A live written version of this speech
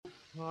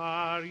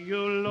Are you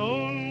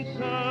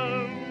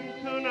lonesome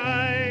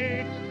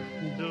tonight?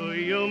 Do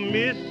you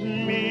miss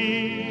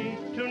me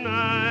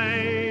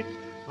tonight?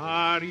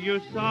 Are you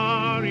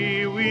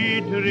sorry we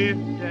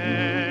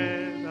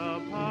drifted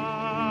apart?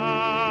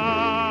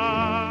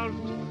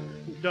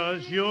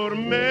 Does your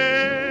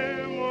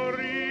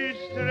memory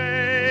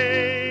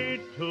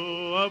stray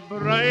to a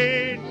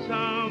bright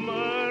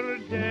summer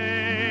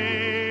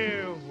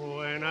day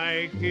when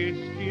I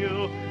kissed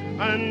you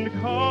and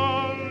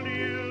called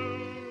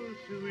you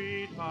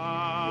sweetheart?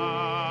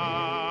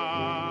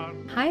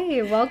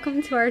 Hi,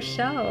 welcome to our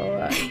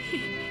show.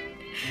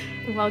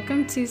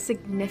 Welcome to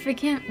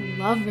Significant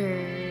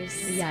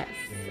Lovers. Yes,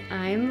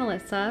 I'm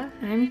Melissa.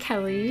 I'm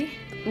Kelly.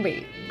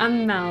 Wait,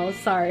 I'm Mel,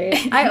 sorry.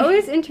 I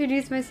always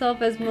introduce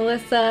myself as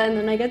Melissa and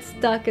then I get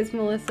stuck as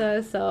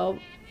Melissa, so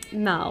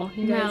Mel.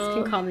 You guys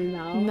can call me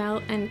Mel.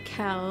 Mel and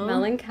Kel.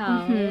 Mel and Kel.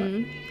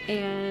 Mm-hmm.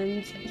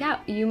 And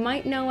yeah, you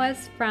might know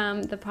us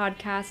from the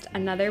podcast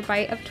Another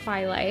Bite of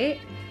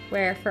Twilight,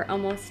 where for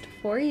almost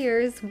 4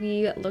 years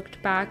we looked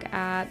back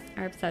at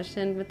our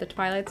obsession with the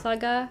Twilight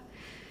Saga.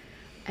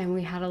 And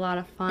we had a lot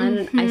of fun.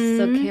 Mm-hmm. And I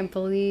still can't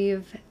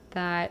believe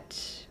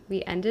that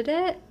we ended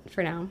it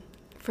for now.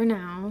 For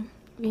now.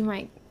 We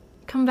might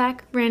come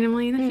back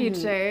randomly in the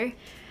future.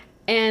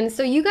 And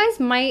so you guys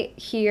might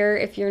hear,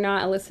 if you're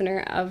not a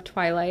listener of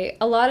Twilight,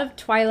 a lot of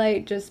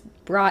Twilight just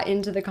brought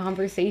into the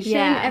conversation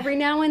every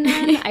now and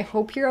then. I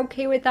hope you're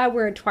okay with that.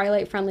 We're a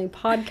Twilight-friendly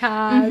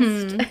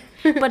podcast.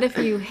 Mm-hmm. But if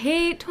you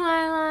hate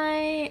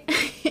Twilight,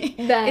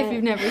 then... if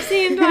you've never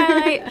seen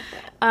Twilight,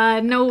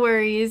 no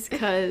worries,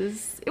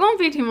 because it won't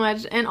be too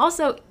much. And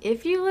also,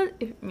 if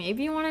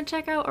maybe you want to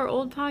check out our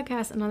old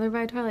podcast, Another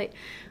by Twilight,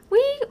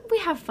 we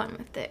have fun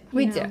with it.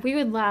 We do. We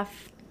would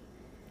laugh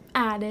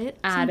at it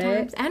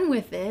sometimes and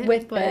with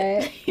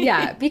it.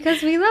 Yeah,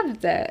 because we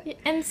loved it.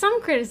 And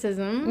some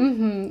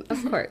criticism.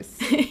 Of course.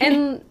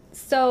 And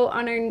so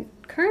on our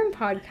current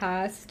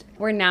podcast,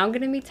 we're now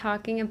going to be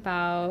talking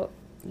about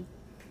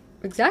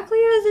exactly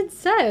as it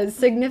says,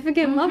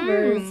 significant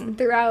lovers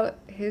throughout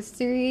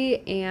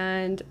history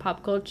and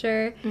pop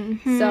culture.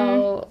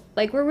 So,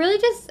 like, we're really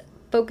just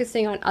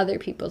focusing on other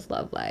people's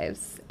love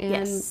lives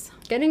and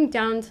getting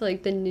down to,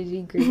 like, the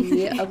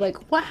nitty-gritty of,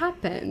 like, what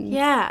happened.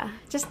 Yeah,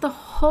 just the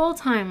whole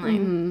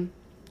timeline.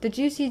 The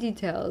juicy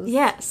details.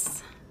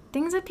 Yes.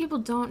 Things that people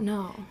don't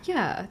know.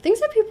 Yeah, things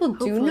that people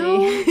do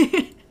know,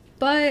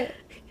 but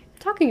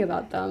talking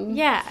about them.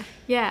 Yeah.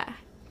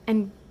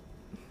 And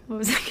what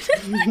was I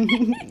going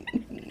to say?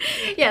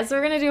 Yeah, so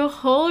we're going to do a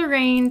whole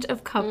range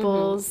of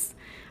couples.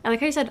 I like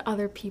how you said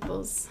other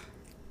people's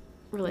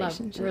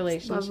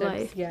relationships. Love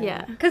life.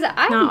 Yeah. Because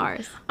not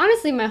ours.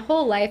 Honestly, my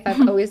whole life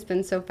I've always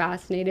been so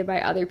fascinated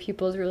by other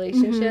people's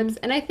relationships.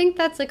 And I think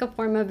that's like a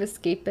form of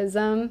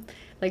escapism,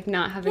 like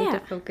not having to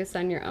focus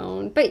on your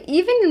own. But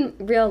even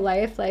in real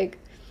life, like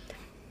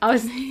I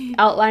was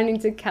outlining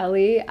to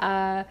Kelly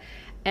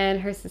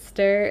and her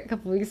sister a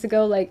couple weeks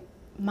ago, like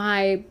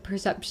my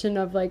perception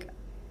of like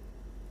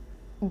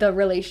the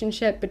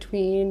relationship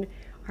between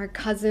our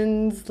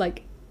cousins,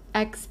 like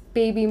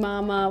ex-baby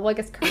mama, well, I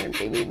guess current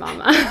baby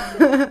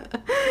mama,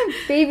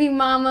 baby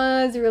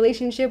mama's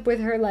relationship with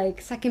her, like,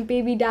 second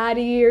baby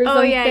daddy or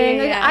something.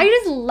 Like, I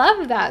just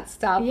love that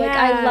stuff. Like,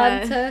 I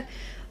love to,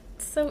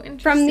 so interesting,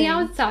 from the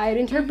outside,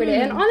 interpret it.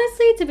 And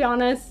honestly, to be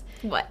honest,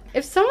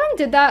 if someone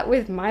did that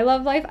with my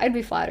love life, I'd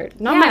be flattered.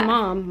 Not my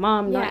mom,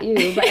 not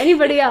you, but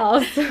anybody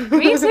else.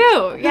 Me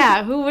too.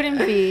 Yeah, who wouldn't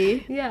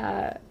be?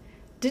 Yeah.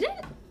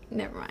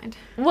 Never mind.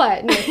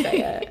 What? No,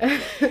 say it.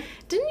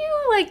 Didn't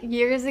you, like,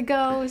 years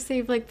ago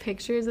save, like,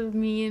 pictures of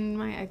me and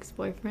my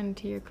ex-boyfriend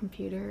to your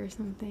computer or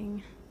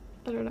something?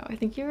 I don't know. I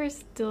think you were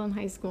still in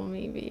high school,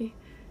 maybe.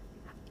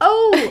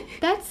 Oh,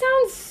 that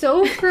sounds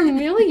so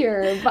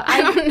familiar, but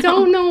I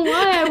don't know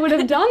why I would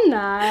have done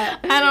that.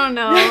 I don't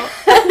know.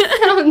 That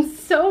sounds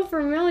so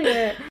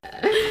familiar.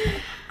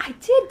 I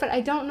did, but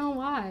I don't know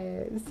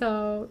why.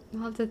 So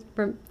I'll have to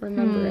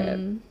remember it.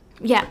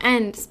 Yeah,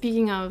 and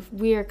speaking of,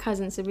 we are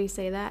cousins. Did we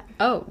say that?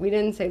 Oh, we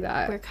didn't say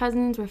that. We're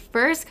cousins. We're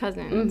first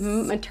cousins.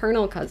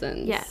 Maternal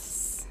cousins.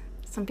 Yes.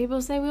 Some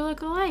people say we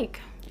look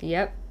alike.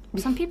 Yep.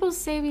 Some people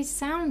say we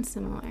sound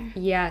similar.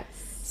 Yes.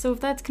 So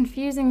if that's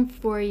confusing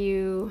for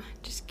you,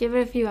 just give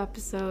it a few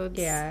episodes.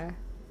 Yeah.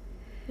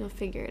 You'll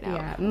figure it out.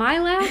 Yeah. My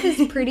laugh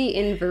is pretty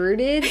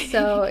inverted,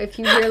 so if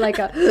you hear like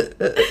a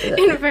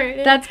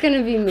inverted, that's going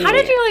to be me. How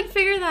did you, like,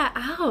 figure that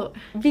out?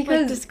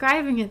 Because like,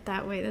 describing it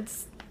that way,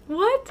 that's...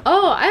 What?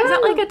 Oh, I don't know.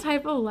 Is that like a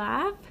type of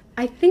laugh?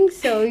 I think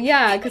so,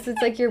 yeah, because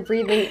it's like you're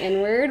breathing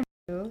inward.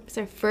 It's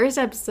our first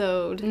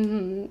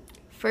episode.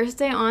 First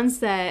day on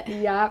set.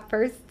 Yeah,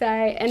 first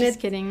day. And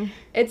Just kidding.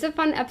 It's a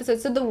fun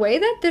episode. So the way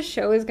that this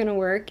show is going to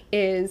work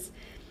is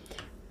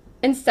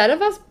instead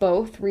of us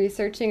both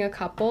researching a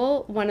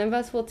couple, one of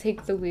us will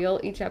take the wheel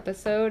each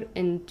episode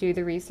and do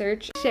the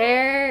research,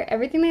 share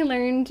everything they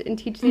learned, and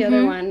teach the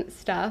other one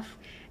stuff.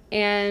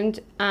 And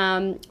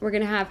we're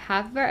going to have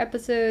half of our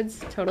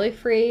episodes totally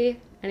free.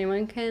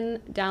 Anyone can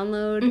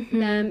download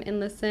them and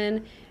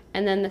listen.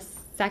 And then the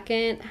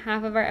second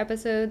half of our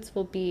episodes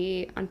will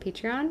be on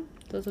Patreon.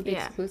 Those will be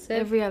exclusive.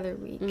 Every other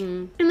week.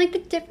 And, like, the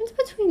difference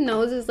between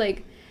those is,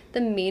 like,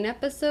 the main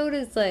episode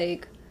is,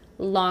 like,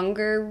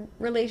 longer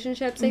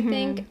relationships, I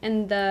think.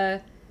 And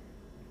the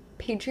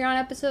Patreon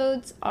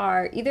episodes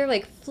are either,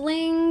 like,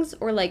 flings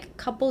or, like,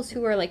 couples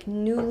who are, like,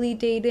 newly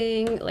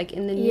dating, like,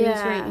 in the news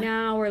right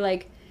now. Or,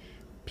 like,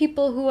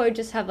 people who are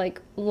just have,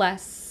 like,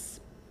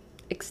 less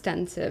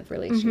extensive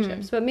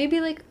relationships. But maybe,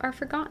 like, are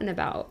forgotten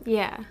about.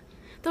 Yeah.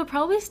 There'll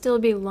probably still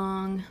be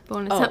long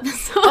bonus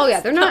episodes. Oh, yeah.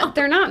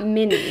 They're not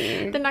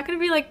mini. They're not going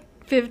to be, like,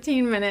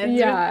 15 minutes.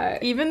 Yeah. Or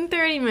even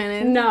 30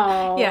 minutes.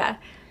 No. Yeah.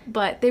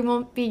 But they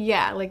won't be,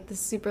 like, the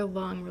super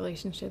long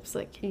relationships,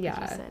 like you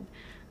said.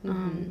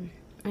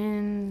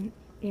 And,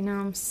 you know,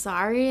 I'm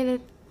sorry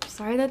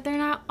that they're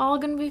not all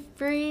going to be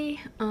free.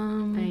 I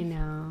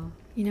know.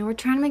 You know, we're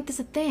trying to make this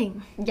a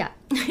thing. Yeah.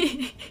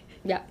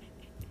 Yeah.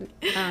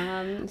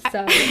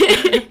 So.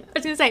 I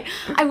was going to say,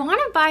 I want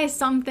to buy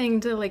something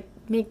to, like,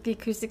 make the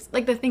acoustics,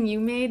 like the thing you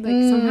made,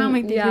 like, somehow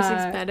make the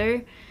acoustics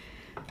better.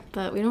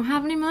 But we don't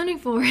have any money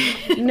for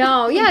it.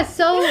 No, yeah.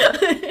 So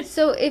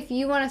if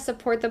you want to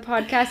support the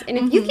podcast, and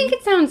if you think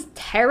it sounds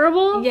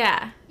terrible,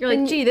 you're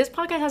like, gee, this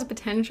podcast has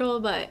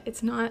potential, but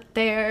it's not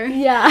there.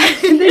 Yeah,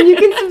 then you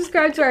can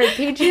subscribe to our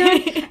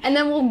Patreon, and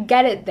then we'll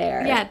get it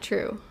there. Yeah,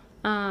 true.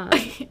 Yeah.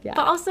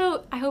 But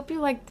also, I hope you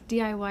like the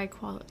DIY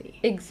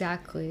quality.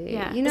 Exactly.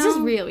 Yeah, you know, this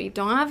is real. We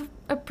don't have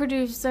a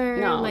producer.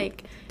 No.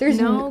 Like, There's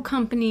no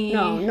company.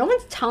 No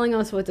one's telling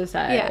us what to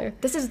say. Yeah,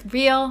 this is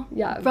real.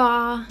 Yeah.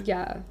 Raw.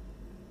 Yeah.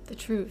 The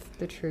truth.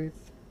 The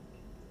truth.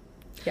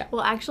 Yeah.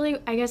 Well, actually,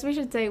 I guess we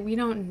should say we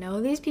don't know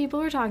these people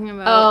we're talking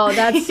about. Oh,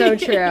 that's so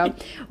true.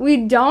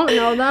 We don't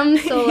know them,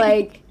 so,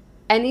 like,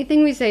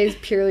 anything we say is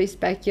purely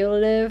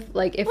speculative.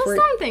 Like, if we're...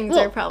 some things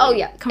are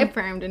probably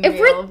confirmed and real. If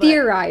we're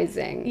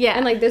theorizing. Yeah.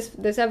 And, like, this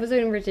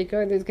episode in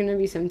particular, there's going to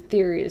be some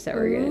theories that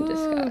we're going to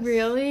discuss.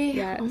 Really?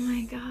 Yes. Oh,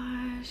 my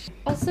gosh.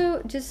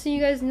 Also, just so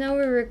you guys know,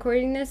 we're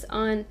recording this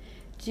on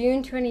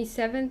June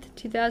 27th,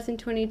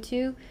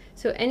 2022.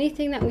 So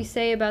anything that we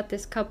say about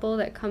this couple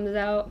that comes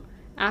out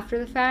after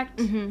the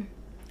fact,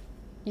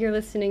 you're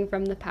listening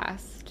from the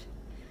past.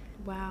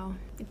 Wow.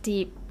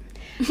 Deep.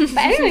 But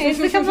anyways,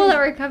 the couple that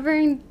we're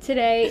covering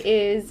today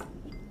is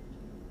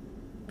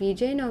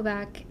BJ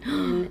Novak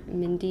and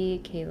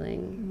Mindy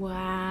Kaling.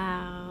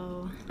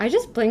 Wow. I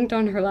just blinked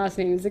on her last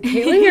name. Is it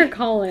Kaling or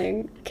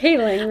Kaling?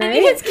 Kaling, right? I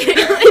think it's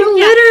Kaling. I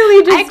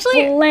literally just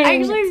blinked. I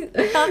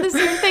actually thought the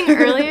same thing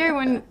earlier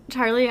when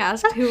Charlie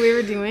asked who we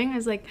were doing. I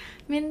was like,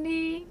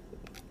 Mindy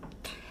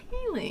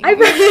Kaling. I've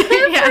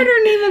heard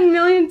her name a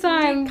million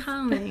times.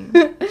 Kaling.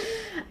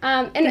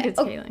 And it's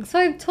Kaling. So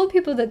I've told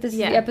people that this is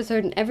the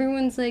episode, and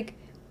everyone's like,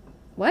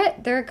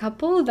 what? They're a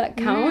couple? That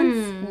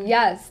counts?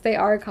 Yes, they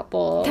are a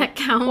couple. That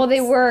counts? Well,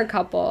 they were a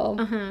couple.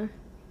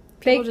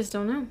 People just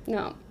don't know.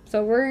 No.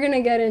 So we're going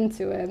to get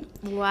into it.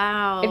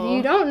 Wow. If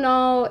you don't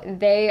know,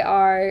 they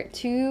are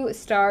two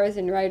stars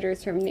and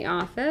writers from The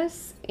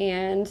Office,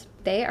 and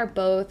they are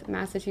both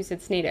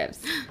Massachusetts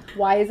natives.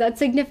 Why is that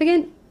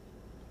significant?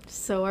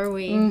 So are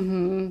we.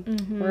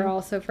 We're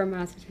also from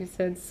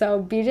Massachusetts.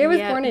 So BJ was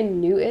born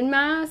in Newton,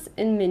 Mass,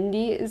 and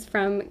Mindy is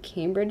from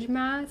Cambridge,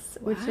 Mass,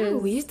 which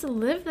is... we used to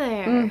live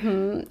there.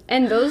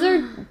 And those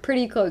are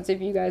pretty close if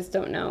you guys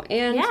don't know.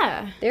 And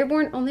they were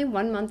born only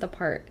 1 month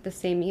apart the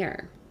same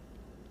year.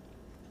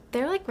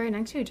 They're, like, right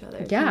next to each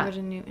other. Yeah. Cambridge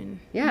and Newton.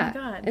 Yeah. Oh,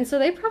 my God. And so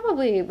they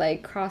probably,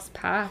 like, crossed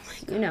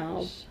paths, you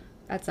know,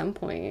 at some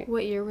point.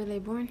 What year were they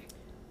born?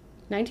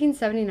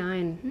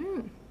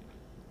 1979.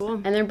 Cool.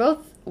 And they're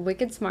both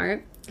wicked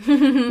smart.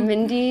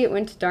 Mindy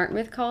went to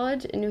Dartmouth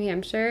College in New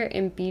Hampshire,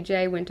 and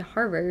BJ went to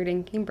Harvard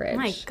in Cambridge. Oh,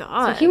 my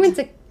God. So he went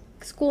to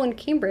school in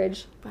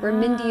Cambridge, where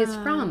Mindy is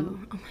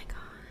from. Oh, my gosh.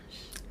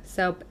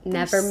 So,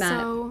 never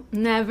met.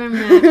 Never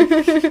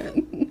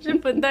met.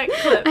 Should put that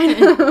clip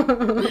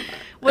in.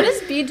 What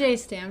does BJ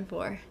stand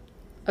for?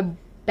 A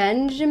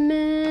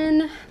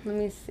Benjamin. Let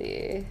me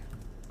see.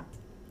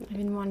 I've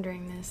been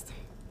wondering this.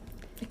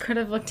 I could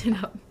have looked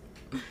it up.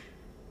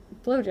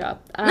 Blowjob.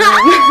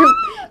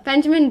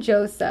 Benjamin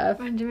Joseph.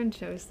 Benjamin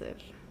Joseph.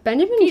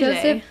 Benjamin BJ.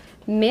 Joseph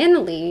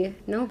Manley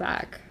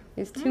Novak.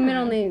 He has two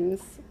middle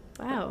names.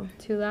 Wow.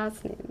 Two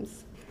last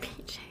names.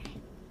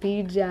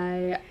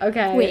 BJ.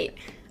 Okay. Wait.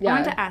 Yeah. I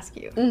want to ask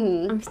you.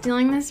 I'm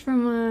stealing this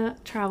from a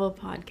travel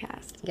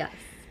podcast. Yes.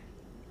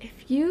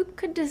 If you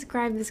could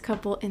describe this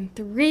couple in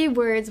 3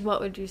 words,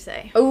 what would you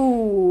say?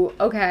 Oh,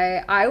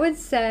 okay. I would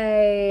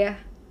say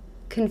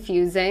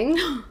confusing.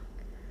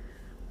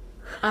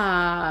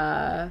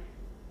 I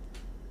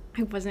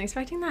wasn't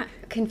expecting that.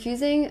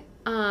 Confusing.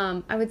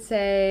 I would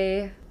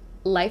say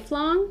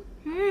lifelong.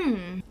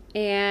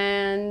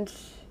 And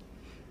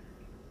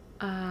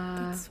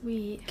That's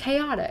sweet.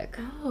 chaotic.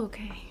 Oh,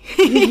 okay.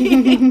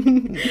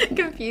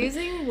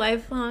 Confusing,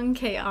 lifelong,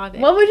 chaotic.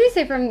 What would you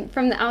say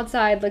from the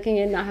outside looking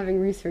in, not having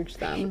researched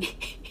them?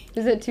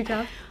 Is it too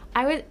tough?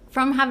 I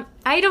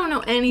don't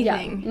know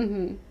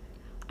anything.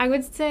 I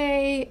would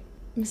say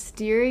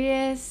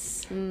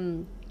mysterious.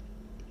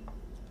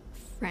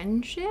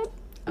 Friendship.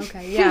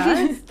 Okay,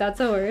 yeah, that's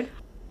a word.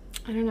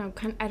 I don't know.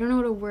 I don't know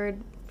what a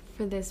word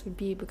for this would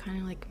be, but kind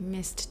of like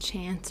missed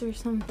chance or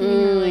something.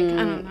 Or like,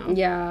 I don't know.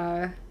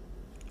 Yeah.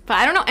 But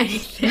I don't know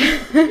anything.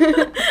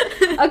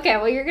 Okay,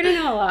 well, you're going to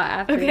know a lot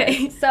after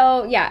this.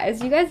 So, yeah,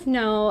 as you guys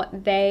know,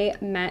 they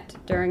met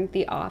during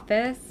The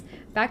Office.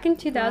 Back in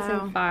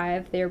 2005,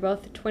 wow. They were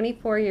both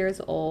 24 years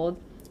old,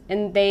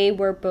 and they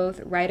were both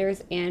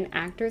writers and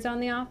actors on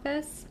The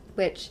Office,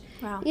 which,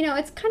 wow. You know,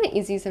 it's kind of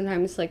easy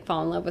sometimes to, like,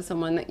 fall in love with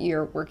someone that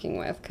you're working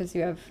with because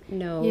you have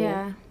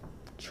no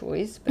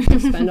choice but to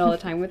spend all the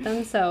time with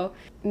them. So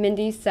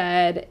Mindy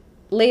said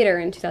later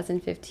in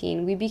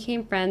 2015, we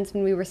became friends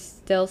when we were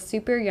still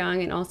super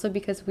young, and also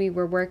because we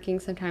were working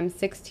sometimes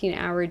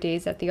 16-hour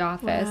days at the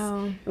office.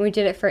 Wow. And we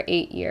did it for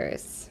 8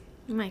 years.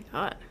 Oh my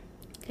God.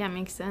 Yeah,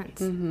 makes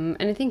sense. Mm-hmm.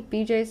 And I think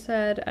BJ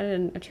said, I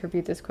didn't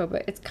attribute this quote,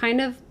 but it's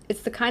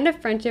the kind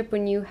of friendship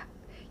when you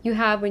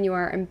have when you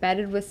are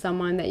embedded with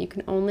someone that you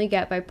can only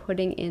get by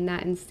putting in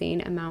that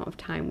insane amount of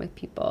time with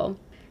people.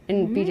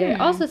 And BJ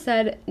also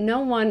said, no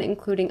one,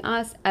 including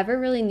us, ever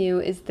really knew,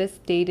 is this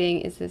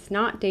dating? Is this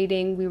not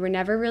dating? We were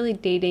never really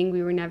dating.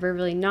 We were never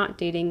really not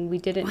dating. We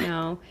didn't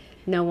know.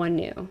 No one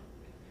knew.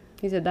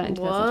 He said that in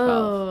 2012.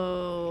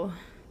 Whoa.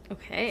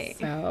 Okay.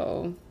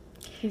 So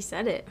he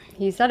said it.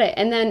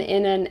 And then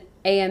in an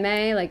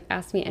AMA, like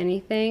Ask Me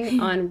Anything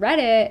on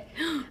Reddit,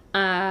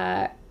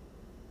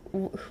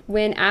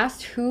 when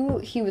asked who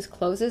he was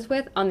closest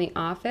with on The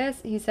Office,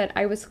 he said,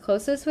 I was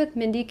closest with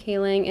Mindy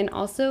Kaling and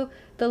also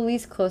the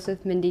least close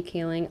with Mindy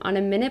Kaling on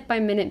a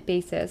minute-by-minute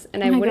basis,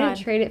 and I wouldn't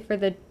trade it for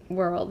the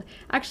world.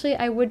 Actually,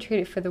 I would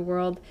trade it for the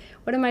world.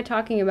 What am I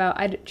talking about?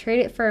 I'd trade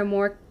it for a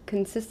more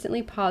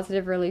consistently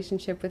positive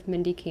relationship with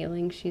Mindy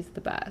Kaling. She's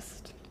the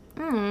best.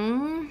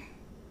 And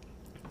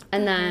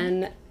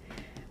then,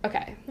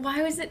 okay.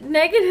 Why was it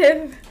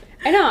negative?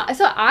 I know.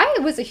 So I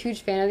was a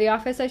huge fan of The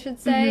Office, I should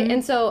say.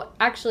 And so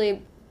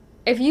actually,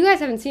 if you guys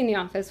haven't seen The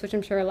Office, which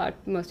I'm sure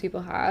most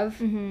people have,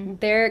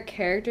 their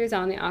characters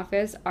on The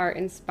Office are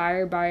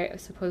inspired by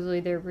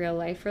supposedly their real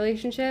life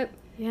relationship.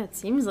 Yeah, it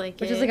seems like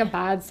which is like a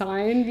bad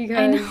sign because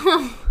I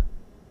know.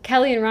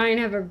 Kelly and Ryan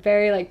have a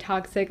very like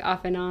toxic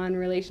off and on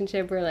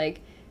relationship where like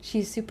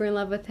she's super in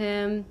love with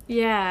him.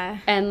 Yeah.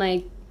 And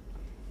like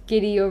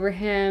giddy over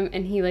him,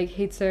 and he like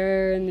hates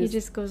her, and he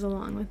just goes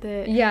along with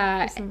it.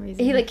 Yeah, for some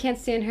reason. He like can't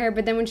stand her,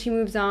 but then when she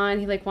moves on,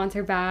 he like wants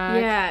her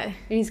back. Yeah, and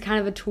he's kind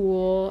of a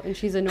tool, and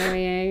she's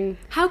annoying.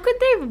 How could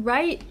they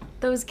write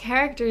those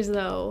characters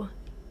though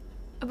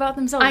about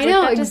themselves? I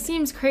know, that just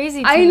seems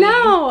crazy to I me.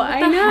 know, what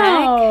I the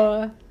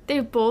know. Heck? They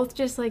both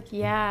just like,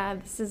 yeah,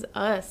 this is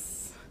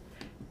us.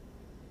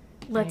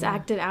 Let's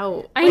act it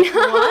out. I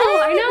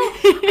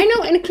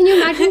know, and can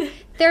you imagine?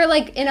 They're,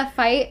 like, in a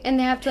fight, and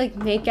they have to, like,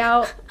 make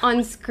out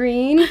on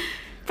screen.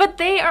 But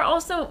they are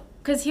also,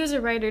 because he was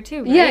a writer,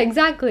 too, right? Yeah,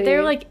 exactly.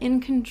 They're, like,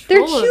 in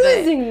control of it. They're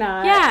choosing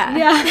that. Yeah.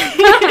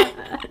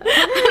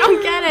 I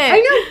don't get it. I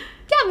know.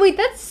 Yeah, wait,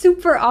 that's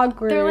super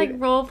awkward. They're, like,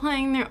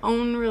 role-playing their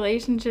own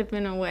relationship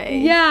in a way.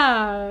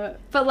 Yeah,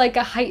 but, like,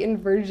 a heightened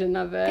version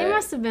of it. They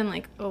must have been,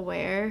 like,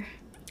 aware.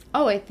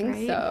 Oh, I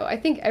think so. I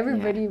think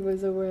everybody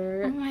was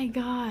aware. Oh, my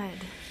God.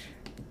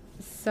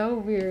 So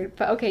weird.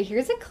 But okay,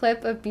 here's a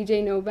clip of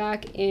BJ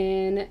Novak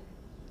in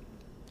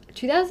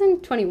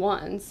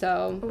 2021.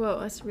 So whoa,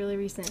 that's really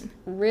recent.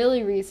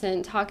 Really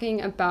recent, talking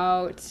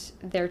about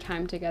their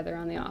time together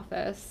on The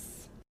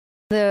Office.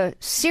 The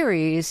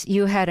series,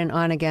 you had an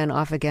on-again,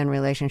 off-again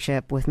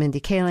relationship with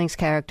Mindy Kaling's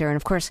character. And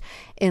of course,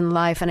 in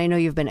life, and I know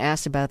you've been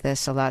asked about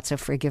this a lot, so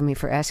forgive me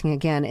for asking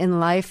again.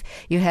 In life,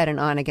 you had an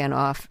on-again,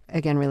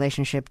 off-again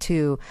relationship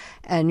too.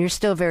 And you're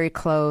still very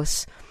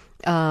close.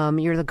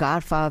 You're the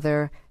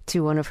godfather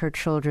to one of her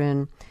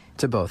children.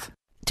 To both.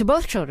 To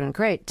both children,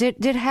 great.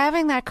 Did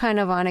having that kind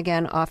of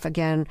on-again,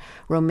 off-again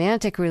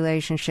romantic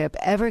relationship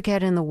ever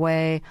get in the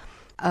way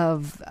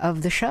of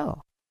the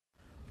show?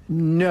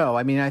 No,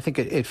 I mean, I think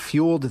it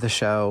fueled the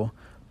show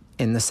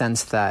in the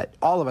sense that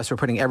all of us were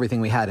putting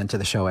everything we had into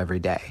the show every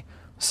day.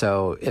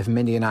 So if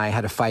Mindy and I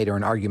had a fight or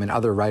an argument,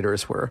 other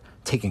writers were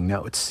taking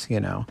notes,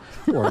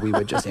 or we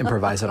would just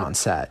improvise it on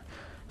set.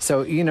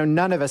 So,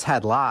 none of us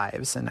had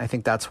lives, and I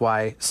think that's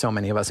why so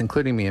many of us,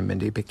 including me and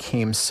Mindy,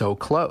 became so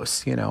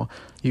close.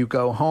 You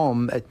go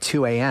home at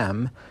 2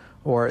 a.m.,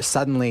 or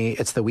suddenly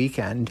it's the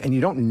weekend, and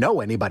you don't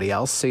know anybody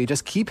else, so you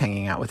just keep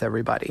hanging out with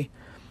everybody.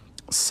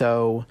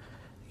 So,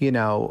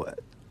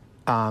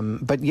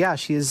 but yeah,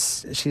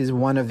 she's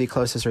one of the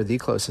closest or the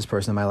closest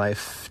person in my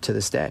life to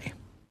this day.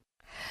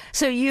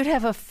 So you'd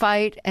have a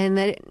fight, and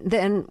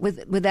then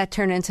would that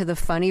turn into the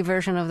funny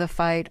version of the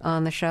fight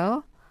on the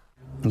show?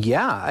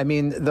 Yeah, I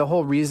mean, the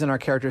whole reason our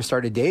characters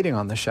started dating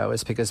on the show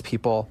is because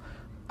people,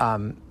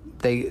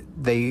 they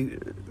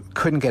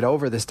couldn't get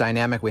over this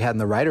dynamic we had in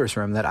the writer's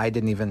room that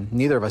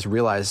neither of us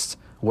realized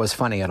was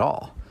funny at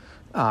all.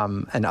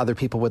 And other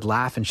people would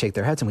laugh and shake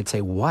their heads, and we'd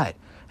say, what?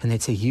 And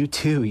they'd say, you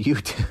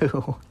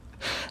too.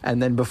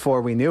 And then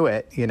before we knew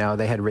it,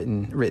 they had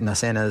written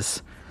us in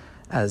as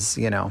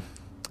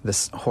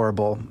this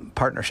horrible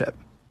partnership.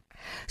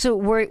 So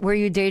were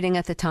you dating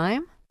at the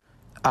time?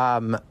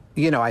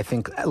 I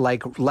think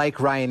like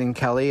Ryan and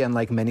Kelly and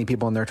like many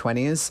people in their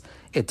 20s,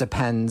 it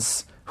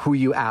depends who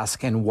you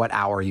ask and what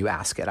hour you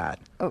ask it at.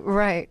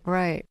 Right.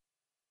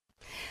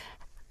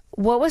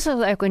 What was it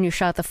like when you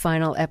shot the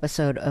final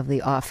episode of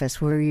The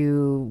Office? Were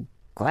you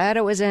glad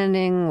it was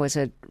ending? Was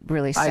it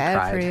really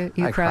sad for you?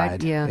 You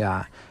cried?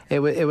 Yeah. It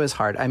was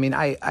hard. I mean,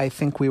 I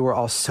think we were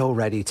all so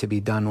ready to be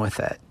done with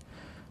it,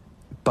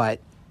 but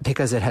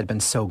because it had been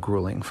so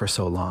grueling for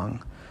so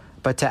long.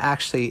 But to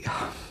actually...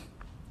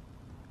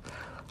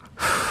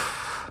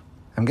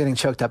 I'm getting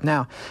choked up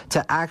now.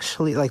 To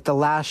actually, like, the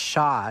last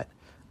shot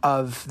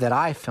of that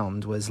I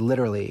filmed was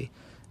literally...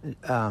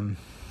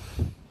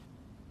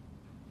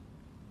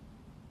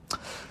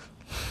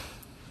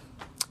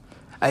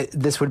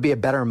 this would be a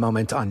better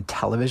moment on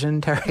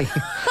television, Terry.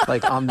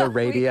 Like on the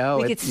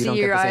radio. we could see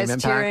your eyes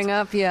tearing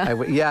up, yeah. I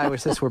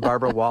wish this were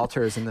Barbara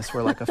Walters and this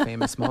were like a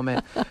famous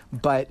moment.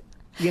 But,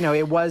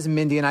 it was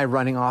Mindy and I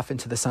running off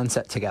into the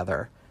sunset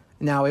together.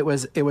 Now, it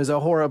was a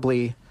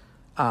horribly...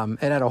 it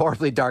had a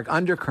horribly dark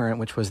undercurrent,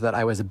 which was that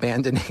I was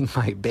abandoning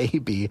my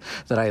baby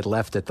that I had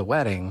left at the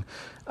wedding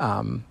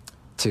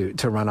to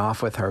run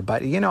off with her.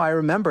 But, I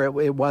remember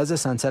it was a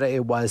sunset.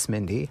 It was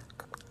Mindy.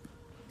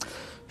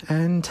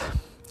 And...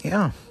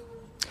 yeah.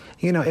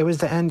 It was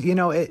the end.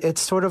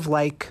 It's sort of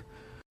like...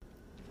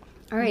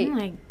 All right. Oh,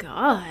 my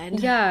God.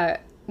 Yeah.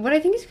 What I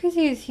think is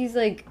crazy is he's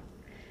like,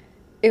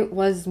 it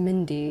was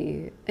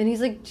Mindy. And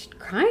he's like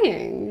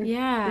crying.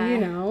 Yeah.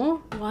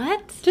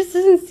 What? Just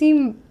doesn't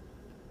seem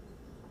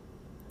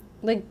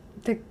like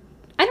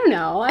I don't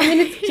know. I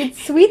mean,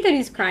 it's sweet that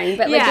he's crying,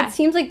 but like it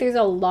seems like there's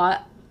a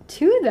lot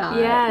to that.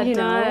 Yeah, it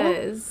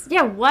does.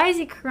 Yeah, why is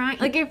he crying?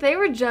 Like, if they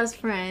were just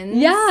friends.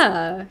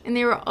 Yeah. And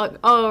they were,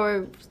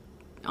 we're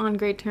on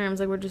great terms,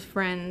 like, we're just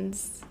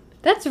friends.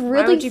 That's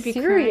really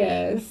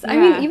serious. Yeah. I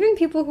mean, even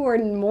people who are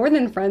more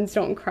than friends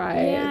don't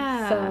cry.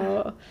 Yeah.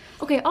 So.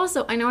 Okay,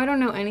 also, I know I don't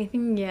know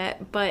anything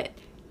yet, but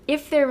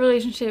if their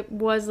relationship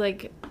was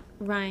like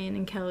Ryan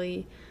and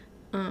Kelly,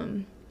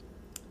 I'm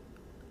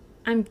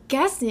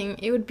guessing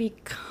it would be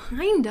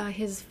kinda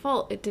his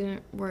fault it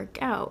didn't work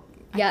out.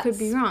 Yes. I could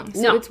be wrong.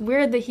 So it's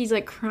weird that he's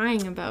like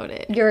crying about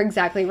it. You're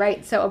exactly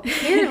right. So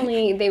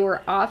apparently they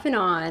were off and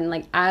on,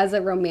 like, as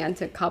a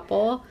romantic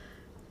couple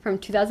from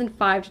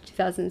 2005 to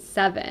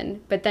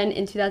 2007. But then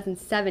in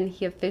 2007,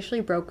 he officially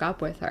broke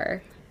up with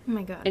her. Oh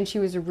my God. And she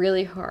was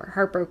really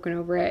heartbroken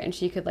over it. And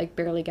she could, like,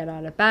 barely get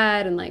out of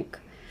bed and, like,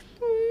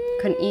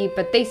 couldn't eat.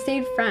 But they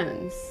stayed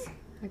friends.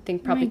 I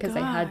think probably because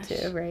they had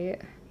to,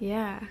 right?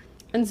 Yeah.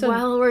 And so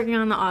while working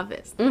on The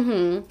Office.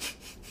 Mm-hmm.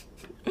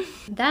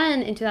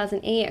 Then, in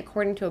 2008,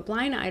 according to a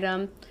blind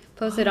item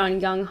posted on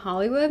Young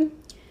Hollywood,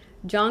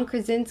 John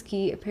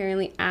Krasinski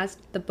apparently asked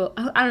the both...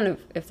 I don't know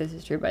if this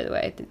is true, by the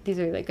way. These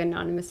are, like,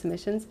 anonymous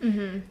submissions.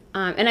 Mm-hmm.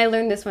 And I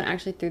learned this one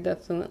actually through the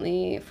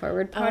Fluently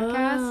Forward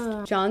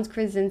podcast. John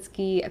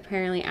Krasinski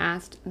apparently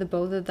asked the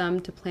both of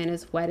them to plan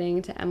his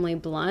wedding to Emily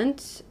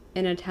Blunt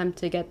in an attempt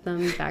to get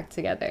them back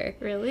together.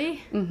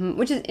 Really? Mm-hmm.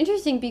 Which is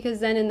interesting because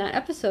then in that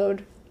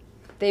episode...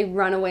 they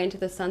run away into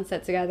the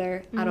sunset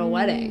together at a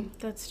wedding.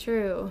 That's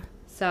true.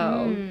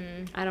 So,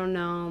 I don't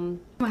know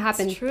what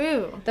happened. That's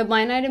true. The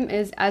blind item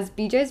is, as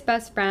BJ's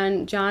best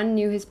friend, John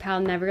knew his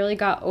pal never really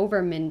got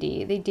over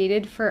Mindy. They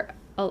dated for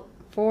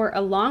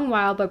a long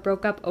while, but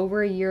broke up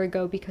over a year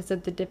ago because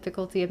of the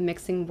difficulty of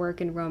mixing work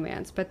and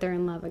romance, but they're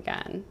in love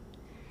again.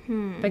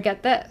 But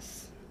get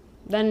this.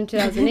 Then in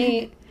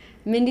 2008,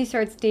 Mindy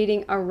starts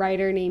dating a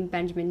writer named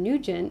Benjamin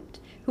Nugent,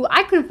 who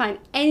I couldn't find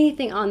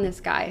anything on this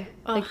guy.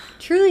 Ugh. Like,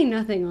 truly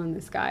nothing on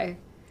this guy.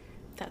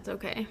 That's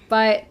okay.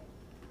 But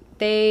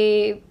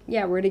they,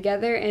 were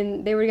together,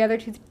 and they were together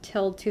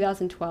till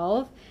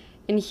 2012.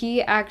 And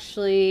he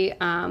actually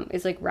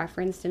is, like,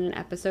 referenced in an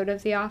episode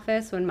of The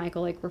Office when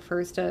Michael, like,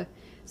 refers to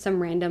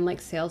some random, like,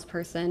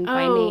 salesperson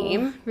by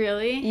name.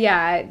 Really?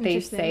 Yeah, they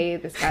say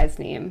this guy's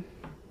name.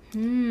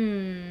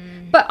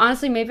 But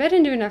honestly, maybe I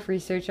didn't do enough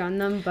research on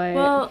them, but...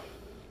 well...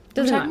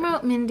 we're talking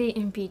about Mindy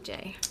and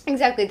BJ.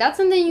 Exactly. That's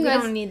something you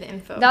guys... don't need the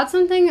info. That's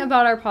something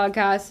about our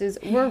podcast is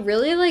we're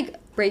really, like,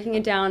 breaking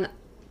it down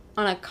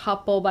on a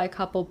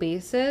couple-by-couple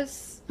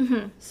basis.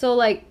 Mm-hmm. So,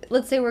 like,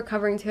 let's say we're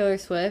covering Taylor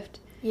Swift.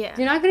 Yeah.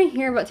 You're not going to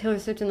hear about Taylor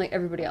Swift and, like,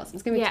 everybody else.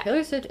 It's going to be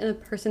Taylor Swift and the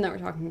person that we're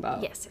talking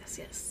about. Yes.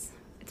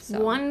 It's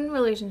one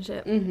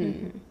relationship.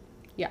 Mm-hmm.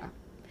 Yeah.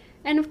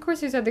 And, of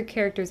course, there's other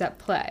characters at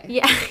play.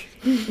 Yeah.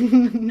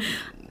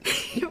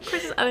 Of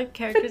course, there's other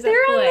characters but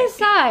they're on the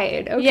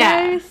side, okay?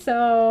 Yeah.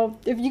 So,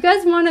 if you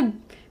guys want a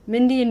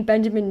Mindy and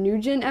Benjamin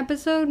Nugent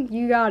episode,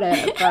 you got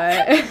it,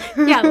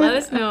 but... yeah, let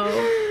us know.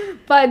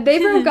 But they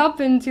broke up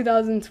in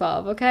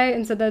 2012, okay?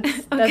 And so that's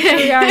where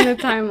we are in the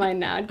timeline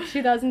now.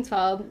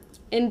 2012.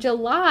 In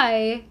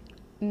July,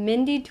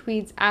 Mindy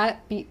tweets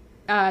at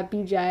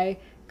BJ,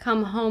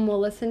 "Come home, we'll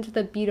listen to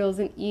the Beatles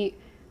and eat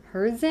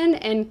Herzen,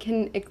 and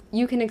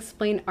you can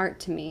explain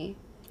art to me."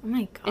 Oh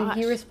my gosh. And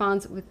he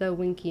responds with a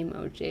winky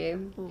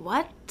emoji.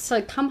 What? So,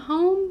 like, come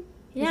home?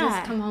 Yeah. Is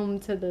this come home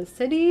to the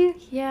city?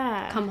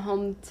 Yeah. Come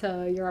home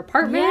to your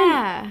apartment?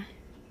 Yeah.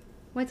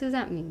 What does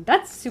that mean?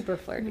 That's super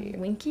flirty.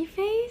 Winky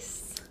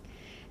face?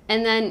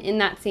 And then in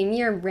that same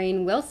year,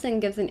 Rainn Wilson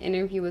gives an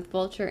interview with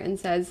Vulture and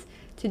says,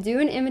 to do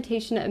an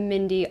imitation of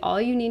Mindy, all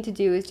you need to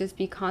do is just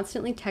be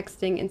constantly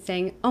texting and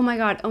saying, oh my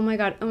God, oh my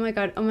God, oh my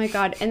God, oh my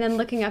God, and then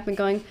looking up and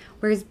going,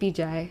 where's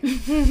BJ?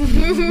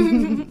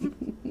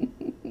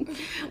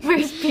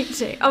 Where's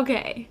BJ?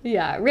 Okay.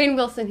 Yeah, Rainn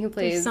Wilson, who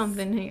plays There's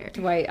something here.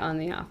 Dwight on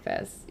The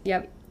Office.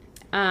 Yep.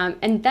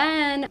 And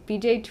then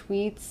BJ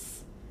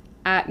tweets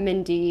at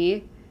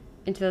Mindy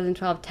in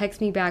 2012,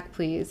 text me back,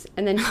 please.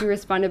 And then she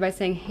responded by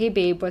saying, hey,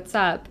 babe, what's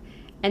up?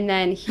 And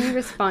then he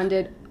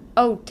responded,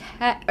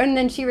 and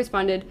then she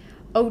responded,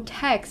 oh,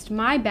 text,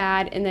 my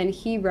bad. And then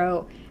he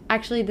wrote,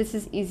 actually, this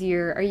is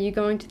easier. Are you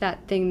going to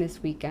that thing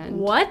this weekend?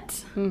 What?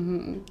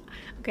 Mm-hmm.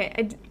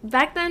 Okay,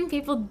 back then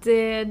people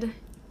did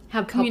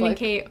Have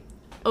communicate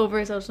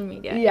over social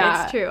media.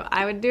 Yeah. It's true.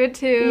 I would do it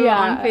too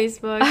on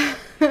Facebook,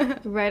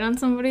 right on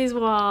somebody's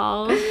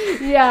wall.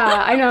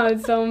 Yeah, I know.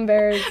 It's so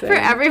embarrassing. For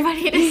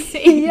everybody to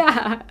see.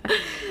 Yeah.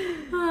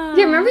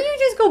 Yeah, remember you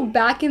just go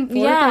back and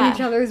forth on each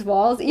other's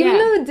walls? Even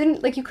though it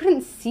didn't, like, you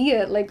couldn't see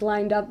it, like,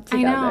 lined up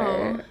together.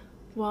 I know.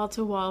 Wall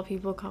to wall,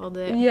 people called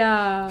it.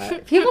 Yeah.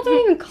 People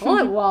don't even call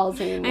it walls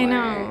anymore. I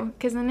know.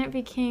 Because then it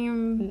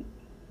became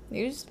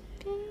newsfeed?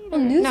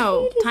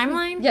 No,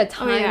 timeline? Yeah,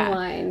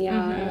 timeline, yeah.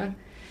 Mm-hmm.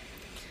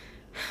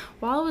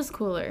 Wall was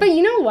cooler. But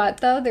you know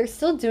what, though? They're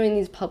still doing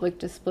these public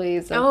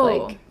displays of,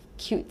 like,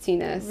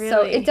 cutesiness. Really?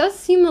 So it does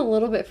seem a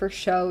little bit for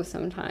show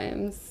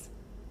sometimes.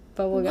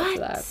 But we'll get to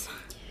that.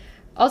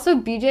 Also,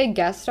 BJ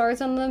guest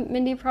stars on the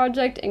Mindy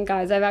project, and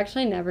guys, I've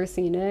actually never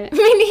seen it.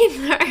 Me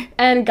neither.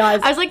 And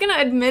guys, I was like gonna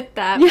admit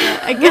that, but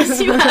I guess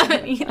you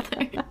haven't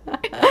either.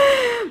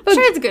 But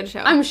sure, it's a good show.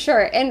 I'm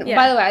sure. And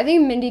by the way, I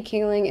think Mindy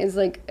Kaling is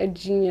like a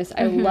genius.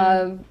 I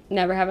love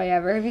Never Have I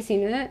Ever. Have you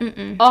seen it?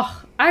 Mm-mm.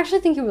 Oh, I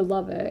actually think you would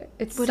love it.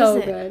 It's so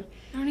good.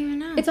 I don't even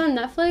know. It's on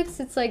Netflix.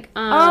 It's like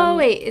oh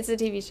wait, it's a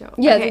TV show.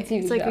 Yeah, okay. it's a TV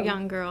show. It's like a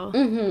young girl.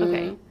 Mm-hmm.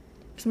 Okay.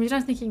 For some reason I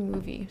was thinking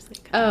movie. It's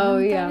like, oh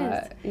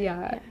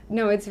yeah.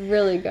 No, it's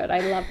really good. I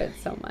love it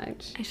so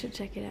much. I should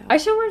check it out. I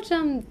should watch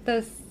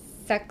the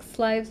Sex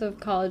Lives of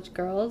College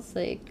Girls.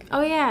 Like,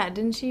 oh yeah,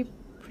 didn't she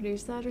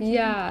produce that or something?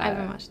 Yeah. I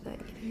haven't watched that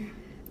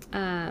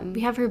either.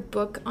 We have her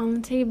book on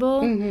the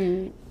table.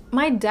 Mm-hmm.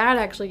 My dad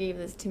actually gave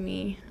this to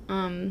me.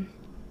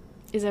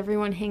 Is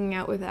Everyone Hanging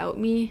Out Without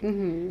Me?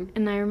 Mm-hmm.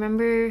 And I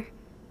remember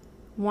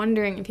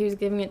wondering if he was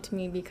giving it to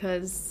me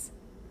because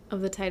of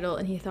the title,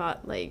 and he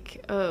thought,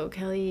 like, oh,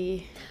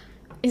 Kelly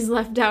is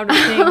left out of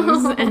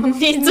things and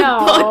needs a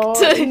book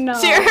to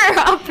cheer her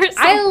up or something.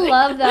 I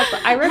love that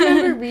book. I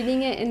remember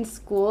reading it in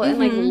school and,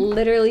 like,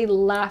 literally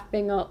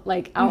laughing out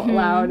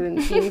loud and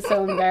being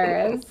so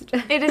embarrassed.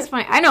 It is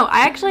funny. I know.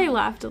 I actually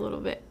laughed a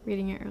little bit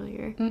reading it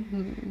earlier.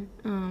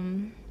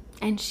 Mm-hmm.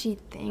 And she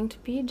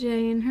thanked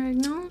BJ in her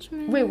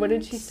acknowledgement. Wait, what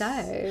did she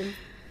say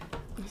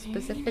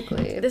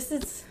specifically?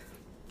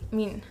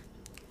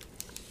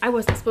 I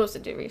wasn't supposed to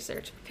do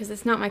research because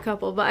it's not my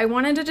couple, but I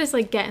wanted to just,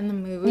 like, get in the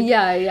mood.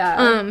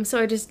 Yeah.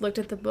 So I just looked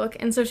at the book,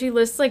 and so she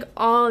lists, like,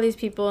 all these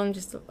people and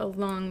just a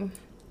long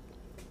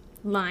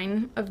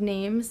line of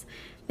names,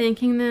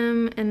 thanking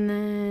them, and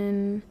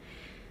then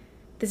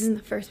this isn't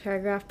the first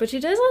paragraph, but she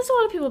does list a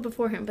lot of people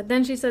before him, but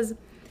then she says,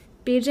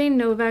 BJ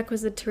Novak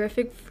was a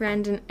terrific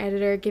friend and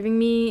editor, giving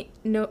me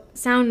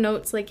sound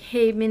notes like,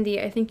 hey, Mindy,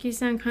 I think you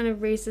sound kind of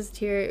racist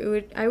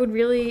here. I would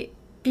really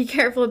be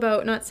careful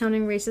about not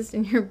sounding racist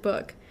in your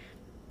book.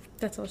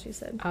 That's all she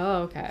said.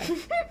 Oh, okay.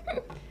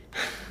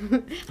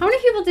 How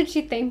many people did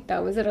she thank,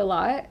 though? Was it a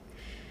lot?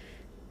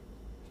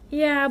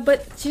 Yeah,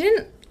 but she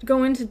didn't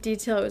go into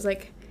detail. It was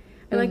like,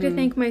 I'd like to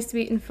thank my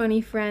sweet and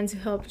funny friends who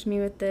helped me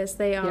with this.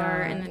 They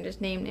are, and then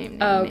just name.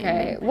 Oh,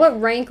 okay. Name.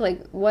 What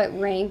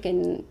rank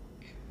and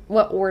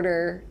what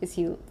order is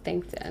he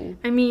thanked in?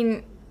 I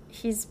mean,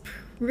 he's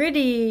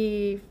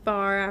pretty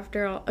far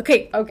after all.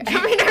 Okay. I'm to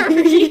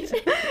read.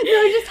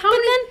 No, just how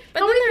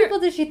many people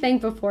did she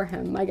thank before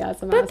him? I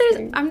guess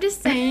I'm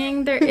just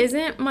saying there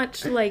isn't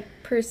much, like,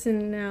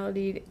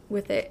 personality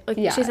with it. Like,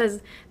 she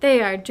says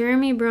they are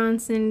Jeremy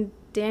Bronson,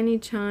 Danny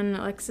Chun,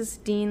 Alexis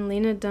Dean,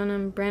 Lena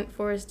Dunham, Brent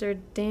Forrester,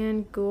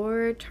 Dan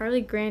Gore,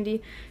 Charlie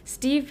Grandy,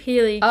 Steve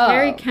Healy,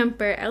 Carrie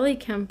Kemper, Ellie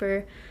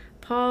Kemper,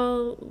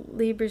 Paul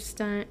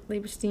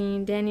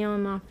Lieberstein, Danielle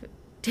Moffat.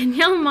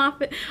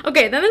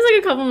 Okay, then there's,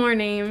 like, a couple more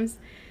names.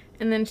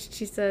 And then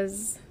she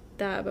says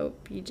that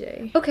about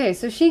BJ. Okay,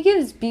 so she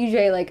gives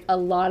BJ, like, a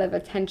lot of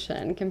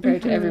attention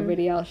compared to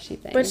everybody else she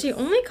thinks. But she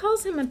only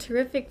calls him a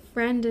terrific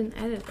friend and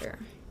editor.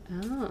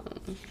 Oh.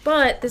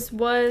 But this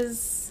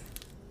was,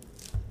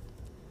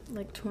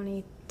 like,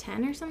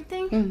 2010 or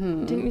something?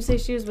 Mm-hmm. Didn't you say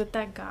she was with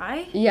that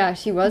guy? Yeah,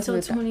 she was until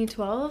with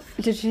 2012.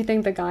 Did she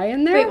thank the guy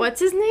in there? Wait, what's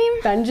his name?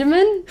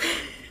 Benjamin?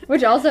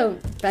 Which also,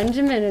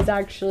 Benjamin is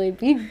actually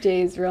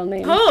BJ's real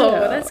name, Oh, too.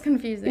 that's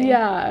confusing.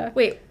 Yeah.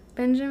 Wait,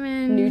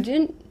 Benjamin...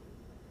 Nugent?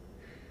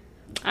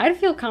 I'd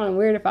feel kind of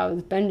weird if I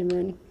was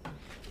Benjamin.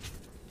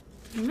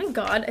 Oh my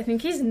god, I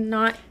think he's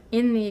not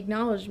in the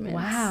acknowledgements.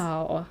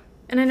 Wow.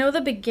 And I know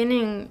the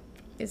beginning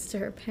is to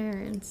her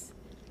parents.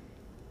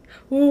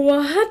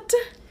 What?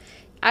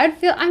 I'd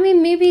feel, I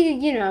mean, maybe,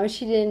 you know,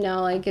 she didn't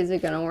know, like, is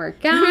it gonna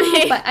work out?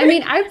 But, I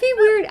mean, I'd be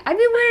weirded out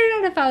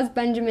if I was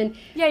Benjamin.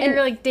 Yeah,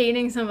 you're, like,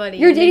 dating somebody.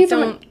 You're dating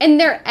someone, and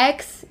their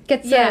ex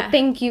gets a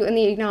thank you in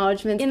the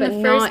acknowledgments, in but the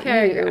not first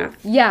paragraph.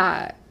 you.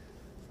 Yeah.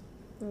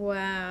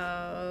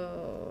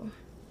 Wow.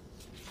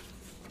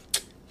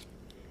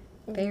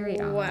 Very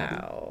odd.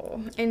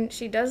 Wow. And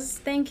she does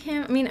thank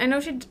him. I mean, I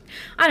know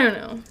I don't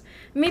know.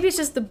 Maybe it's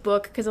just the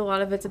book, because a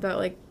lot of it's about,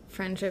 like,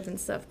 friendship and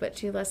stuff, but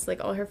she lists,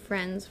 like, all her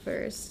friends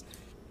first.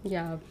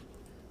 Yeah.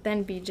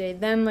 Then BJ,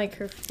 then, like,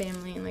 her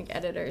family and, like,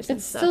 editors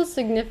and stuff. It's still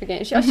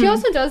significant. She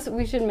also does,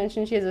 we should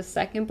mention, she has a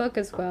second book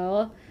as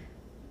well,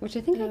 which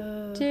I think I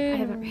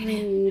haven't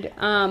read it.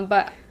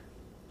 But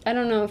I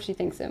don't know if she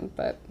thanks him,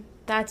 but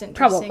that's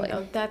interesting. probably.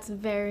 Though. That's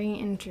very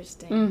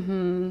interesting.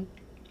 Mm-hmm.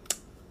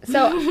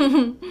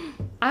 So,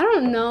 I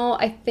don't know.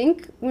 I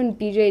think when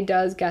BJ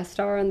does guest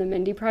star on the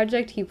Mindy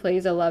project, he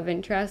plays a love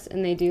interest,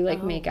 and they do,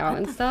 like, make out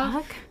and stuff.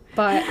 Fuck?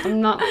 But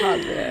I'm not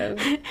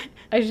positive.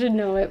 I should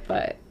know it,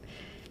 but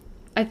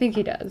I think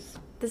he does.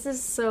 This is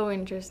so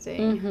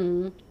interesting.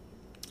 Mm-hmm.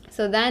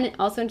 So then,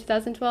 also in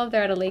 2012,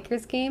 they're at a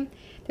Lakers game.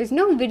 There's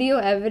no video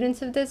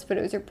evidence of this, but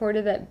it was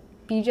reported that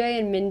BJ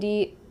and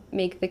Mindy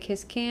make the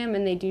kiss cam,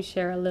 and they do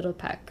share a little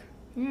peck.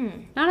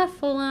 Not a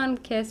full-on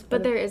kiss,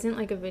 but there isn't,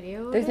 like, a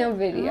video of There's it? no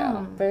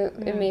video, but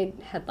it made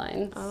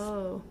headlines.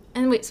 Oh.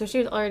 And wait, so she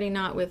was already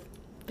not with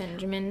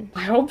Benjamin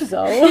I hope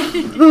so.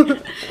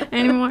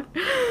 anymore?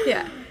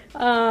 Yeah.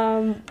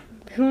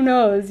 Who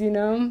knows, you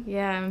know?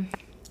 Yeah.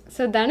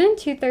 So then in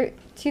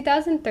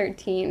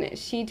 2013,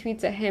 she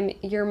tweets at him,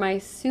 "You're my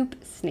soup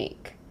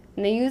snake."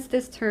 And they use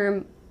this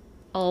term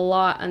a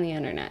lot on the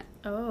internet.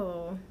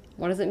 Oh.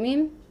 What does it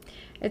mean?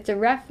 It's a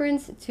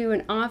reference to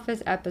an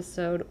Office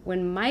episode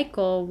when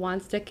Michael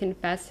wants to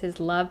confess his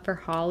love for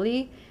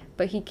Holly,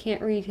 but he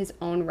can't read his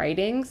own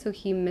writing, so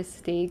he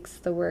mistakes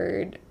the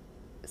word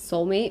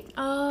soulmate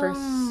for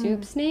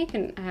soup snake.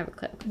 And I have a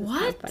clip.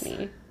 What? It's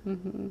funny.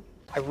 Mm-hmm.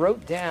 I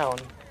wrote down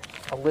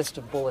a list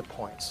of bullet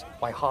points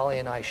why Holly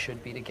and I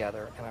should be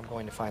together, and I'm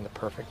going to find the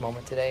perfect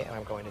moment today, and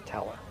I'm going to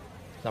tell her.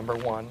 Number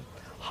one,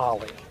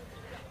 Holly,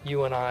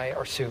 you and I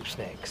are soup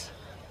snakes.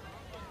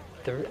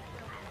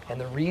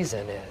 And the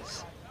reason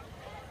is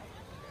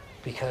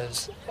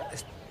because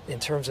in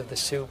terms of the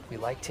soup we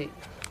like to eat,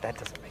 that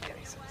doesn't make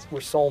any sense. We're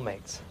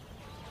soulmates.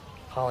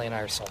 Holly and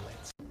I are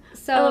soulmates.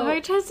 So I love how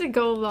he tries to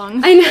go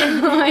along.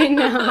 I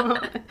know.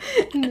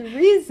 And the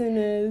reason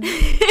is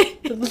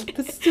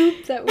the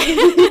soup that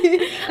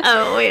we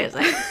Oh, wait a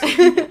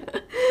second.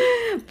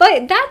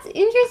 But that's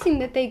interesting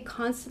that they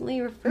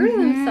constantly refer to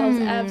themselves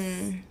as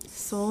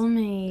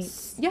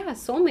soulmates. Yeah,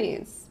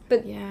 soulmates.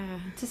 But Yeah.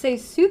 to say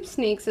soup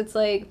snakes, it's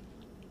like,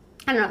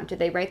 I don't know, did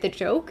they write the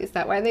joke? Is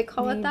that why they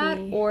call it that?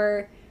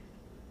 Or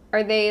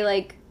are they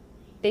like,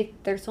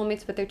 they're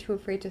soulmates but they're too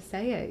afraid to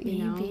say it,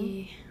 you know?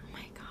 Maybe. Oh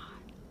my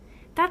god.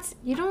 That's,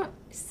 you don't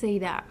say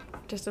that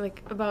just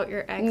like about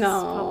your ex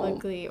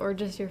publicly or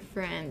just your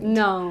friend.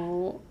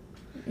 No.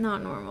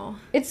 Not normal.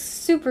 It's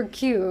super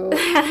cute.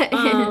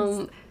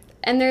 Yes.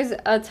 And there's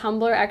a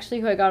Tumblr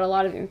actually who I got a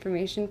lot of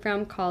information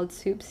from called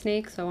Soup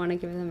Snake, so I want to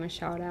give them a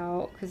shout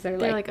out because they're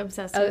like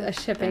obsessed a with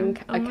shipping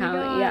them. Oh my account.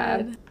 God.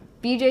 Yeah.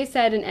 BJ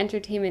said in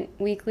Entertainment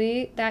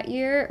Weekly that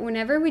year,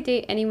 "Whenever we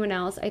date anyone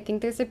else, I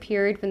think there's a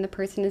period when the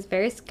person is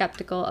very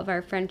skeptical of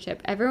our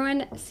friendship.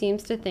 Everyone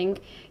seems to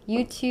think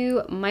you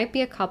two might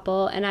be a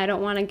couple, and I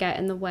don't want to get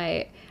in the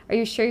way. Are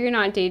you sure you're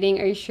not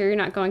dating? Are you sure you're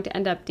not going to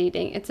end up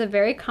dating? It's a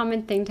very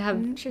common thing to have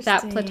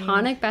that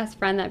platonic best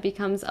friend that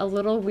becomes a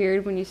little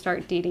weird when you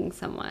start dating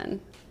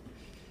someone."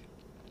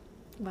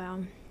 Wow.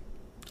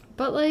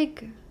 But,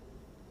 like,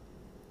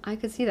 I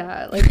could see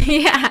that. Like,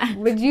 yeah.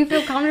 Would you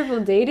feel comfortable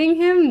dating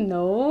him?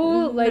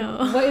 No. Like,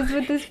 No. what is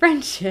with this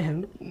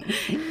friendship?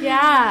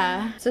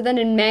 Yeah. So then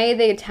in May,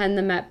 they attend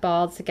the Met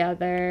Ball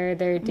together.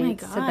 There are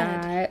dates to God.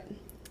 that.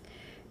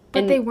 But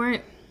And- they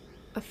weren't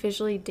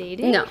officially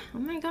dating? No. Oh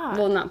my god.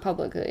 Well, not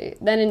publicly.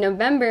 Then in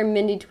November,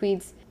 Mindy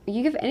tweets,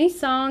 "You give any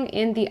song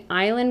and the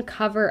island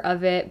cover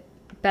of it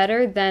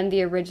better than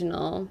the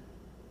original."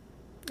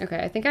 Okay,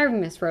 I think I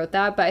miswrote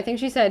that, but I think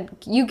she said,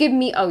 you give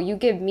me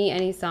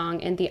any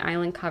song and the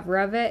island cover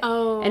of it,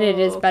 and it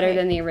is better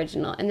than the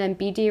original." And then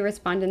BJ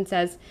responds and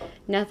says,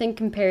 "Nothing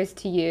compares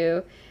to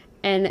you."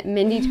 And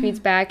Mindy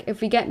tweets back,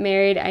 "If we get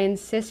married, I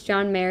insist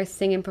John Mayer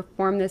sing and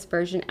perform this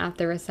version at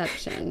the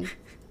reception."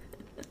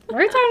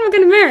 We're talking about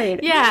getting married.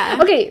 Yeah.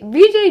 Okay,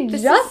 BJ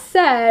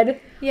said,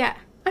 Yeah.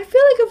 "I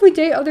feel like if we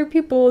date other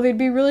people, they'd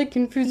be really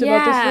confused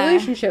about this Yeah.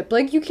 relationship.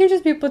 Like, you can't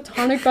just be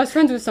platonic best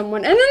friends with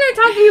someone." And then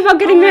they're talking about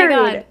getting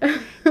married.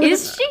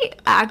 Is she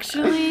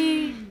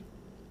actually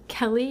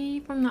Kelly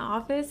from The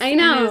Office? I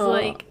know. And is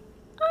like,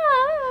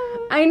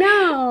 I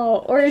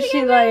know. Or is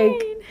she like,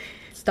 married.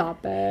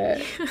 "Stop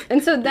it."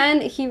 And so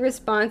then he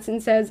responds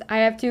and says, "I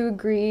have to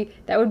agree.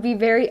 That would be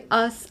very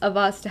us of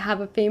us to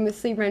have a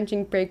famously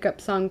wrenching breakup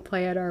song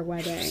play at our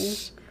wedding."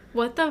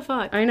 What the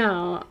fuck? I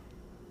know.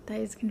 That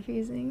is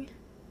confusing.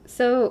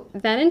 So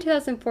then in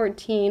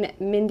 2014,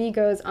 Mindy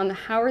goes on the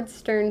Howard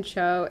Stern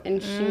show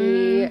and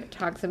she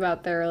talks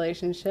about their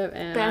relationship.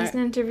 And Best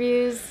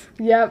interviews.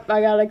 Yep,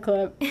 I got a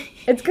clip.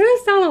 It's going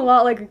to sound a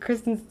lot like a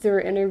Kristen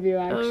Stewart interview,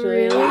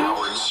 actually.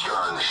 Oh,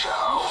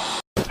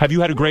 really? Have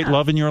you had a great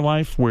love in your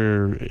life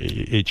where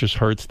it just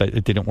hurts that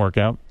it didn't work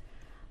out?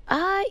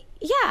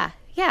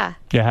 Yeah.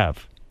 You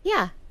have?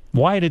 Yeah.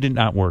 Why did it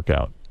not work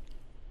out?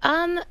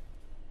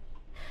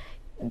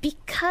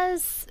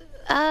 Because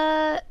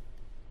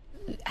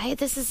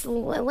this is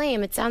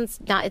lame. It sounds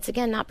it's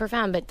again not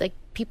profound, but like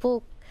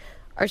people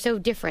are so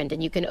different,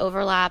 and you can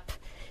overlap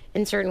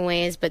in certain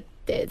ways, but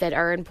that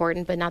are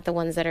important, but not the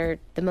ones that are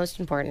the most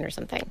important or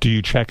something. Do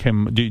you check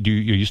him? Are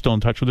you still in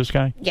touch with this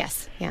guy?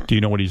 Yes. Yeah. Do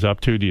you know what he's up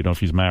to? Do you know if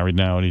he's married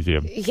now? And Yeah,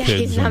 kids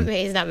he's not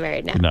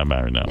married now. He's not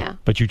married now. No.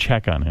 But you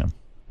check on him.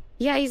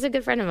 Yeah, he's a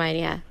good friend of mine.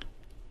 Yeah.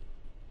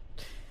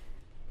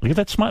 Look at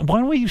that smile. Why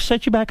don't you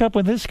set you back up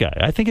with this guy?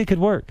 I think it could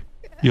work.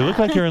 You look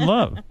like you're in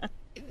love.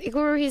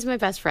 He's my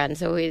best friend,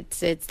 so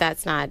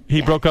that's not.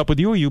 He broke up with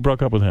you, or you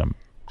broke up with him?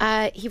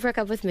 He broke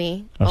up with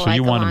me. So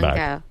you want him back?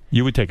 Ago.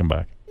 You would take him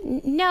back?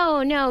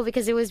 No,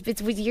 because it was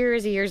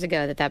years and years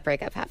ago that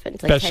breakup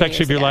happened. Like best sex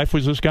of your life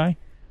was this guy?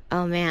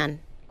 Oh man,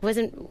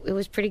 it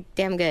was pretty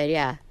damn good.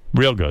 Yeah.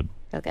 Real good.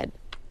 Real good.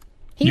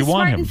 He's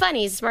smart and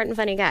funny. He's a smart and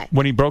funny guy.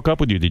 When he broke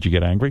up with you, did you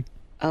get angry?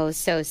 Oh,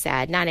 so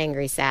sad. Not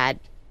angry, sad.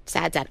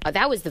 Sad. Oh,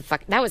 that was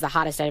the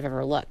hottest I've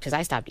ever looked because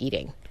I stopped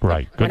eating.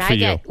 Right. Good for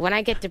you. When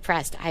I get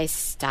depressed, I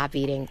stop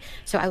eating.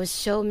 So I was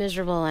so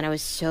miserable and I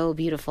was so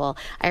beautiful.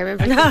 I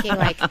remember thinking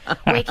like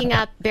waking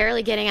up,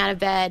 barely getting out of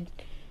bed,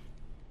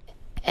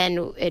 and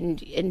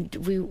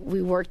we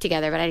worked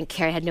together, but I didn't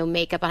care. I had no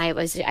makeup on.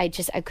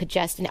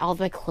 And all of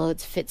my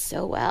clothes fit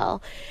so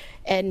well.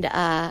 And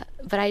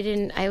but I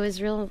didn't. I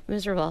was real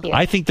miserable.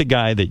 I think the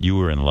guy that you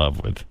were in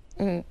love with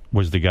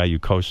was the guy you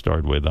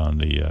co-starred with on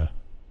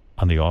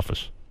The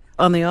Office.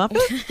 On The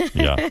Office?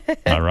 Yeah.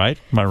 Am I right?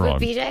 Am I wrong?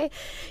 With BJ?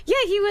 Yeah,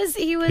 he was.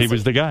 He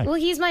was the guy. Well,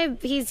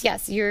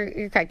 yes,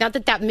 you're correct. Not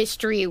that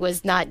mystery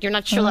was not. You're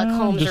not Sherlock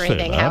Holmes or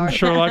anything. I'm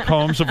Sherlock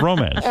Holmes of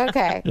romance.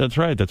 Okay. That's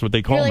right. That's what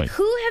they call me.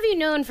 Who have you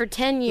known for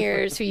 10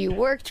 years? Who you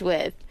worked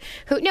with?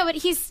 No, but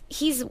he's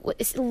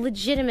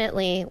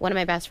legitimately one of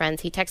my best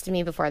friends. He texted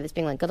me before this,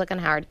 being like, "Good luck on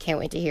Howard. Can't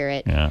wait to hear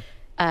it." Yeah.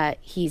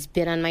 He's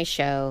been on my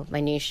show, my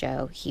new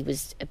show. He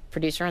was a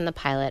producer on the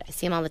pilot. I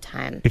see him all the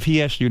time. If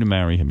he asked you to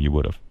marry him, you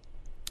would have.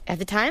 At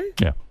the time?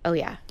 Yeah. Oh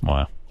yeah.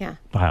 Wow. Yeah.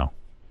 Wow.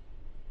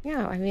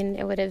 Yeah, I mean,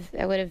 it would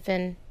have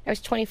been. I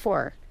was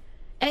 24,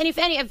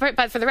 and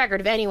but for the record,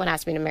 if anyone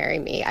asked me to marry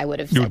me, I would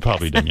have. You would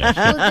probably done yes.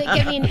 Well,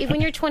 I mean, when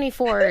you're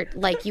 24,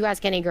 like you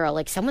ask any girl,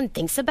 like someone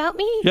thinks about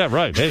me. Yeah,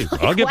 right. Hey,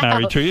 I'll get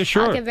married to you.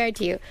 Sure. I'll get married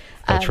to you.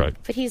 That's right.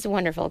 But he's a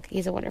wonderful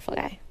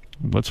guy.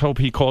 Let's hope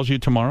he calls you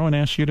tomorrow and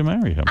asks you to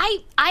marry him.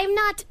 I'm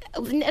not.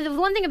 The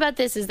one thing about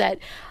this is that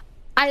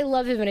I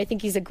love him and I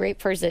think he's a great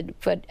person,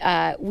 but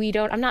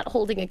I'm not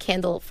holding a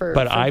candle for.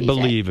 But I BJ.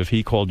 believe if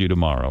he called you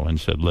tomorrow and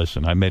said,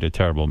 "Listen, I made a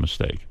terrible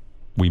mistake.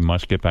 We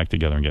must get back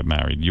together and get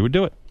married," you would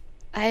do it.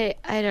 I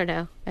don't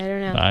know.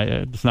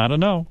 It's not a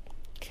no.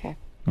 Okay.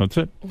 That's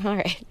it. All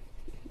right.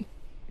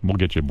 We'll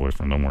get you a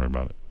boyfriend. Don't worry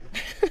about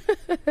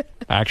it.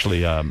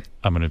 Actually, I'm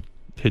going to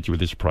hit you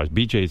with this surprise.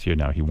 BJ's here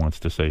now. He wants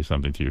to say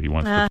something to you. He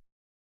wants to.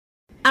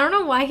 I don't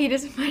know why he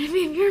just reminded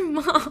me of your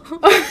mom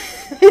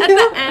at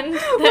the end.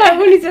 Why,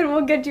 when he said,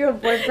 "We'll get you a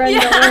boyfriend,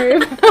 don't worry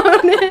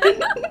about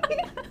it."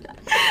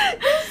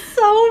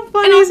 So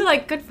funny. And also,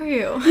 like, good for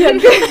you. Yeah,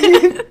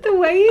 the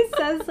way he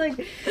says, like,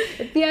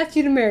 if he asked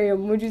you to marry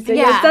him, would you say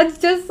yes? That's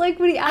just like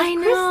what he asked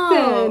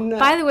Kristen.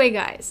 By the way,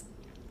 guys,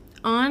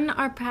 on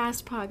our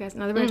past podcast,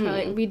 Another Brand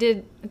Twilight, we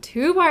did a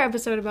 2-part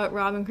episode about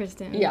Rob and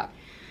Kristen. Yeah.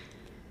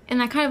 And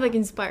that kind of, like,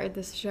 inspired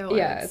this show.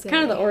 Yeah, it's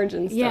kind of the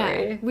origin story.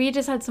 Yeah, we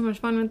just had so much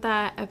fun with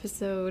that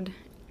episode,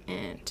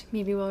 and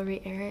maybe we'll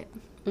re-air it.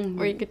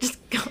 Or you could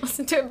just go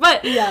listen to it.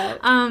 But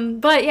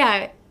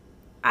yeah,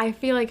 I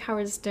feel like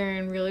Howard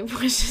Stern really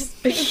pushes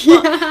people.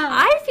 Yeah.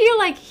 I feel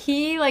like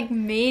he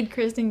made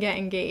Kristen get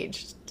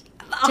engaged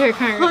to her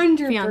current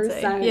 100%.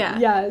 Fiance. Yeah.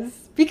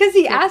 Yes. Because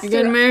he asked her. You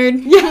getting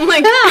married? Yeah. I'm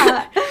like,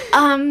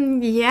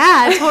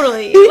 yeah,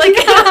 totally.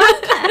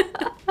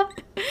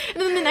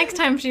 And then the next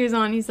time she was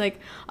on, he's like,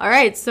 "All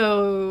right,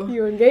 so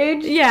you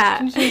engaged?" Yeah.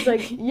 And she's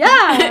like, "Yeah,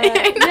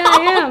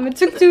 I am. It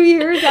took 2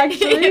 years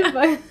actually,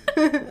 but I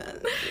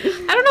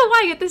don't know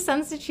why I get the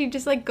sense that she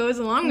just goes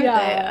along with it.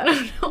 I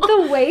don't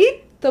know. The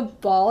weight, the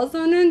balls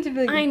on him to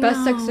be like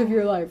best sex of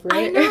your life,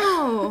 right? I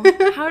know.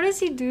 How does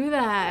he do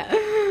that?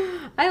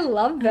 I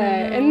love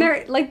that, and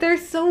they're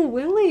so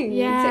willing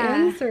to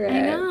answer it.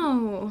 I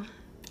know.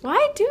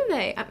 Why do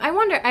they? I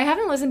wonder. I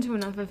haven't listened to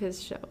enough of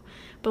his show.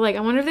 But,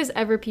 I wonder if there's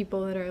ever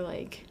people that are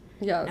like,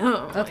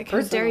 no, that's how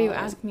dare you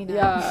ask me that?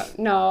 Yeah,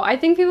 no, I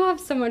think people have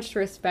so much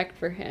respect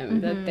for him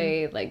that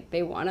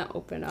they want to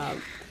open up.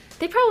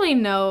 They probably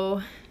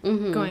know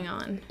going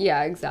on.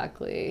 Yeah,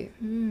 exactly.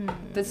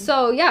 But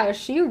so, yeah,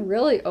 she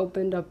really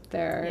opened up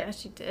there. Yeah,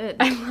 she did.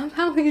 I love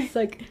how he's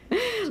like,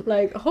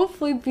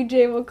 hopefully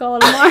BJ will call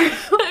tomorrow.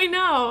 I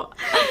know.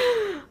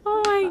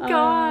 Oh my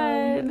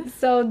God.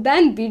 So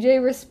then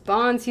BJ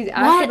responds. He's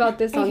asked What? about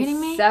this Are you kidding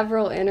on me?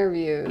 several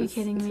interviews. Are you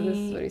kidding So me? this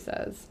is what he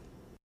says.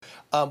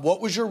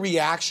 What was your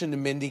reaction to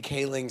Mindy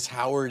Kaling's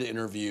Howard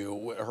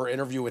interview, her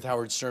interview with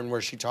Howard Stern,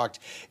 where she talked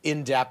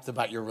in depth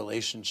about your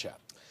relationship?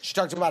 She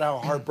talked about how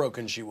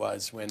heartbroken she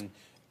was when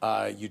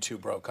you two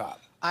broke up.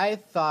 I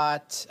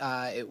thought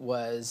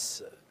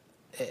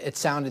it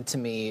sounded to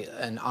me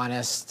an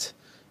honest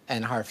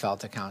and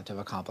heartfelt account of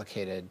a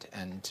complicated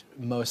and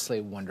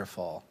mostly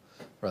wonderful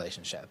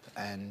relationship.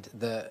 And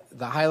the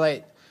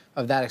highlight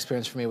of that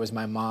experience for me was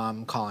my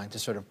mom calling to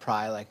sort of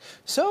pry, like,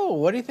 so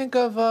what do you think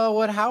of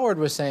what Howard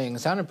was saying? It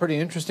sounded pretty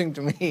interesting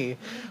to me.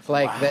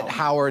 That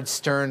Howard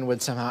Stern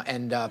would somehow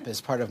end up as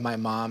part of my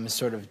mom's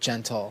sort of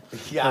gentle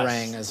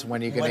harangue as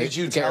when you get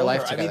your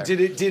life together. I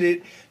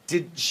mean,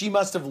 did she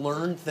must have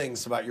learned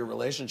things about your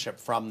relationship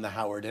from the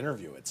Howard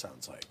interview, it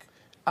sounds like.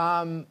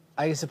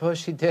 I suppose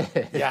she did.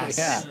 Yes,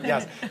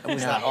 yes. And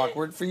was that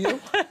awkward for you?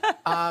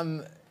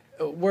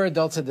 We're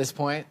adults at this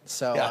point,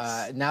 so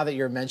Yes. now that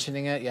you're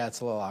mentioning it, yeah,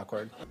 it's a little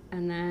awkward.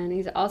 And then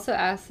he's also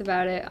asked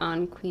about it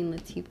on Queen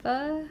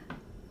Latifah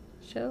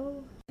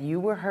show.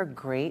 You were her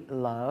great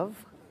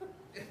love.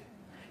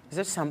 Is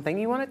there something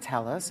you want to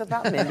tell us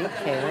about Mindy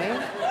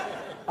Kaling?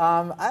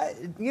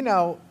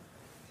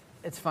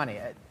 It's funny.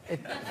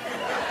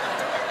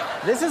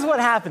 This is what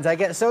happens. I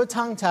get so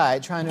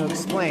tongue-tied trying to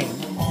explain.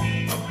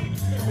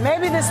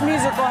 Maybe this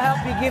music will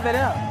help you give it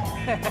up.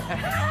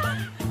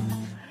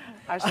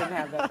 I shouldn't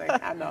have that thing.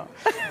 I know.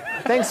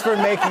 Thanks for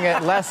making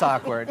it less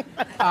awkward.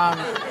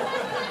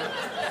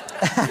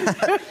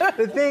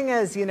 The thing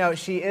is,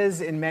 she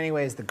is in many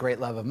ways the great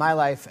love of my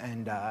life,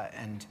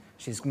 and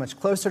she's much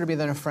closer to me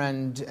than a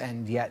friend,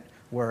 and yet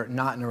we're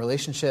not in a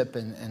relationship,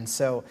 and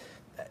so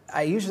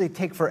I usually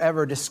take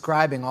forever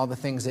describing all the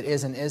things it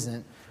is and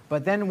isn't.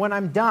 But then when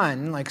I'm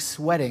done, like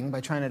sweating by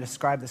trying to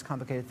describe this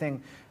complicated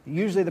thing,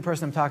 usually the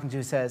person I'm talking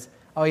to says,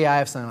 "Oh yeah, I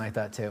have something like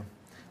that too."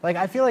 Like,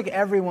 I feel like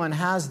everyone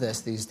has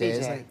this these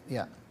days. BJ.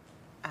 Yeah.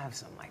 I have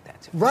something like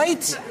that too.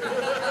 Right?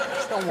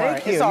 Don't worry.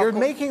 Thank you. It's all You're cool.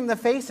 making the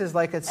faces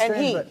like it's And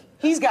strange, but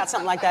he's got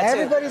something like that too.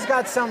 everybody's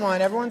got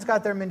someone. Everyone's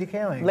got their Mindy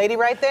Kaling. Lady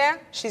right there,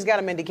 she's got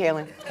a Mindy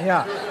Kaling.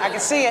 Yeah. I can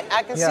see it.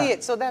 I can Yeah. see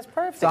it. So that's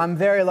perfect. So I'm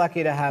very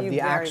lucky to have You're the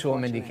very actual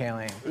fortunate. Mindy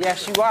Kaling.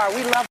 Yes, you are.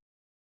 We love.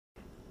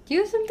 Do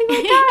you have something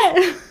like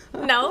that?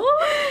 No?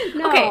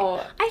 No.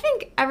 Okay, I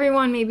think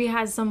everyone maybe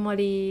has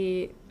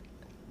somebody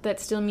that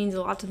still means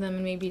a lot to them,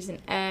 and maybe it's an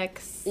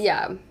ex.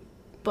 Yeah.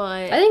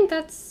 But I think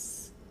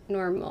that's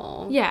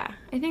normal. yeah,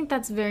 I think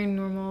that's very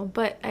normal.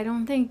 But I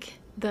don't think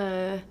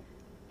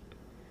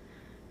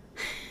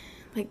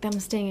them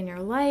staying in your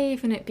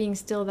life and it being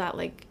still that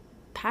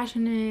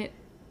passionate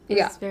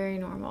is very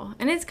normal.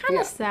 And it's kind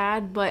of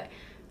sad, but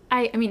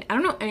I mean, I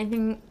don't know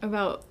anything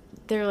about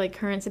their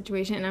current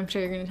situation, and I'm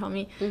sure you're gonna tell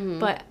me,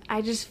 but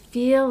I just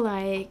feel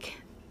like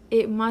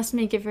it must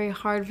make it very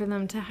hard for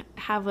them to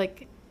have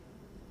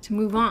to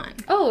move on.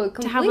 Oh,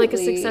 completely. To have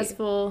a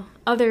successful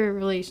other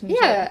relationship.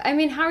 Yeah, I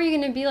mean, how are you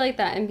going to be like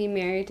that and be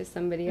married to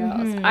somebody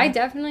else? I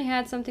definitely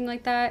had something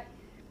like that.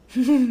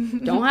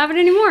 Don't have it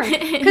anymore.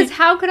 Because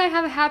how could I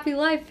have a happy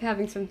life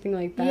having something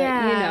like that?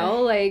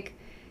 Yeah.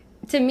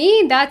 To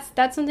me, that's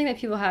something that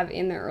people have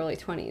in their early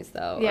 20s,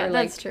 though. Yeah, or,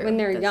 that's true. When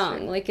they're That's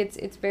young. true.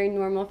 It's very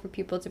normal for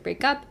people to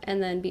break up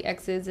and then be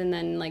exes and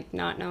then,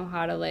 not know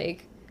how to,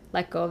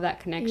 let go of that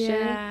connection.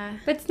 Yeah.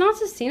 But it's not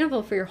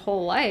sustainable for your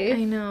whole life.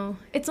 I know.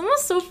 It's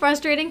almost so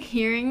frustrating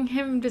hearing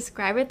him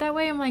describe it that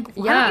way. I'm like,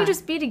 why Yeah. don't you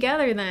just be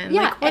together then?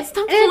 Yeah, What's the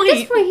and point? at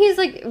this point,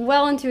 he's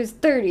well into his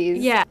 30s.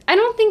 Yeah. I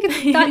don't think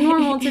it's that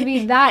normal to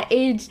be that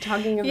age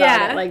talking about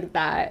Yeah. it like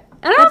that.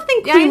 And I don't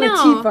think Yeah, I Queen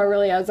know. Latifah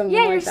really has something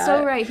Yeah, like you're that.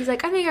 so right. He's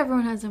like, I think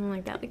everyone has something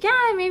like that. Yeah,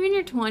 maybe in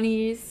your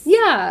 20s.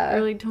 Yeah.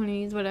 Early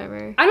 20s,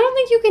 whatever. I don't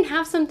think you can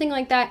have something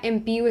like that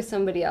and be with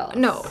somebody else.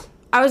 No.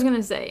 I was going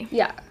to say,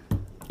 Yeah.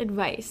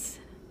 advice.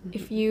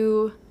 If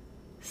you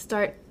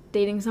start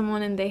dating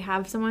someone and they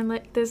have someone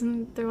like this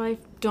in their life,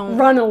 don't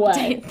Run away.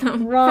 date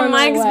them. Run From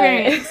my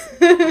away.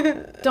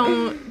 experience,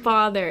 don't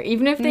bother.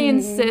 Even if they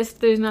insist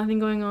there's nothing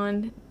going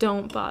on,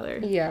 don't bother.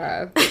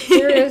 Yeah.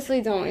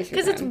 Seriously, don't waste your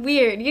Because time. it's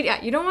weird.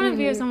 You don't want to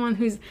be with someone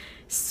who's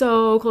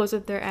so close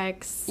with their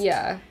ex.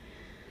 Yeah.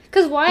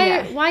 Because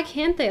Yeah. why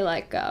can't they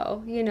let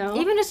go,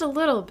 Even just a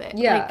little bit.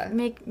 Yeah.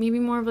 Make maybe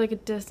more of a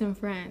distant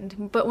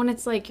friend. But when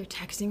it's you're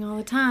texting all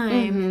the time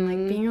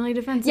and being really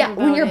defensive Yeah, about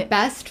when you're it,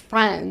 best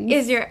friends.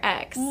 is your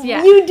ex.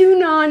 Yeah. You do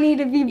not need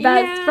to be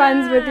best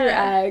friends with your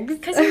ex.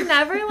 Because you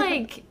never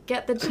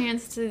get the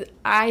chance to,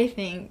 I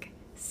think,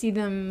 see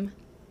them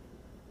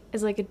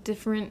as a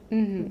different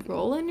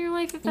role in your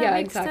life, if that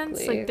makes sense.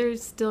 exactly.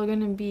 There's still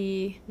gonna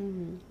be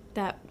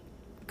that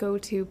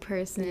go-to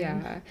person.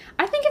 Yeah.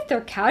 I think if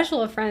they're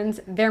casual friends,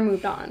 they're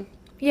moved on.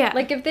 Yeah.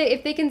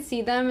 If they can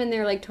see them and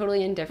they're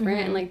totally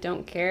indifferent and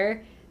don't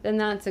care, then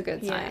that's a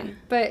good sign. Yeah.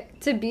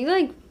 But to be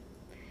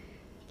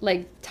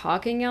like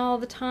talking all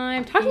the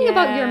time, talking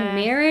about your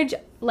marriage,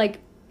 like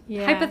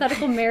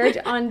hypothetical marriage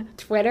on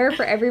Twitter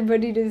for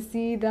everybody to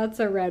see, that's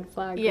a red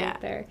flag right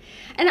there.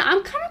 And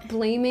I'm kind of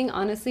blaming,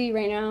 honestly,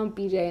 right now,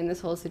 BJ in this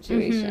whole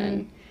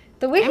situation.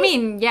 The way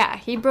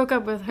he broke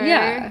up with her.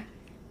 Yeah.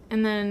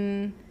 And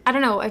then, I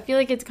don't know, I feel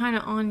like it's kind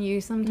of on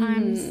you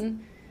sometimes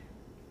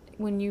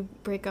when you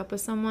break up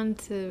with someone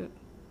to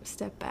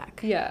step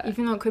back. Yeah.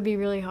 Even though it could be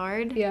really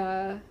hard.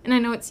 Yeah. And I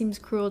know it seems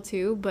cruel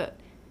too, but,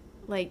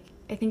 like,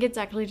 I think it's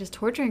actually just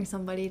torturing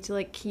somebody to,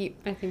 like, keep...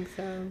 I think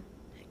so.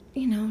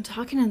 You know,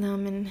 talking to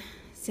them and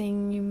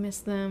saying you miss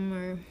them,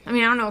 or... I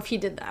mean, I don't know if he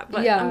did that,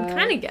 but I'm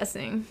kind of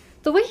guessing.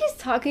 The way he's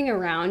talking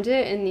around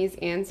it in these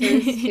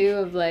answers, too,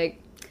 of,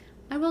 like,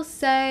 I will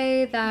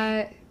say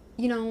that,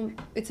 you know,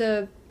 it's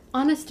a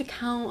honest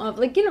account of,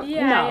 like, you know,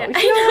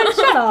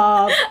 shut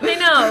up. I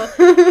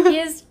know. He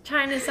is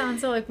trying to sound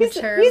so, like,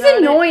 mature. He's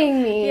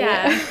annoying me.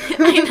 Yeah,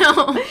 I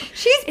know.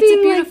 It's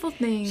a beautiful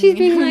thing. She's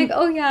being like,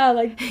 oh, yeah,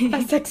 like,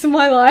 best sex of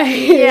my life.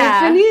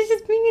 Yeah. And he's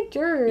just being a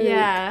jerk.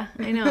 Yeah,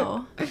 I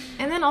know.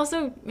 And then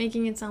also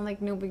making it sound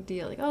like no big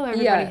deal. Like, oh,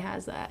 everybody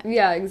has that.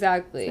 Yeah,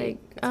 exactly.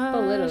 It's like,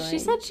 belittling. She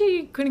said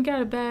she couldn't get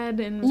out of bed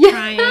and was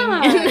crying.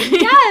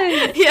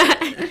 Yes.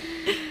 Yeah.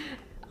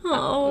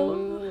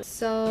 Oh.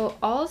 So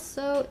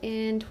also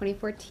in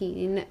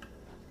 2014,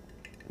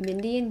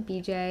 Mindy and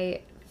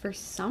BJ, for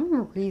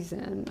some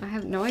reason, I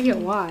have no idea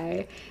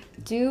why,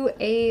 do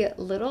a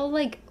little,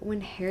 like,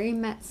 When Harry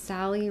Met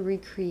Sally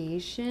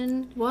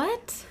recreation.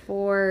 What?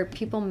 For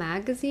People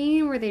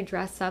magazine, where they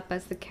dress up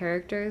as the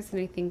characters,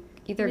 and I think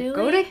either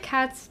go to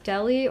Kat's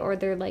Deli or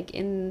they're, like,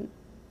 in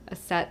a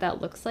set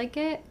that looks like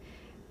it,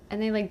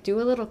 and they, like, do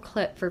a little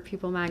clip for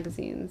People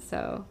magazine,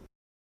 so...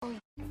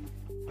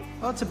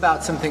 Well, it's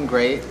about something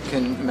great.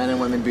 Can men and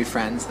women be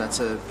friends? That's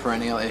a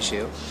perennial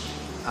issue.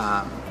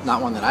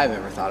 Not one that I've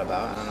ever thought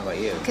about. I don't know about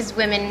you. Because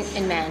women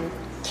and men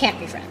can't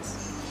be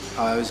friends.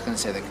 Oh, I was going to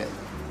say they could.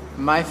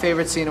 My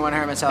favorite scene in When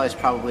Harry Met Sally is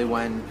probably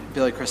when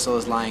Billy Crystal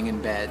is lying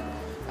in bed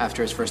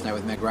after his first night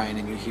with Meg Ryan,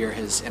 and you hear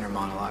his inner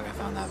monologue. I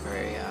found that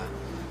very,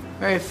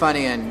 very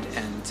funny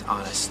and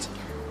honest.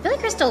 Billy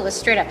Crystal was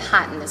straight up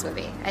hot in this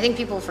movie. I think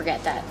people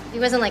forget that. He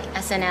wasn't like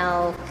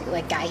SNL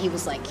like guy. He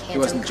was like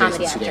handsome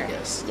comedy actor.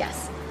 Sudeikis.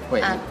 Yes.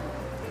 Wait.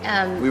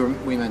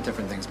 We meant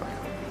different things by him.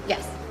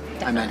 Yes.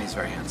 Definitely. I meant he's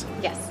very handsome.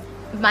 Yes.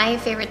 My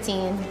favorite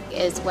scene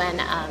is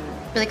when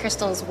Billy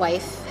Crystal's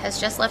wife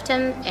has just left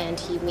him, and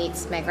he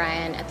meets Meg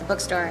Ryan at the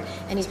bookstore,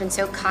 and he's been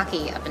so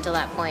cocky up until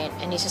that point,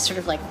 and he's just sort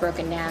of like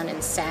broken down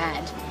and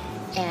sad,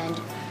 and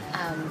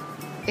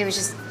it was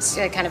just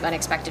kind of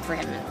unexpected for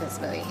him in this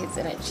movie. He's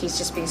in it. She's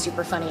just being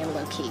super funny and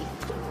low-key.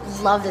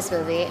 Love this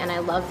movie, and I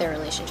love their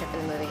relationship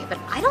in the movie, but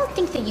I don't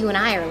think that you and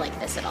I are like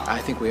this at all. I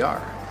think we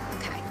are.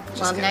 Okay.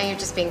 Well, now you're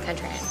just being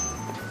contrarian.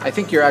 I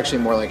think you're actually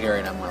more like Harry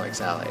and I'm more like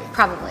Sally.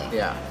 Probably.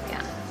 Yeah.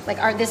 Yeah. Like,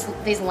 are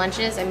these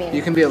lunches, I mean...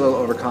 You can be a little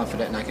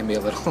overconfident, and I can be a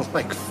little,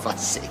 like,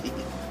 fussy.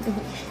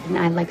 And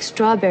I'd like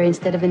strawberry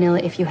instead of vanilla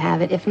if you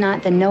have it. If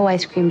not, then no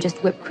ice cream, just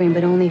whipped cream,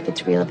 but only if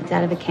it's real. If it's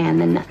out of a can,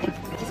 then nothing.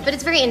 But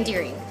it's very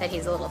endearing that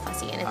he's a little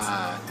fussy, and it's...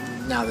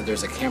 Now that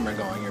there's a camera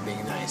going, you're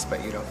being nice,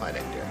 but you don't find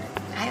it endearing.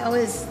 I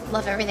always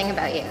love everything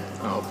about you.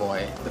 Oh,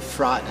 boy. The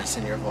fraughtness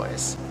in your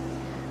voice.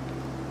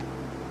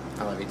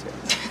 I love you, too.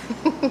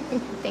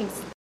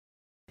 Thanks.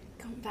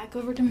 Back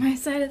over to my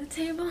side of the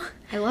table.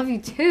 I love you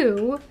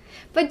too.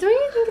 But don't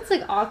you think it's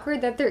like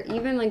awkward that they're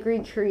even like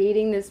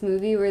recreating this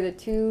movie where the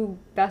two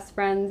best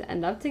friends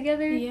end up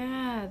together?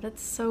 Yeah,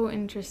 that's so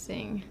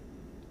interesting.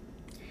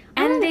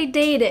 And they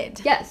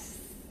dated. Yes.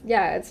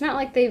 Yeah, it's not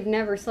like they've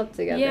never slept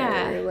together.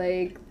 Yeah.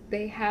 Like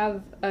they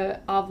have a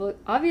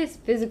obvious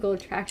physical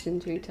attraction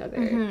to each other.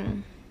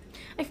 Mm-hmm.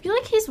 I feel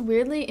like he's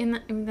weirdly in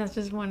the, I mean, that's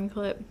just one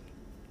clip.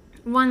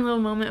 One little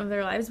moment of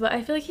their lives, but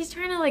I feel like he's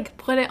trying to like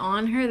put it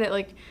on her that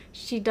like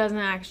she doesn't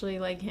actually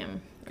like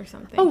him or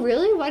something. Oh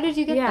really? Why did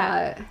you get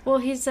that? Well,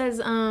 he says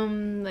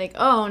like,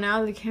 oh,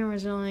 now the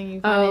camera's rolling,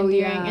 you find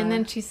endearing. Yeah. And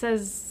then she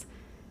says,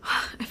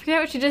 I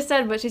forget what she just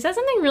said, but she said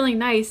something really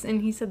nice,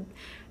 and he said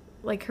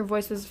like her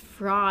voice was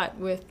fraught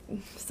with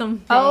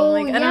something. Oh,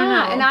 like, I don't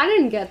know. And I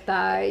didn't get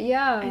that.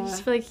 Yeah. I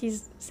just feel like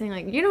he's saying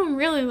like, you don't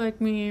really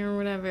like me or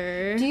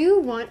whatever.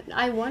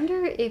 I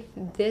wonder if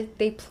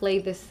they play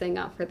this thing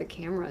out for the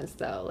cameras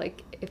though.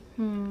 Like if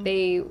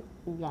they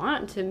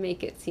want to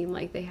make it seem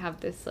like they have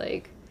this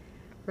like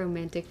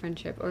romantic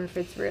friendship, or if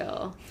it's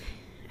real.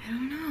 I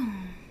don't know.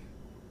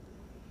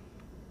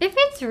 If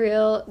it's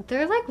real,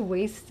 they're like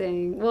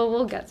wasting. Well,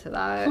 we'll get to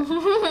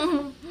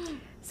that.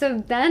 So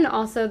then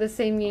also the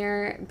same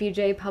year,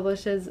 BJ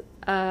publishes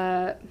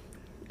I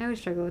always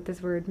struggle with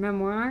this word,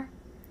 memoir.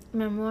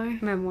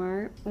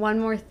 One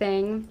More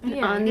Thing.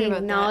 Yeah, on the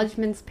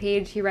acknowledgements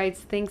page, he writes,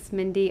 "Thanks,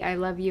 Mindy. I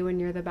love you and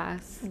you're the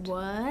best."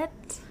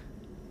 What?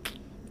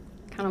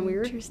 Kind of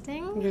weird.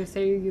 Interesting. You're going to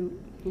say you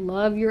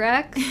love your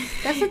ex?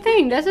 That's the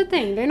thing.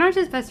 They're not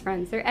just best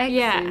friends. They're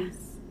exes.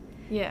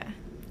 Yeah.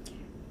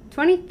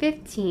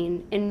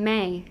 2015, in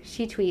May,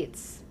 she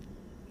tweets,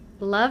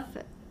 "Love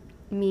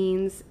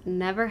means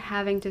never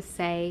having to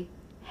say,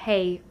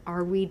 'Hey,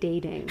 are we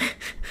dating?'"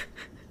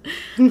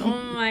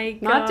 Oh my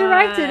god. Not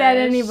directed at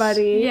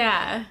anybody.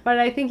 Yeah. But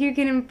I think you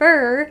can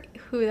infer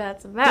who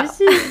that's about.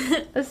 This is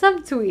a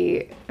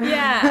subtweet.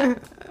 Yeah.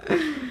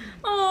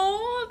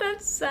 Oh,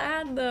 that's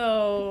sad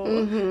though.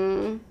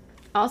 Mm-hmm.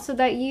 Also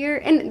that year,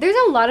 and there's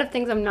a lot of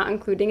things I'm not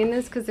including in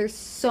this because there's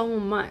so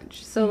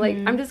much. So like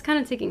I'm just kind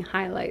of taking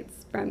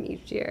highlights from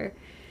each year.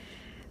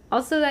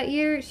 Also that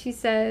year, she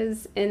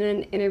says in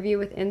an interview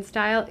with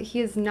InStyle,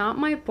 he is not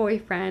my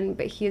boyfriend,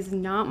 but he is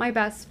not my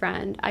best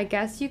friend. I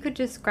guess you could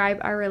describe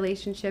our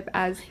relationship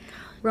as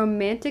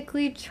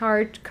romantically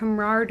charged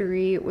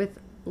camaraderie with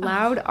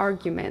loud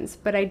arguments,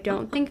 but I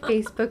don't think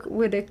Facebook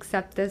would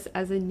accept this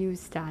as a new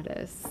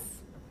status.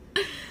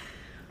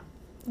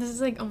 This is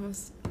like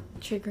almost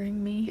triggering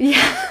me.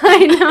 Yeah,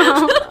 I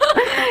know.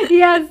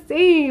 Yeah,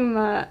 same.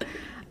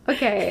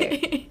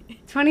 Okay.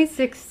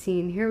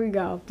 2016, here we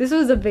go. This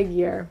was a big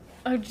year.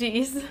 Oh,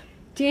 jeez.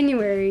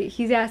 January,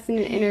 he's asked in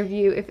an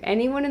interview if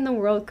anyone in the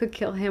world could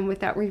kill him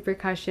without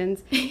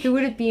repercussions, who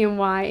would it be and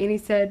why? And he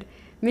said,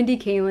 Mindy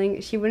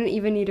Kaling. She wouldn't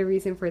even need a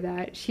reason for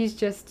that. She's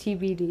just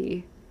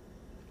TBD.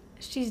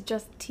 She's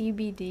just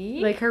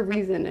TBD? Like, her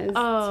reason is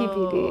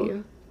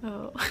TBD.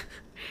 Oh.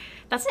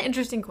 That's an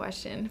interesting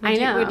question. I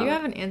know. Would you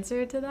have an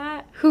answer to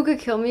that? Who could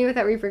kill me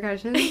without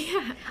repercussions?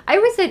 Yeah. I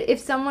always said,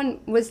 if someone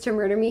was to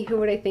murder me, who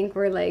would I think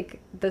were, like,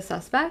 the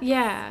suspect?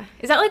 Yeah.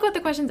 Is that, like, what the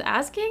question's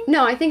asking?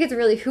 No, I think it's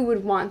really who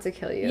would want to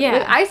kill you. Yeah.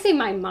 Like, I say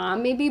my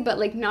mom, maybe, but,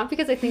 like, not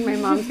because I think my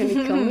mom's going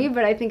to kill me,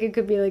 but I think it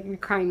could be, like, a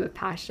crime of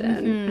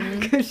passion.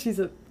 Because she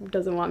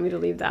doesn't want me to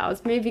leave the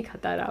house. Maybe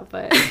cut that out,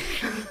 but...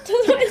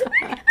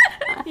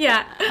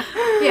 Yeah.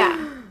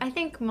 Yeah. I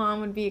think mom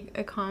would be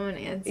a common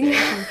answer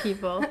from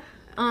people.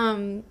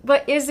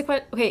 But is the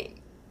question... Okay,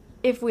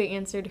 if we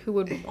answered who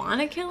would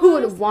want to kill us? Who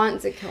would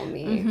want to kill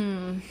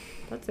me?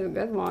 That's a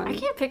good one. I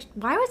can't picture...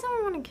 Why would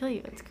someone want to kill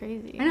you? It's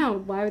crazy. I know.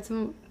 Why would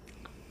someone...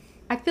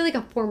 I feel like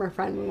a former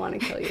friend would want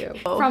to kill you.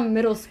 From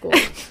middle school.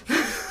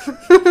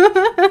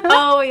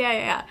 Oh,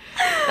 yeah.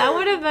 That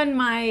would have been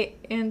my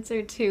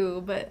answer,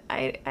 too, but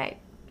I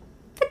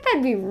But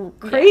that'd be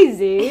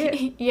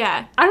crazy.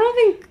 Yeah. I don't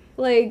think,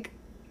 like...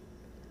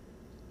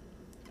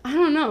 I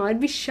don't know.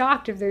 I'd be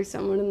shocked if there's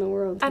someone in the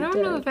world who I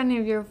don't know did. if any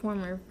of your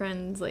former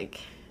friends,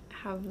 like,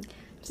 have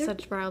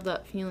such riled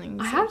up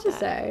feelings. I have like to that.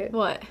 say...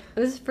 What?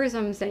 This is the first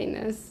time I'm saying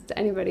this to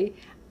anybody.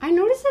 I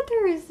noticed that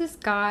there is this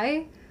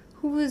guy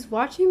who was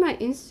watching my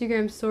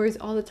Instagram stories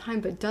all the time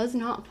but does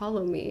not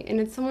follow me. And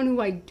it's someone who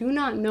I do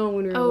not know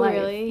in real life. Oh,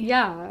 really?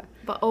 Yeah.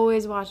 But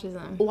always watches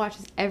them.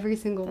 Watches every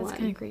single one. That's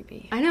kind of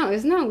creepy. I know.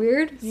 Isn't that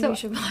weird? Maybe you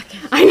should block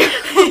him. I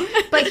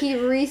know. But he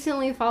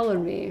recently followed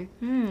me.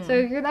 So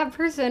if you're that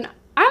person...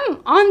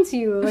 I'm onto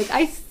you. Like,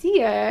 I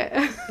see it.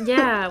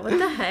 Yeah, what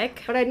the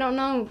heck? But I don't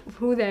know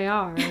who they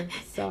are.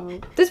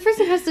 So this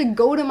person has to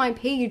go to my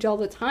page all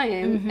the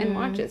time and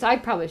watch it. So I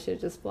probably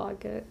should just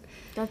block it.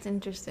 That's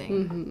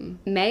interesting.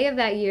 May of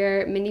that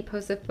year, Mindy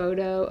posts a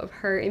photo of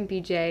her and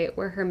BJ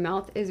where her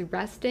mouth is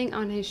resting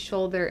on his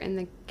shoulder and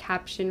the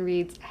caption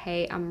reads,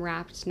 "Hey, I'm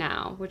wrapped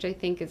now," which I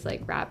think is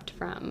like wrapped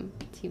from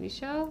TV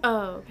show.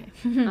 Oh, okay.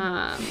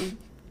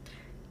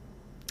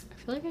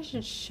 I feel like I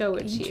should show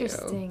it to you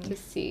to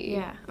see.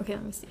 Yeah. Okay,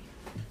 let me see.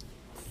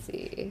 Let's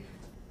see.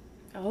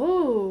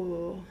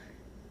 Oh.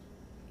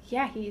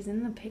 Yeah, he's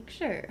in the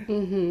picture.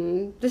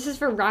 This is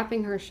for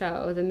wrapping her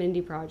show, the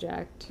Mindy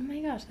Project. Oh my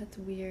gosh, that's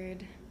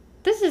weird.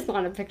 This is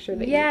not a picture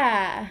that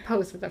you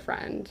post with a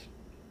friend.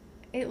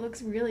 It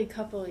looks really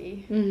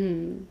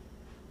coupley.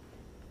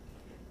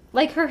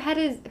 Like her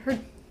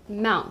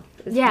mouth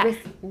is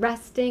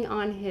resting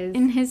on his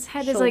And his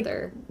head shoulder. is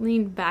like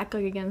leaned back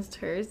like against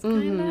hers,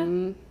 kind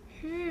of.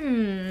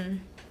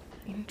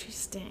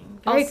 Interesting.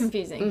 Very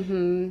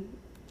confusing.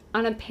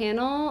 On a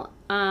panel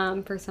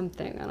for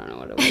something, I don't know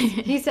what it was.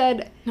 He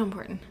said, "Not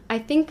important. I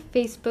think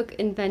Facebook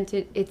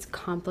invented It's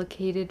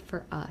Complicated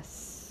for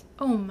Us."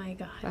 Oh my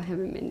god. About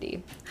him and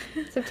Mindy.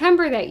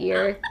 September that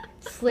year,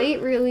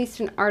 Slate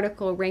released an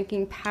article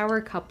ranking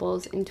power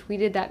couples and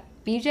tweeted that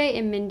BJ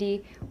and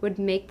Mindy would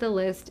make the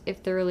list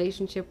if the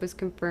relationship was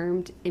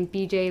confirmed, and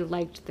BJ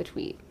liked the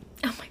tweet.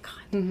 Oh my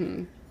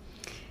god.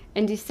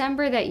 In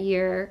December that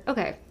year,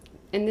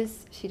 and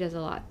this she does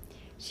a lot.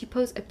 She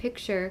posts a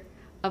picture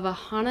of a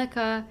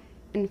Hanukkah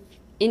and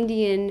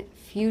Indian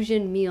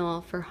fusion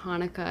meal for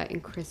Hanukkah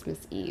and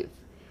Christmas Eve.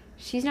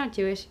 She's not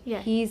Jewish.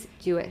 Yeah. He's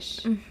Jewish.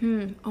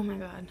 Oh my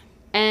god.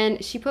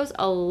 And she posts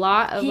a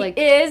lot of He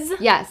is?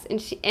 Yes,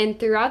 and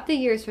throughout the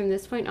years from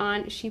this point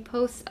on, she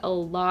posts a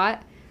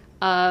lot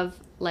of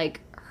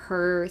like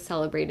her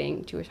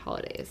celebrating Jewish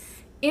holidays.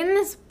 In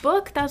this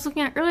book that I was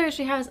looking at earlier,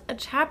 she has a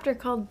chapter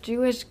called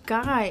Jewish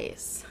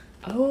Guys.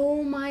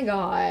 Oh my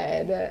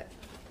god.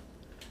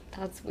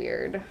 That's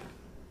weird.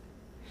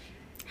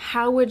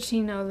 How would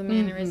she know the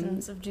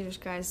mannerisms of Jewish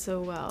guys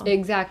so well?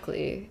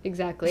 Exactly.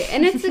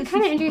 And it's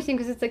kind of interesting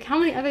because it's like, how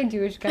many other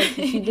Jewish guys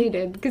has she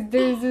dated? Because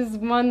there's this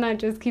one that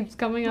just keeps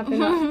coming up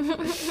and up.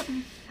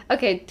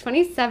 Okay,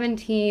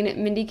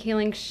 2017, Mindy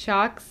Kaling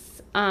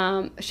shocks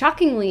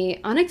shockingly,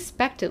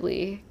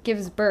 unexpectedly,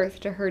 gives birth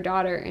to her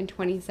daughter in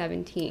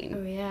 2017.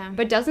 Oh, yeah.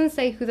 But doesn't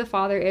say who the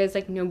father is.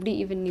 Like, nobody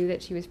even knew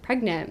that she was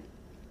pregnant.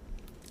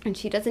 And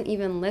she doesn't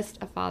even list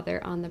a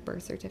father on the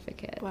birth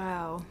certificate.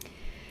 Wow.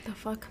 The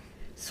fuck?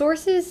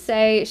 Sources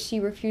say she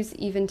refused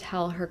to even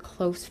tell her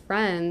close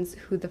friends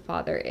who the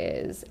father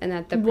is, and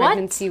that the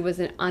pregnancy was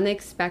an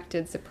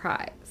unexpected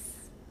surprise.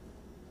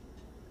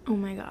 Oh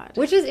my god.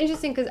 Which is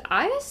interesting because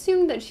I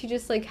assumed that she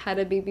just like had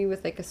a baby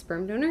with like a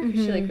sperm donor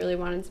because she like really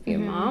wanted to be a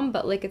mom,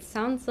 but like it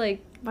sounds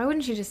like, why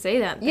wouldn't she just say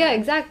that then? Yeah,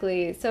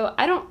 exactly. So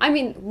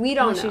we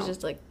don't know. She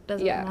just like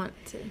doesn't want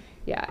to.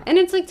 Yeah, and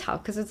it's like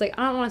tough because it's like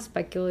I don't want to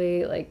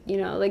speculate, like, you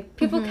know, like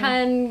people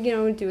can, you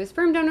know, do a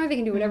sperm donor, they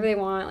can do whatever they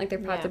want, like their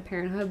paths of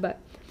parenthood, but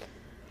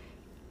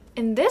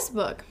in this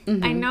book,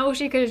 I know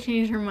she could have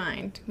changed her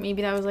mind.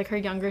 Maybe that was like her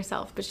younger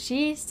self, but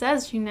she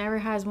says she never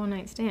has one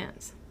night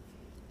stands.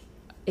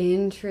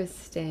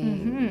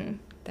 Interesting.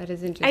 That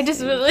is interesting. I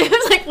just really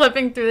was like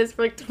flipping through this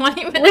for like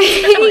 20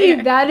 minutes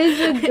earlier. That is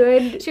a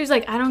good... She was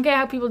like, I don't get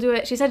how people do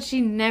it. She said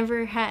she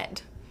never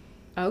had.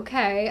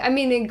 Okay. I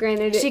mean,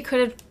 granted, she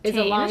could have it's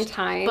a long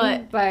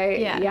time, but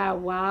yeah,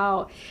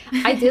 wow.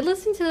 I did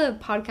listen to the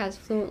podcast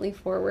Fluently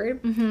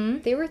Forward.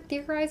 They were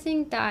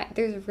theorizing that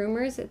there's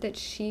rumors that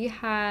she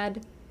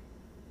had...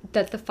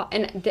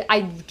 that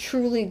I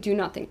truly do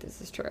not think this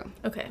is true.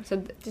 Okay.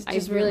 So I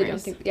really don't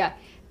think... Yeah.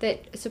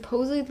 That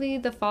supposedly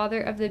the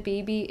father of the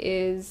baby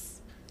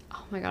is,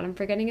 oh my god, I'm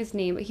forgetting his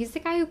name, but he's the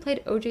guy who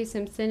played O.J.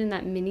 Simpson in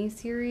that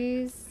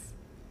mini-series,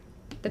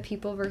 The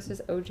People versus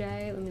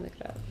O.J. Let me look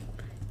it up.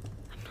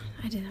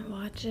 I didn't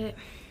watch it.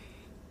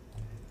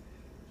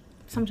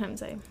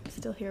 Sometimes I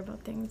still hear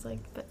about things like,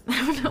 but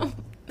I don't know.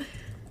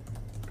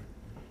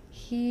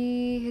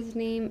 His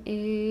name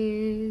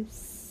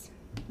is...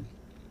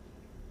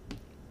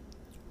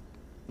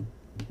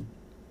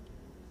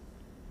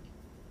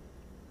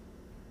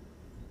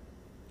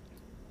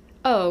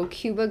 Oh,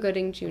 Cuba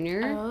Gooding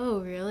Jr.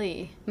 Oh,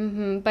 really?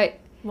 But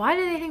why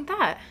do they think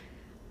that?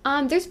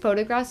 There's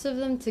photographs of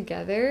them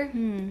together,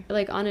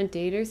 like on a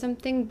date or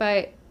something.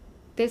 But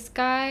this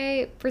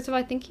guy, first of all,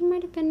 I think he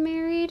might have been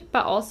married,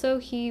 but also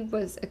he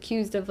was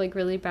accused of like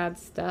really bad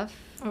stuff.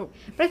 Oh,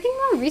 but I think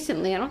more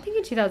recently. I don't think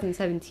in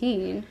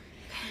 2017.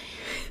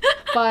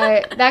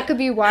 But that could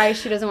be why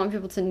she doesn't want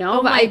people to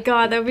know. Oh my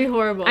god, that would be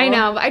horrible. I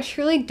know, but I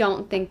truly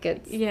don't think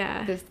it's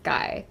this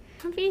guy.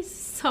 That would be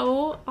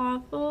so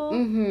awful.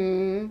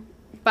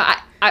 But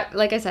I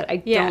like I said, I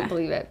don't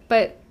believe it.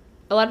 But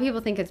a lot of people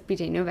think it's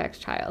BJ Novak's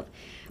child.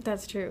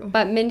 That's true.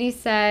 But Mindy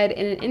said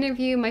in an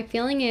interview, my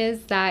feeling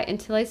is that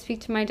until I speak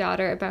to my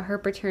daughter about her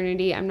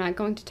paternity, I'm not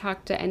going to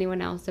talk to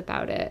anyone else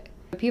about it.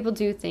 People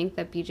do think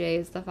that BJ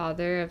is the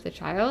father of the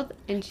child.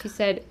 And she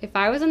said, if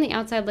I was on the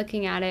outside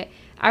looking at it,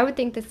 I would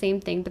think the same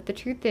thing. But the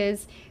truth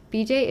is,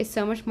 BJ is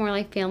so much more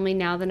like family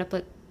now than a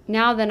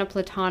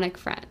platonic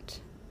friend.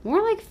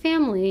 More like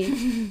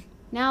family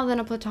now than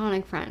a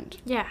platonic friend.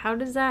 Yeah, how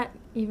does that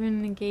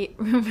even negate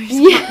rumors?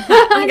 Yeah,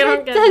 I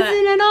don't get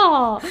doesn't at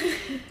all.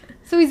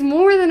 So he's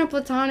more than a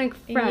platonic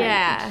friend.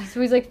 Yeah.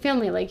 So he's like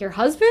family, like your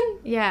husband?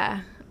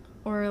 Yeah.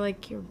 Or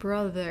like your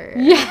brother.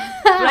 Yeah.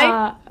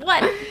 Like,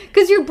 what?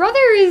 Because your brother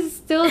is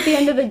still at the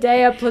end of the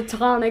day a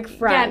platonic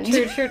friend.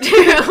 Yeah, true.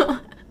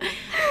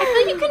 I feel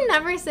like you can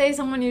never say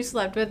someone you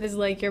slept with is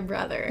like your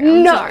brother.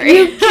 I'm sorry.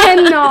 You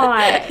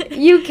cannot.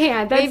 You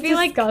can't. That's maybe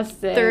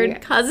disgusting. Like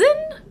third cousin?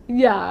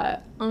 Yeah.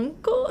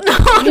 Uncle?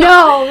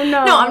 No.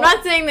 No, I'm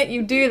not saying that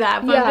you do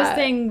that, but I'm just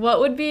saying what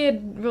would be a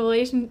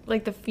relation,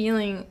 like the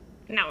feeling.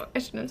 No, I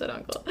shouldn't have said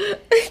uncle. It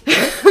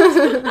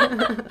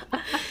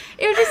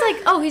was just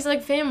like, oh, he's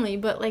like family,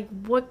 but like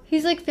what?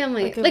 He's like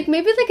family. Like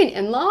maybe like an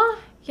in-law?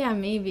 Yeah,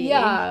 maybe.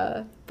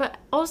 Yeah. But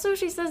also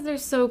she says they're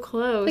so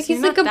close. Like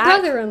he's like a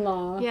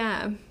brother-in-law.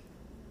 Yeah.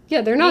 Yeah,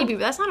 they're not. Maybe,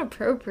 but that's not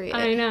appropriate.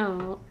 I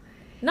know.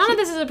 None of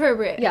this is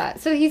appropriate. Yeah,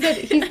 so he said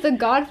he's the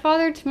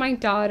godfather to my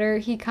daughter.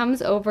 He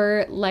comes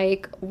over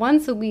like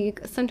once a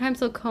week. Sometimes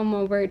he'll come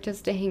over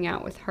just to hang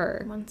out with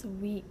her. Once a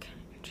week.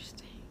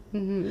 Interesting.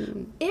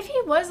 Mm-hmm. If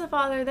he was the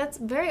father, that's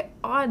very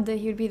odd that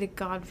he would be the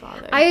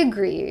godfather. I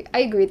agree.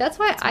 That's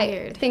why that's I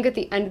weird. think at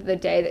the end of the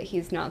day that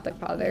he's not the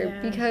father.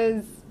 Yeah.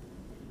 Because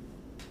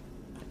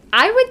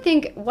I would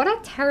think, what a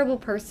terrible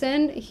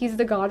person. He's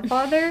the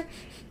godfather.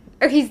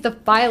 Or he's the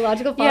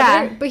biological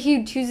father, but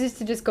he chooses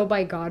to just go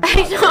by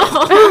godfather. I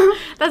know.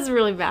 That's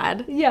really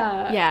bad.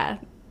 Yeah. Yeah.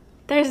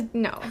 There's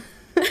no.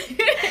 That'd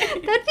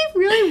be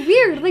really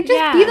weird. Like,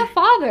 just be the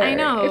father. I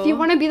know. If you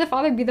want to be the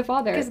father, be the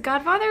father. Because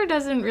godfather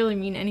doesn't really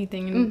mean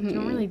anything, and you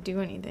don't really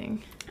do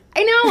anything.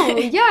 I know.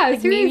 Yeah,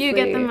 like, seriously. Maybe you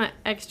get them an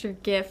extra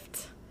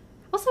gift.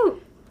 Also,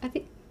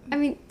 I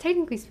mean,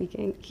 technically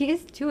speaking, he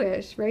is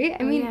Jewish, right?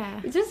 I mean,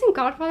 doesn't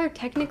godfather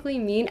technically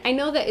mean... I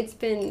know that it's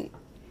been...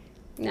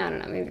 No, I don't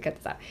know. Maybe cut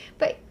this out.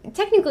 But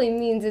technically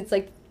means it's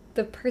like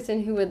the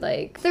person who would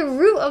like... The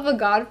root of a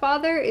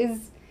godfather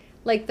is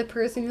like the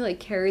person who like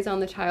carries on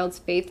the child's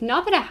faith.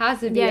 Not that it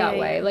has to be that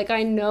way. Yeah. Like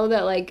I know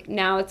that like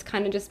now it's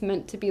kind of just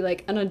meant to be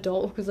like an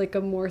adult who's like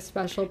a more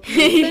special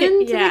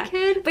person to the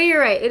kid. But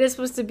you're right. It is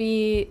supposed to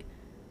be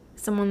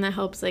someone that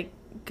helps, like,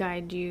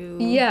 guide you.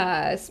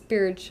 Yeah,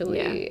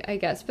 spiritually, I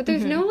guess. But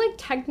there's no, like,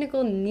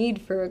 technical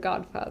need for a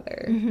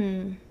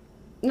godfather.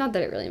 Not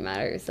that it really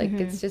matters. Like,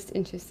 it's just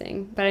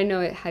interesting. But I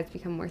know it has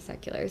become more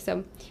secular.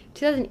 So,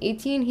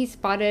 2018, he's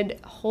spotted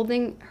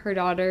holding her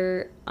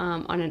daughter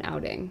on an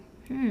outing.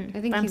 I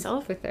think he's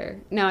with her.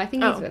 No, I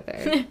think he's with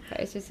her. But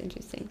it's just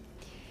interesting.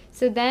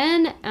 So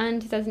then,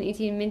 in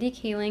 2018, Mindy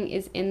Kaling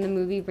is in the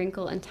movie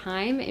Wrinkle in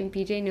Time, and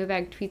BJ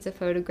Novak tweets a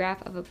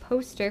photograph of a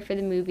poster for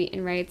the movie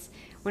and writes,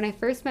 "When I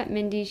first met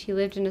Mindy, she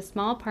lived in a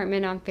small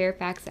apartment on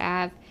Fairfax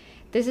Ave.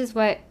 This is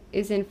what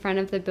is in front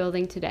of the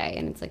building today,"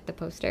 and it's like the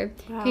poster.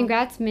 Wow.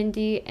 "Congrats,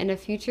 Mindy, and a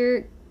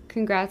future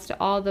congrats to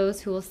all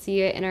those who will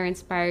see it and are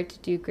inspired to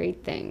do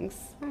great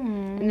things."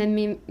 And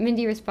then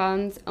Mindy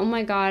responds, "Oh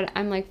my God,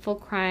 I'm like full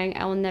crying.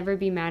 I will never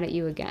be mad at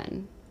you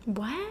again."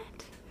 What?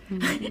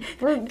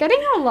 We're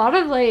getting a lot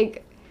of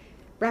like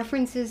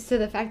references to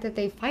the fact that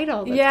they fight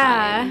all the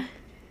time.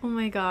 Oh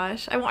my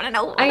gosh, I want to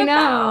know what I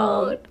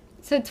know. about.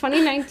 So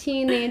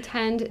 2019, they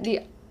attend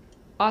the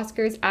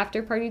Oscars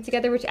after party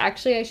together, which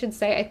actually I should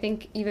say, I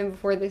think even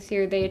before this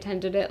year, they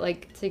attended it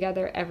like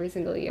together every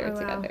single year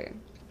together.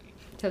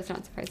 So it's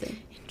not surprising.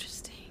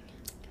 Interesting.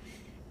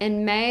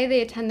 In May, they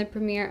attend the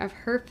premiere of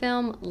her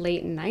film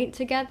Late Night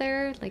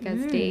together, like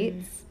as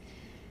dates.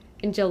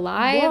 In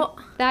July of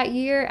that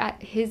year,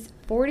 at his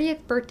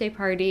 40th birthday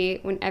party,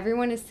 when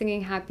everyone is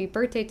singing happy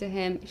birthday to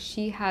him,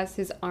 he has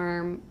his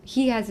arm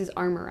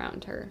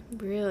around her.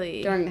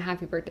 Really? During the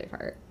happy birthday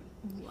part.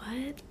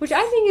 What? Which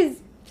I think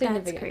is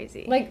significant. That's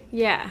crazy. Like,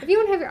 if you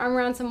want to have your arm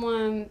around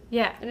someone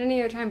at any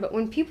other time, but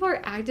when people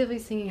are actively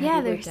singing happy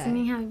birthday. Yeah, they're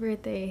singing happy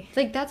birthday. It's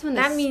like, that's when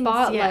the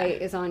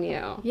spotlight is on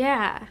you.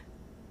 Yeah.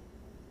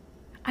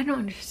 I don't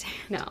understand.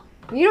 No.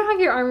 You don't have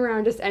your arm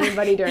around just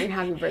anybody during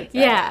happy birthday.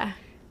 Yeah.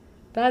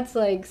 That's,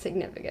 like,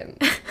 significant.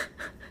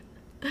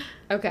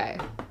 Okay.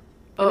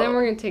 And then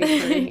we're going to take a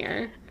turn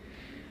here.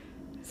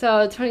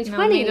 So,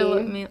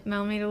 2020.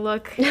 Mel made a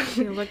look.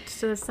 She looked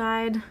to the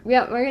side.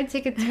 Yeah, we're going to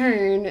take a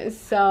turn.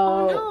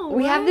 So,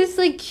 we have this,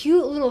 like,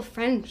 cute little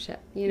friendship,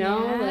 you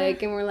know? Yeah.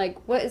 Like, and we're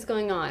like, what is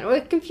going on? Or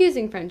a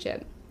confusing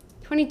friendship.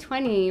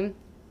 2020,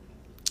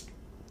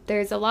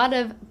 there's a lot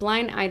of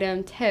blind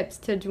item tips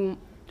to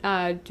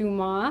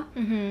Dumas,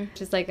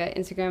 which is like an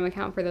Instagram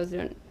account for those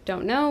who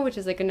don't know, which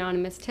is like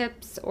anonymous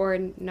tips or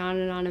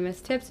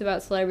non-anonymous tips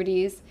about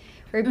celebrities,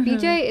 where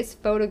BJ is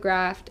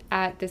photographed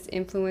at this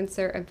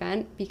influencer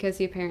event because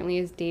he apparently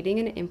is dating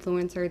an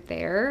influencer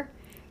there.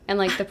 And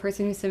like the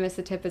person who submits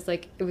the tip is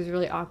like, it was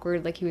really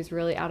awkward, like he was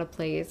really out of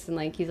place, and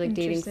like he's like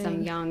dating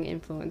some young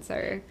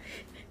influencer.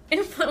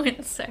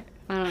 Influencer?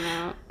 I don't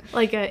know.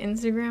 Like an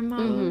Instagram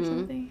model or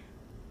something?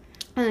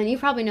 And then you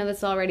probably know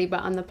this already,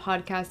 but on the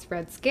podcast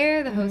Red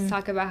Scare, the hosts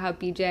talk about how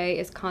BJ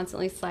is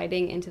constantly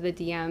sliding into the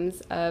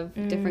DMs of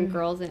different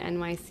girls in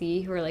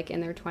NYC who are like in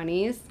their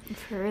 20s.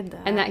 I've heard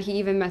that. And that he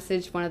even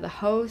messaged one of the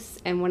hosts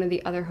and one of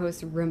the other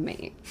hosts'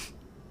 roommate.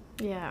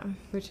 Yeah.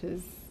 Which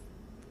is,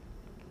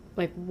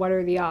 like, what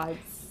are the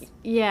odds?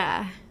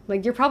 Yeah.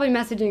 Like, you're probably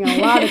messaging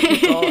a lot of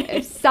people.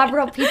 If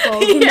several people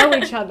who know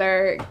each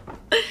other.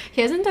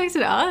 He hasn't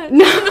texted us.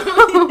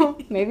 No.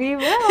 Maybe he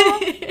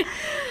will.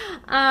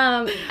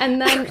 And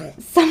then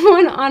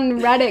someone on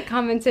Reddit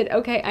commented,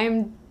 "Okay,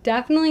 I'm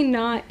definitely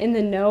not in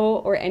the know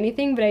or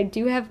anything, but I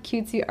do have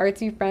cutesy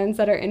artsy friends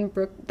that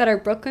are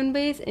Brooklyn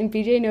based, and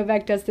BJ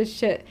Novak does this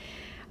shit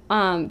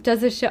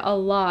a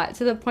lot,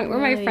 to the point where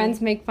my friends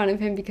make fun of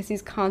him because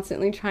he's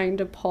constantly trying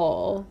to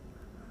pull."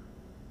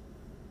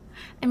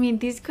 I mean,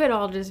 these could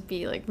all just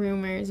be like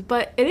rumors,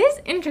 but it is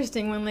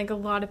interesting when like a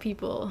lot of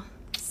people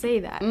say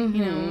that,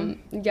 you know?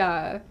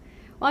 Yeah.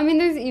 Well, I mean,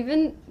 there's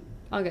even,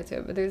 I'll get to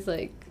it, but there's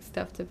like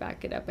stuff to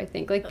back it up, I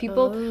think. Like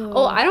people,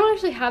 I don't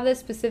actually have this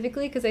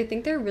specifically because I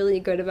think they're really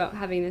good about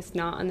having this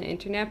not on the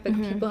internet, but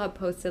people have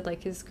posted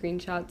like his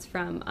screenshots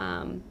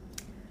from,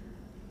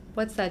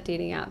 what's that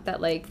dating app that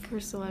like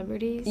for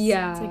celebrities?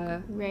 Yeah. It's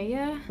like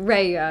Raya?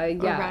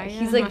 Raya, yeah. Raya?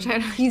 He's like,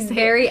 he's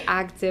very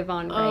active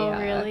on Raya. Oh,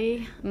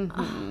 really?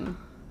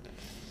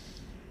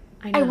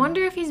 I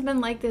wonder if he's been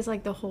like this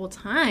like the whole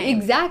time.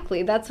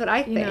 Exactly. That's what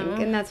I think. You know?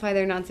 And that's why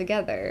they're not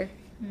together.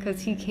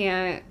 Because he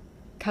can't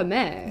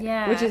commit.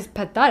 Yeah. Which is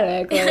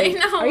pathetic. Like, I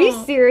know. Are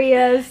you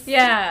serious?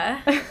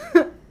 Yeah.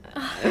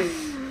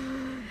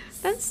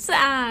 That's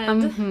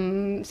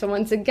sad. So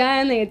once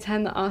again, they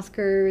attend the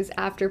Oscars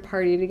after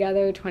party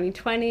together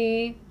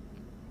 2020.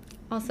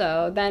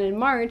 Also, then in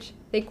March,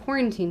 they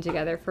quarantine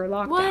together for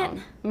lockdown.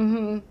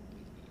 What?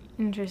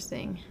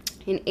 Interesting.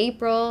 In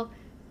April,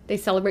 they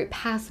celebrate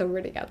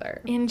Passover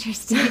together.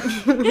 Interesting.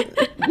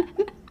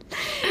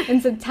 In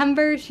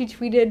September, she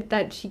tweeted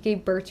that she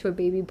gave birth to a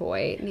baby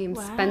boy named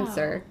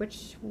Spencer,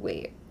 which,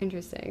 wait,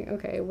 interesting.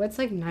 Okay, what's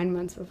like 9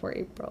 months before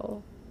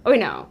April? Oh,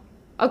 wait, no.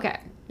 Okay,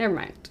 never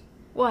mind.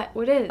 What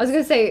is? I was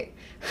going to say,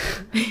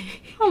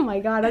 oh my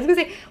God, I was going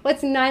to say,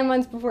 what's 9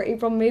 months before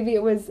April? Maybe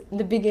it was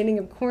the beginning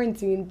of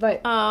quarantine,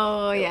 but.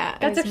 Oh, yeah.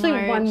 That's actually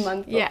March. 1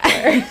 month before. Yeah.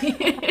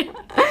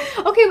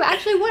 Okay, but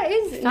actually, what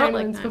is 9 like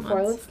months 9 before?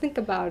 months. Let's think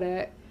about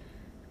it.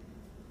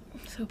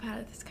 I'm so bad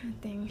at this kind of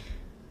thing.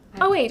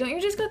 Oh, wait, don't you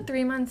just go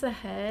 3 months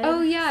ahead?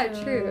 Oh, yeah,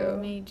 So true.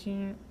 May,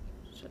 June.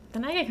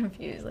 Then I get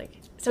confused. Like,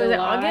 so is it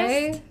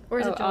August? Or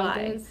is it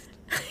July? August.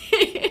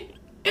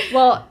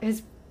 Well,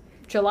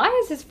 July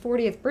is his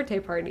 40th birthday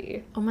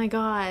party. Oh my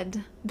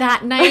god.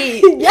 That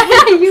night.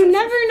 Yeah, you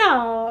never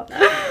know.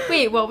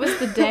 Wait, what was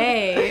the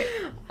day?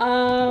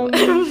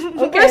 Okay,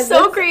 We're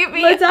so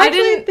creepy. Let's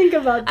actually think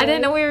about that. I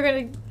didn't know we were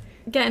going to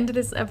get into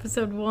this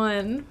episode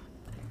 1.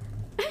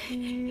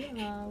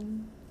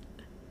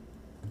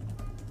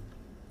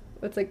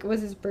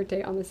 Was his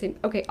birthday on the same...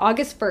 Okay,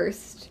 August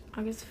 1st.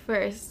 August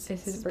 1st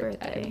is his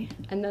birthday.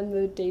 And then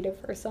the date of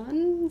her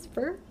son's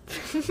birth.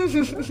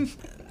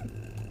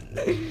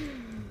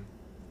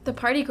 The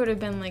party could have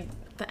been like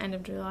the end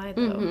of July,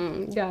 though.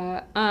 Mm-hmm,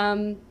 yeah.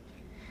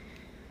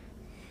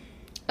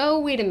 Oh,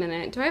 wait a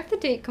minute. Do I have the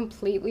date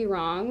completely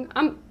wrong?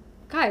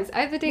 Guys, I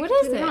have the date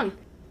completely wrong.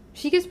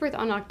 She gives birth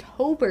on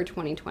October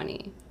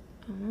 2020.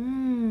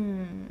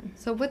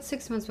 So what's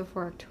 6 months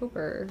before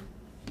October?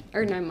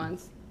 Or 9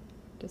 months?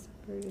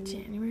 December,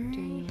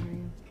 January.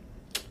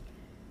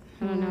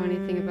 I don't know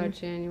anything about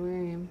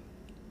January.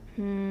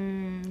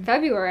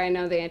 February, I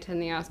know they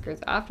attend the Oscars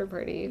after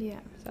party. Yeah.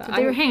 So But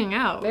they were hanging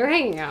out. They were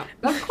hanging out.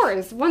 Of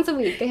course. Once a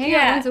week. They hang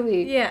out once a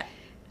week. Yeah.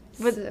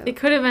 But So- it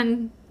could have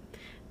been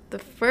the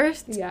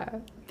first Yeah.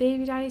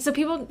 baby daddy. So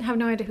people have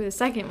no idea who the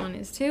second one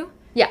is, too?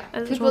 Yeah.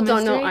 As a People whole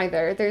don't know mystery?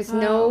 either. There's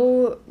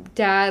no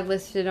dad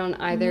listed on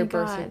either my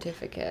birth God.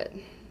 certificate.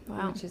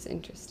 Wow. Which is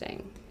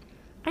interesting.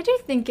 I do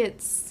think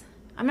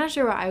I'm not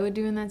sure what I would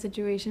do in that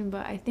situation,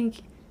 but I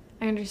think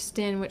I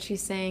understand what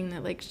she's saying,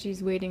 that, like,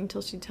 she's waiting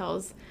until she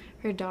tells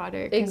her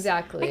daughter. 'Cause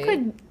Exactly. I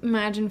could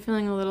imagine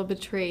feeling a little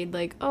betrayed,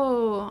 like,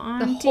 oh,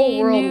 auntie The whole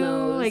world knew.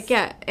 knows. Like,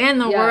 yeah,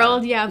 and the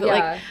world, yeah, but, Yeah.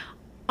 like,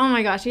 oh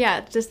my gosh, yeah,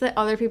 just that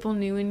other people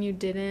knew and you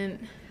didn't.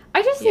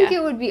 I just think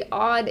it would be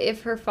odd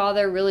if her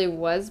father really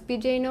was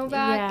BJ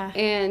Novak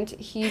and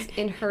he's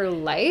in her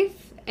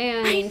life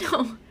and I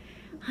know.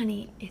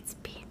 Honey, it's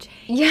BJ.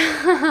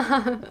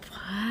 Yeah.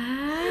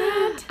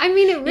 What? I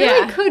mean, it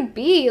really could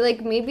be.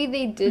 Like, maybe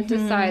they did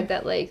decide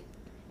that, like,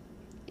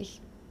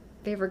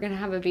 they were going to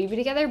have a baby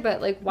together,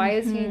 but, like, why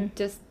is he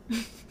just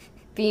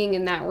being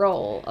in that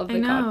role of the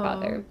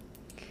godfather?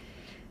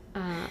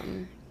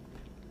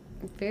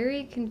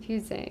 Very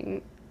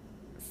confusing.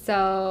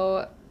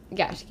 So,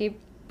 yeah, she gave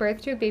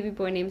birth to a baby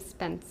boy named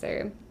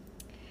Spencer.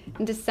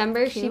 In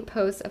December, she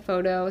posts a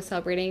photo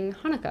celebrating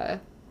Hanukkah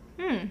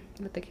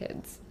with the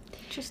kids.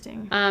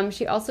 Interesting.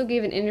 She also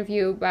gave an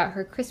interview about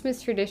her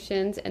Christmas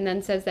traditions and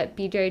then says that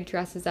BJ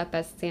dresses up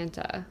as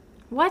Santa.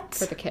 What?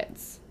 For the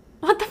kids.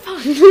 What the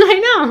fuck? I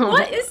know.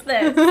 What is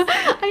this?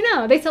 I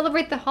know. They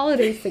celebrate the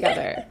holidays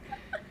together.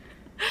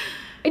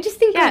 I just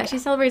think she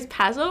celebrates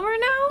Passover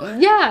now?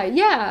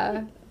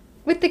 Yeah.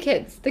 With the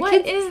kids.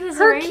 What is this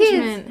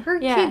arrangement? Her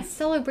kids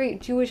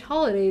celebrate Jewish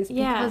holidays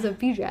because of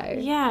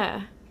BJ.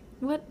 Yeah.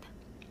 What?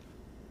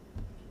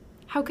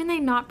 How can they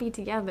not be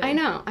together? I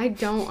know. I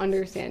don't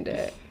understand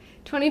it.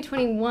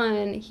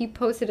 2021, he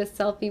posted a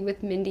selfie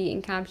with Mindy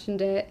and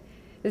captioned it.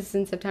 This is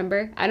in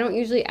September. I don't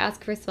usually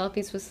ask for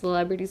selfies with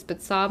celebrities,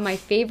 but saw my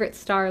favorite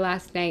star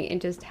last night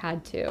and just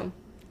had to.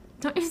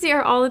 Don't you see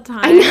her all the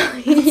time? I know.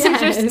 It's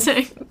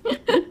interesting.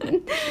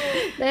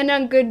 Then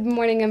on Good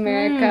Morning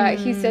America,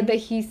 he said that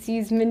he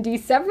sees Mindy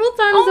several times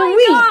a Oh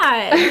week.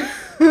 my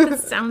god! That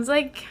sounds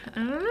like, I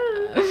don't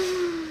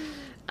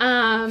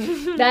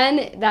know.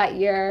 Then that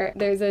year,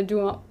 there's a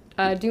Dumois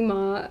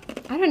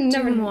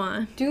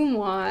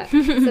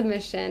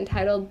submission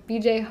titled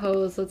BJ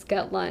Hoes, Let's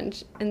Get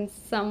Lunch. And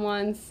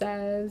someone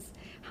says,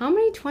 how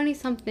many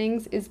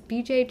 20-somethings is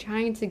BJ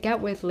trying to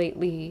get with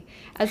lately?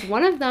 As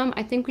one of them,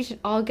 I think we should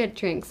all get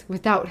drinks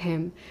without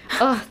him.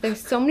 Ugh,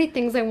 there's so many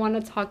things I want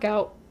to talk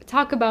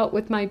about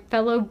with my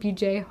fellow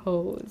BJ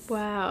hoes.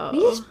 Wow.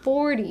 He's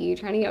 40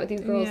 trying to get with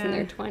these girls in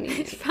their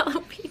 20s.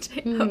 Fellow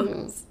BJ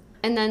hoes.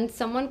 And then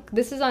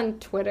this is on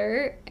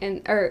Twitter,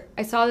 or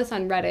I saw this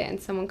on Reddit,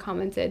 and someone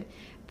commented,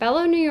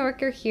 fellow New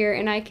Yorker here,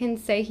 and I can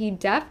say he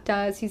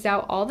does. He's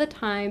out all the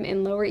time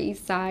in Lower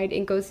East Side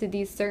and goes to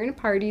these certain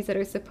parties that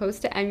are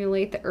supposed to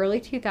emulate the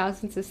early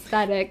 2000s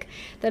aesthetic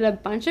that a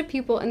bunch of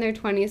people in their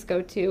 20s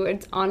go to.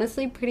 It's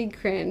honestly pretty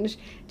cringe.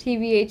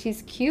 TBH,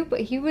 he's cute, but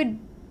he would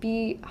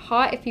be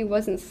hot if he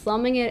wasn't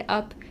slumming it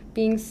up,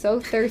 being so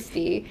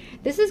thirsty.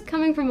 This is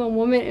coming from a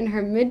woman in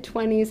her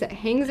mid-20s that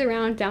hangs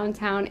around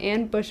downtown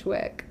and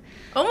Bushwick.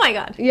 Oh my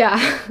god.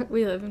 Yeah.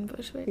 We live in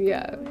Bushwick.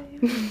 Yeah.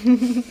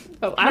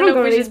 I don't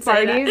go to these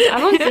parties. I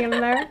don't see them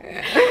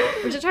there.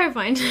 We should try to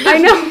find him. I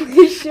know.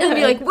 We should. And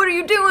be like, what are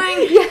you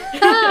doing?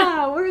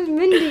 Yeah. Where's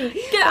Mindy?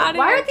 Get out of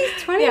Why here. are these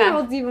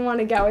 20-year-olds even want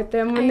to get with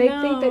them when they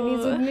think that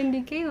he's with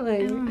Mindy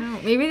Kaling? I don't know.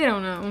 Maybe they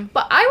don't know.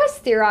 But I was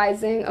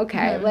theorizing,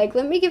 like,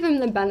 let me give him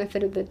the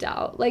benefit of the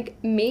doubt. Like,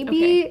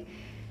 maybe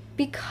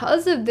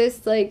because of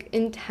this, like,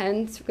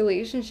 intense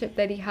relationship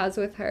that he has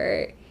with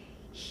her,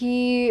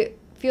 he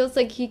feels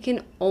like he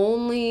can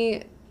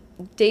only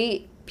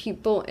date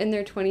people in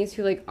their 20s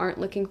who, like, aren't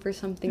looking for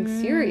something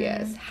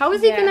serious. How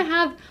is he going to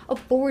have a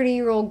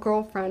 40-year-old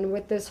girlfriend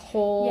with this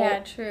whole... Yeah,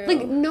 true.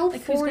 Like, no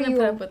like, 40-year-old... Who's going to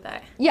put up with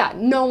that? Yeah,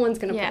 no one's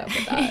going to put up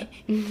with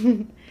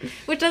that.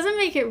 Which doesn't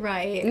make it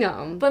right.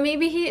 No. But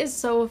maybe he is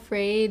so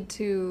afraid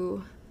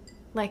to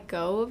let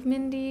go of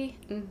Mindy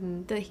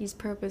that he's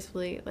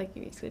purposefully, like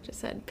you basically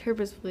just said,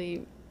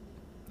 purposefully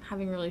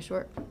having really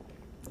short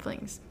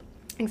flings.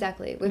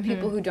 Exactly, with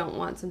people who don't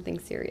want something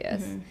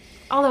serious.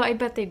 Although I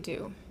bet they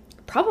do.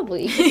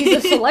 Probably, 'cause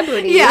he's a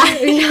celebrity.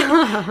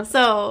 Yeah.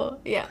 So,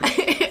 yeah.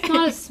 It's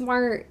not a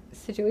smart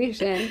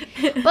situation.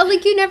 But,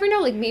 like, you never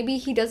know. Like, maybe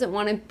he doesn't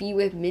want to be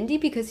with Mindy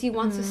because he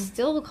wants to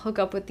still hook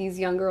up with these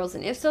young girls.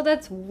 And if so,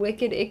 that's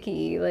wicked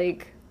icky.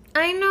 Like...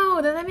 I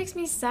know. That makes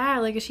me sad.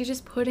 Like, is she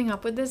just putting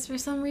up with this for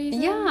some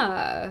reason?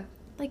 Yeah.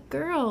 Like,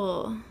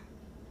 girl...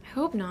 I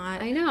hope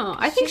not. I know.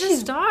 I think she's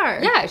a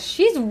star. Yeah,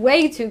 she's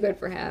way too good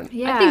for him.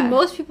 Yeah. I think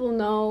most people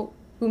know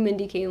who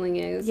Mindy Kaling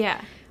is.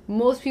 Yeah.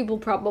 Most people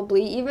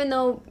probably, even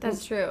though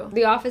that's true.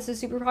 The Office is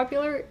super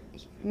popular,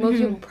 most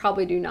people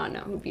probably do not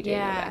know who BJ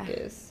Novak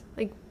is.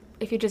 Like,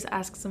 if you just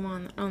ask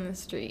someone on the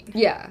street.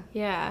 Yeah.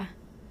 Yeah.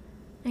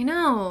 I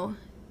know.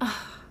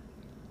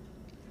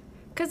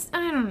 Because,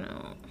 I don't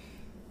know.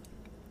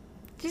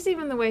 Just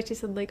even the way she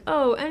said, like,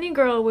 oh, any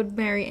girl would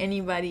marry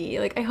anybody.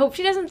 Like, I hope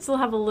she doesn't still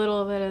have a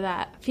little bit of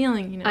that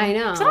feeling, you know? I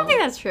know. 'Cause I don't think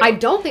that's true. I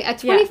don't think... At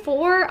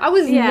 24, I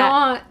was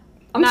not...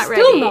 I'm not still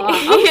ready. not.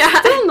 I'm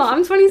still not.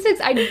 I'm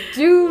 26. I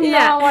do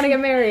not want to get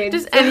married.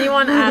 Just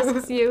anyone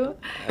asks you.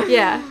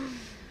 Yeah.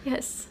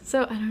 Yes.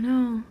 So, I don't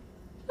know.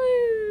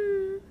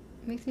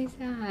 Makes me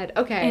sad.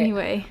 Okay.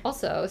 Anyway.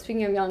 Also,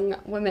 speaking of young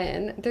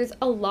women, there's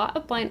a lot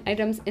of blind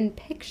items and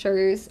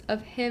pictures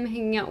of him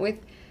hanging out with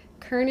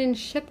Kernan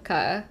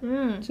Shipka. Do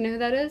you know who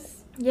that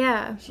is?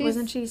 Yeah.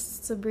 Wasn't she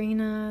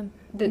Sabrina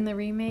in the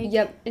remake?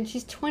 Yep. And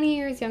she's 20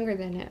 years younger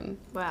than him.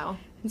 Wow.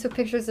 And so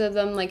pictures of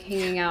them, like,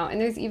 hanging out. And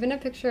there's even a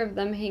picture of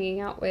them hanging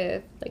out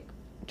with, like,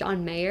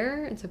 John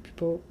Mayer. And so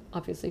people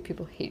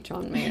hate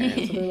John Mayer.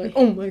 And so they're like,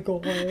 oh my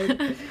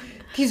god,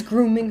 he's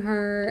grooming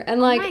her.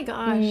 And, like, oh my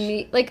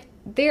gosh. Like,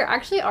 there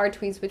actually are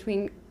tweets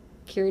between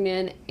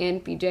Kiernan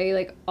and BJ,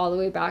 like, all the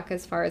way back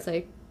as far as,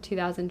 like,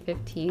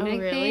 2015, I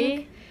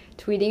think.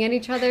 Tweeting at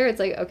each other. It's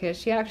like, okay,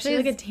 she actually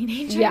is like a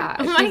teenager? Yeah,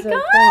 oh she's a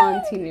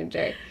full-on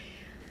teenager.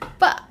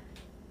 But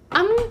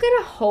I'm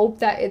gonna hope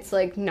that it's,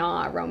 like,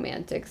 not a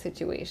romantic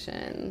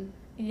situation.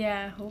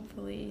 Yeah,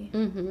 hopefully. I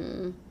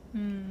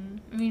mean,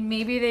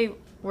 maybe they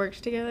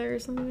worked together or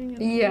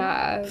something.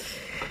 Yeah.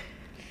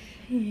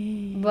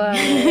 But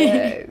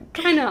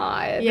kind of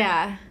odd.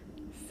 Yeah.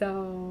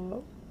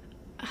 So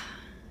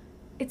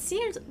it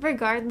seems,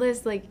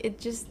 regardless, like, it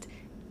just,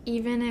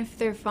 even if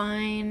they're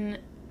fine,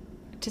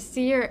 to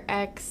see your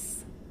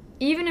ex,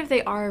 even if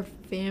they are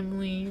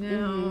family, you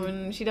know,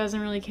 and she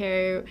doesn't really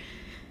care,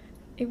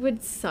 it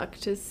would suck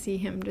to see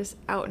him just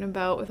out and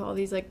about with all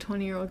these, like,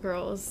 20-year-old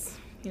girls,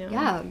 you know?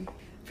 Yeah.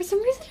 For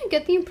some reason, I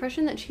get the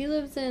impression that she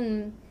lives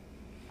in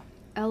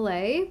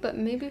LA, but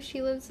maybe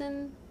she lives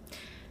in...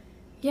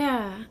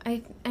 Yeah.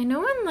 I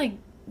know in, like,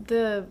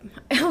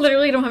 I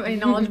literally don't have any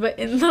knowledge, but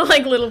in the,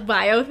 like, little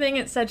bio thing,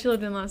 it said she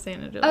lived in Los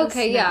Angeles.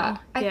 Okay, yeah.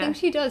 I think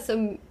she does.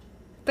 So,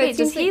 but wait,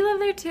 does he live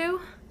there, too?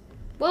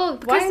 Well,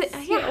 why is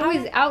he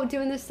always out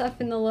doing this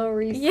stuff in the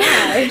Lower East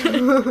Side?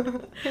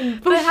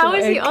 But how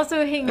is he Bushwick.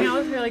 also hanging out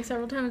with her, like,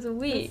 several times a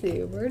week? Let's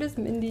see, where does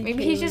Mindy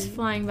Maybe he's just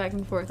flying back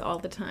and forth all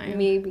the time.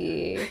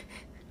 Maybe.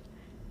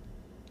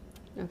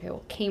 Okay,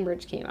 well,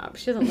 Cambridge came up.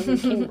 She doesn't live in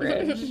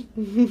Cambridge.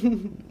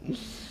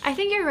 I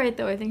think you're right,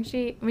 though. I think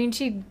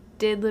she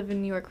did live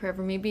in New York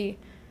forever. Maybe,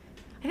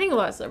 I think a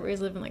lot of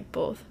celebrities live in, like,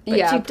 both. But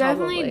yeah, she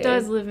definitely definitely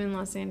does live in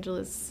Los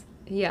Angeles,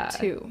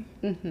 too.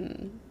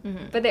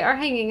 But they are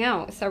hanging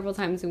out several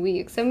times a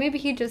week, so maybe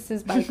he just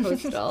is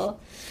bi-coastal.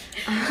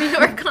 New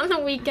York on the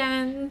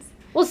weekends.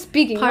 Well,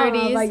 speaking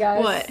parties, of, I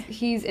guess, what?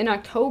 He's in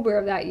October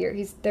of that year.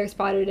 They're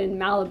spotted in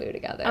Malibu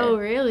together. Oh,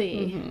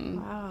 really?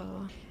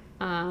 Wow.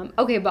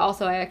 Okay, but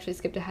also I actually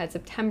skipped ahead.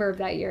 September of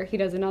that year, he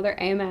does another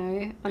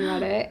AMA on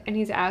Reddit, and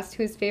he's asked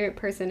who his favorite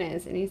person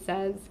is, and he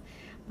says,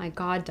 my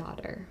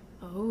goddaughter.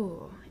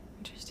 Oh,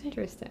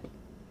 interesting.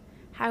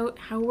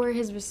 How were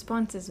his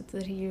responses?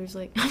 Did he use,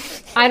 like...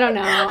 I don't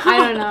know.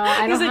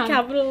 I don't like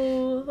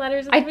capital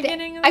letters at the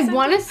beginning of the I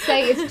want to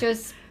say it's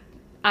just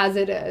as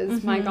it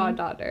is, my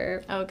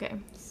goddaughter. Okay.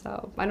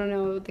 So, I don't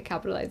know the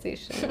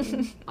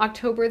capitalization.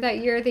 October that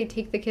year, they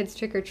take the kids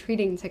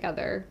trick-or-treating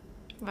together.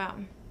 Wow.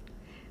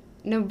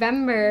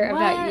 November of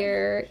that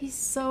year... He's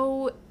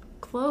so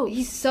close.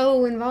 He's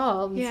so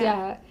involved,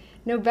 yeah.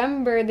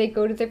 November, they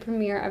go to the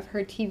premiere of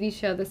her TV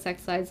show, The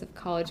Sex Lives of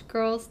College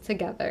Girls,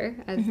 together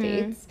as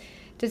dates.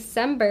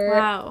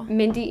 December,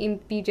 Mindy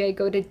and BJ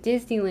go to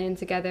Disneyland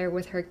together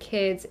with her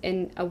kids,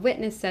 and a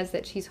witness says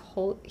that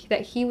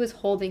that he was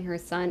holding her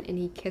son and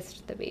he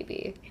kissed the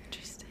baby.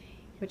 Interesting.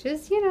 Which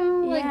is, you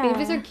know, like,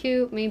 babies are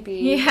cute, maybe.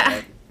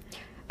 Yeah.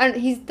 And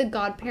he's the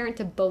godparent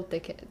to both the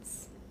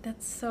kids.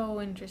 That's so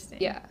interesting.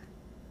 Yeah.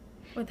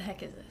 What the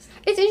heck is this?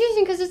 It's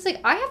interesting because it's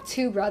like, I have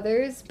two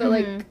brothers, but,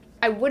 like,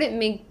 I wouldn't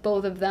make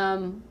both of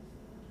them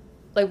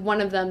like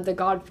one of them the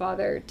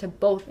godfather to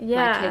both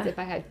my kids if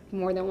I had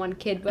more than one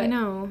kid. But I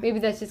know. maybe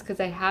that's just because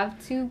I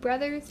have 2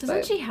 brothers.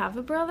 Doesn't she have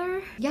a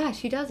brother? Yeah,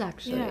 she does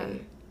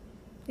actually.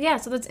 Yeah,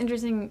 so that's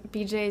interesting.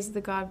 BJ's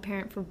the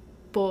godparent for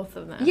both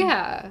of them.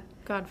 Yeah.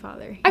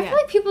 Godfather. I feel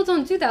like people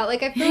don't do that.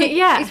 Like, I feel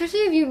like,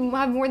 especially if you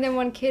have more than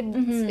one kid,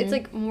 it's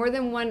like more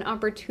than one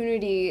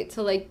opportunity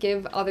to like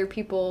give other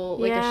people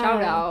like a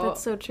shout out.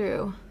 That's so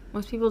true.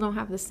 Most people don't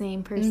have the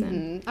same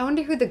person. I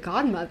wonder who the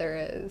godmother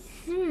is.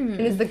 And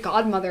is the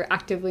godmother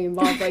actively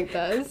involved like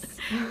this?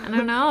 I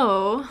don't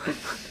know.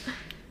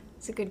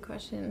 It's a good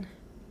question.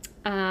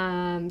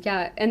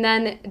 Yeah, and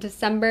then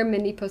December,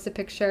 Mindy posts a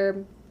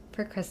picture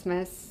for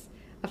Christmas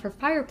of her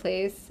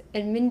fireplace,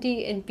 and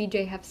Mindy and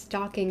BJ have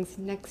stockings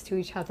next to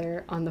each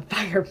other on the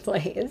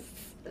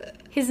fireplace.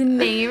 His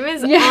name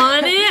is on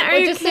it? Are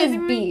it you just says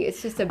kidding B. me?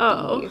 It's just a B.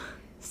 Oh,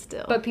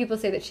 still. But people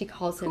say that she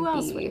calls him Who B.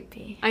 else would it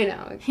be? I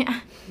know.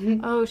 Yeah.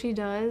 Oh, she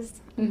does?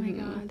 Oh my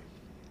god.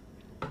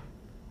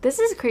 This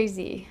is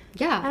crazy.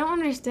 Yeah. I don't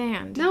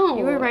understand. No.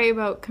 You were right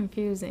about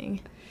confusing.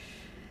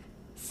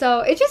 So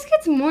it just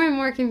gets more and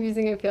more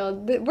confusing, I feel.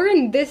 We're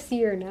in this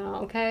year now,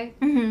 okay?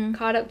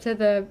 Caught up to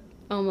the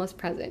almost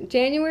present.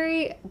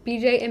 January,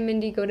 BJ and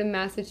Mindy go to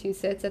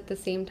Massachusetts at the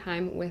same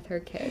time with her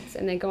kids,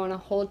 and they go on a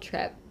whole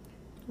trip.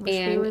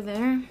 Wish we were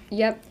there.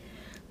 Yep.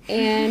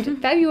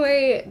 And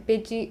February,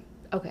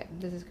 okay,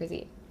 this is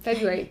crazy.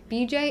 February,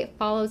 BJ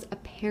follows a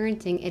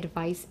parenting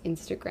advice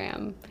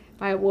Instagram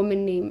by a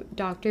woman named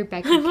Dr.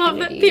 Becky I love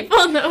Kennedy. that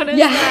people notice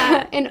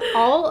that. And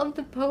all of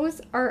the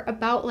posts are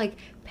about like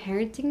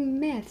parenting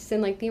myths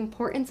and like the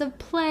importance of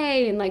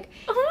play and like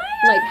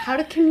how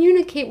to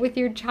communicate with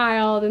your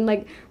child and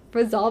like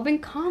resolving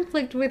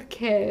conflict with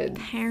kids.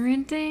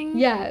 Parenting?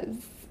 Yes.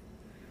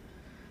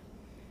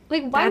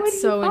 Like, why would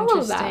he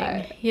follow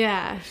that?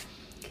 Yeah.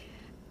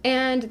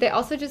 And they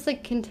also just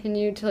like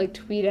continue to like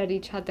tweet at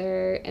each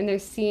other, and they're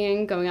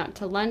seen going out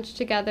to lunch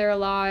together a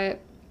lot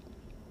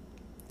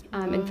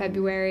in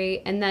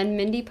February. And then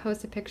Mindy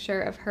posts a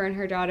picture of her and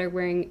her daughter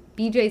wearing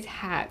BJ's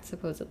hat,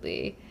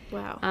 supposedly.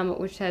 Wow.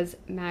 Which says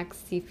Max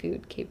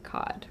Seafood Cape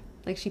Cod.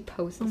 Like, she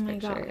posts this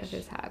picture of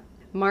his hat.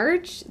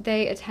 March,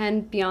 they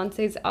attend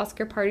Beyonce's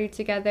Oscar party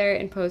together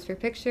and pose for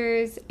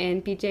pictures,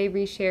 and BJ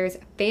reshares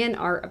fan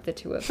art of the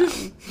two of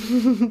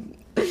them.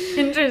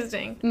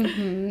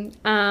 Interesting.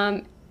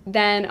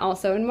 Then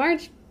also in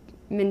March,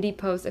 Mindy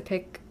posts a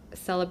pic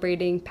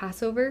celebrating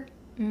Passover.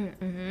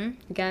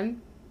 Again,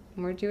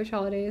 more Jewish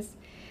holidays.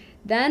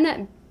 Then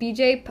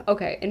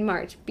in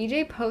March,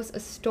 BJ posts a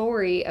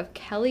story of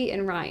Kelly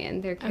and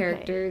Ryan, their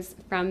characters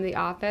from The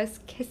Office,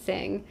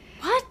 kissing.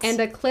 What? And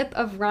a clip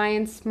of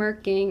Ryan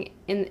smirking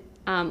in,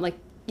 like,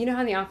 you know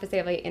how in The Office they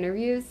have, like,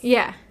 interviews?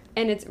 Yeah.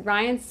 And it's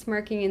Ryan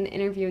smirking in the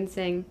interview and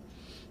saying,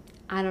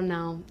 I don't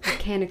know, I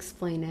can't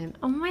explain it.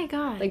 Oh my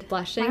god. Like,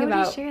 blushing Why would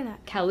about he share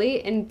that?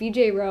 Kelly. And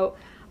BJ wrote,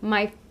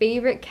 my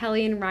favorite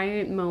Kelly and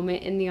Ryan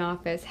moment in The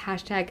Office,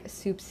 #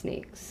 soup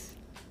snakes.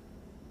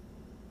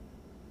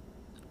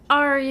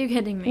 Are you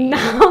kidding me?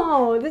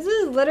 No, this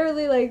is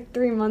literally like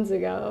 3 months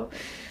ago.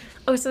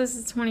 Oh, so this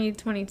is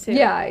 2022.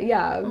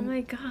 Yeah. Oh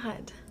my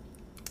god.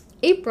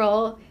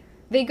 April,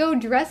 they go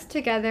dressed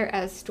together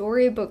as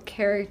storybook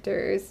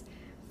characters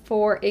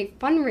for a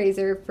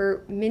fundraiser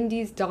for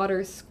Mindy's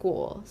daughter's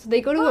school. So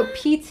they go to a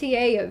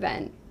PTA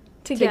event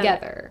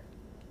together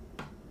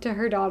to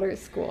her daughter's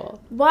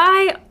school.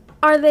 Why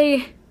are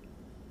they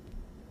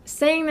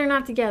saying they're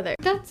not together?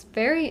 That's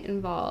very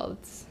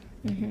involved.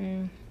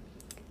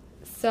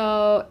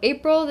 So,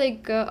 April, they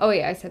go... Oh,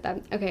 yeah, I said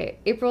that. Okay,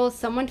 April,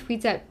 someone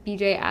tweets at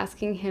BJ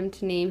asking him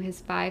to name his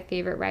 5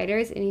 favorite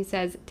writers, and he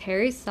says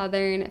Terry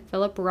Southern,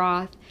 Philip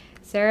Roth,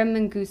 Sarah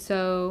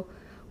Manguso,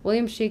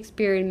 William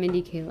Shakespeare, and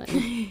Mindy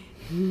Kaling.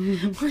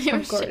 William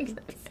Of course.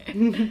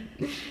 Shakespeare.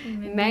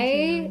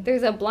 May,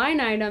 there's a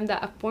blind item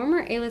that a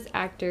former A-list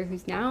actor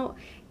who's now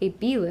a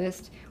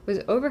B-list was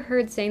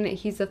overheard saying that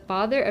he's the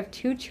father of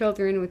 2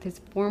 children with his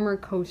former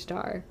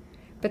co-star.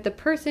 But the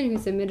person who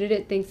submitted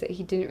it thinks that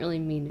he didn't really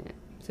mean it.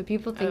 So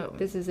people think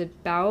this is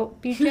about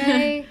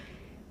BJ,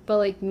 but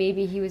like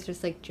maybe he was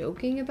just like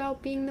joking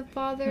about being the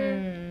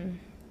father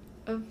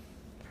of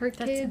her kids.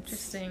 That's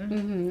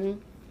interesting.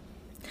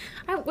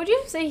 Would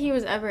you say he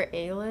was ever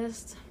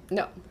A-list?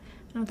 No. I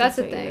don't That's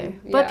think the so thing. either.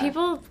 But Yeah.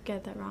 people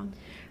get that wrong.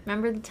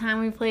 Remember the time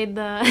we played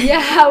the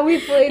Yeah, we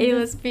played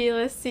A-list,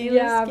 B-list, C-list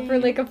Yeah, game? for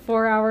like a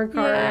 4-hour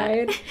car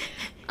ride.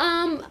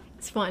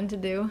 It's fun to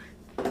do.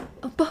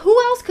 But who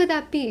else could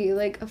that be?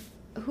 Like,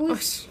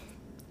 who's...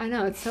 I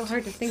know, it's so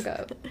hard to think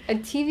of. A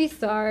TV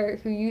star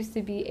who used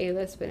to be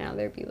A-list, but now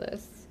they're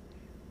B-list.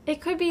 It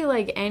could be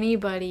like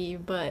anybody,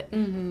 but...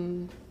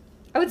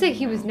 I would say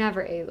he was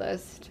never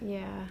A-list.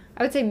 Yeah.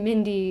 I would say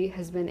Mindy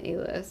has been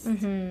A-list.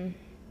 Not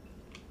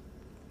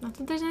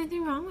that there's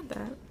anything wrong with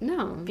that.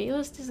 No.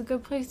 B-list is a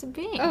good place to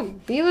be. Oh,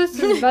 B-list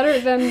is better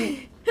than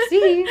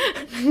C.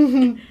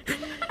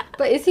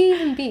 But is he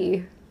even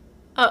B?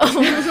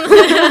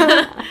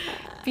 Oh.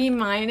 B-.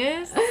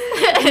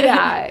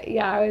 Yeah,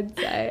 I would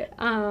say.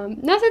 Not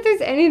that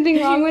there's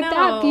anything wrong with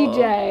that,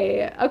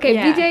 BJ. Okay,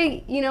 yeah.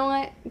 BJ, you know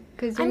what?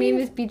 Because your name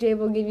is BJ,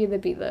 we'll give you the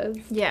B-Lows.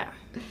 Yeah.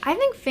 I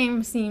think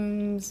fame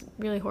seems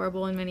really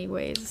horrible in many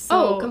ways.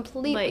 So,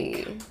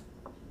 completely. Like,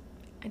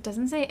 it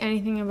doesn't say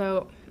anything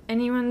about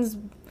anyone's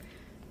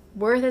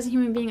worth as a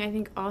human being. I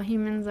think all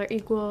humans are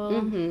equal.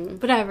 Mm-hmm.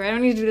 Whatever. I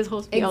don't need to do this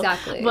whole spiel.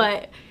 Exactly.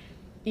 But,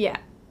 yeah.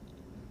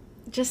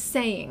 Just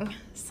saying,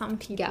 some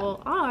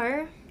people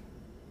are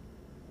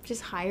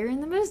just higher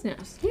in the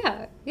business.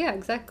 Yeah,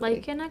 exactly.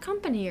 Like in a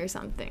company or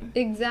something.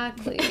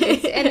 Exactly.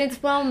 And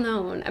it's well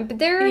known. But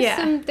there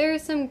are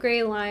some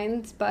gray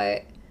lines,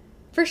 but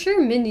for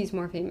sure Mindy's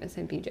more famous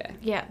than BJ.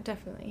 Yeah,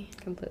 definitely.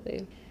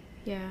 Completely.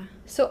 Yeah.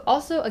 So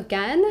also,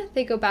 again,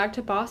 they go back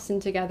to Boston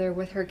together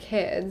with her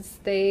kids.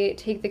 They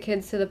take the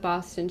kids to the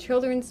Boston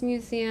Children's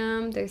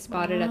Museum. They're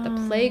spotted at the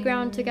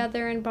playground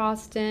together in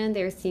Boston.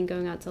 They were seen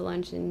going out to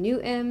lunch in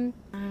Newton.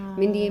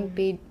 Mindy and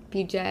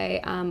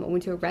BJ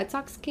went to a Red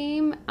Sox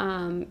game,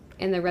 and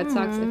the Red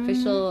Sox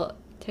official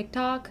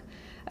TikTok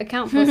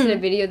account posted a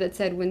video that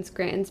said, when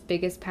Scranton's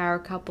biggest power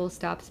couple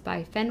stops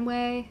by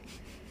Fenway.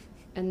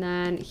 And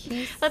then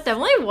that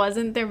definitely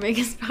wasn't their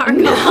biggest power couple,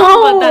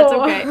 but that's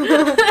okay.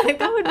 Like,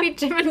 that would be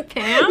Jim and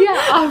Pam.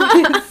 Yeah,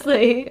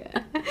 obviously.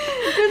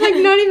 They're like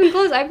not even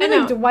close. I feel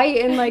like Dwight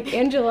and like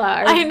Angela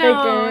are bigger.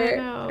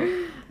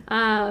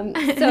 I know.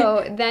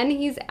 So then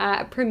he's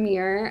at a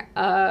premiere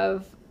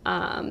of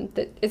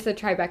it's the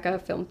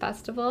Tribeca Film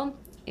Festival,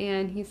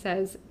 and he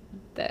says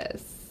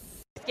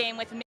this. Game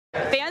with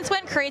fans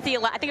went crazy.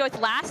 I think it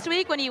was last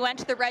week when you went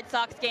to the Red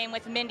Sox game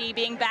with Mindy,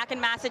 being back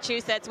in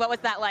Massachusetts. What was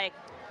that like?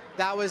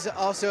 That was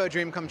also a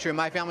dream come true.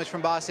 My family's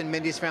from Boston,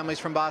 Mindy's family's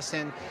from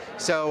Boston.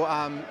 So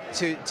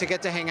to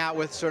get to hang out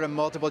with sort of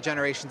multiple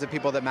generations of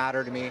people that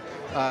matter to me,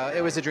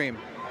 it was a dream.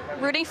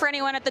 Rooting for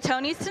anyone at the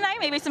Tonys tonight?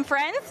 Maybe some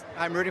friends?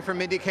 I'm rooting for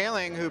Mindy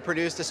Kaling, who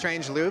produced A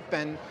Strange Loop,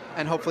 and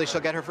hopefully she'll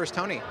get her first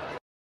Tony.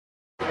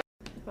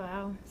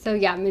 Wow. So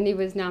yeah, Mindy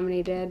was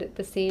nominated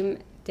the same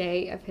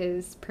day of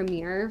his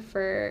premiere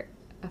for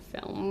a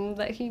film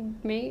that he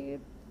made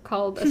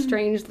called A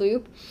Strange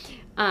Loop.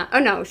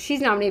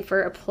 She's nominated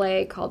for a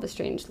play called The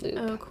Strange Loop.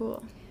 Oh,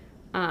 cool.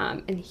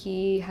 And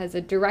he has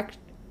a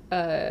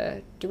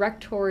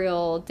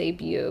directorial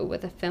debut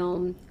with a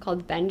film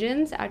called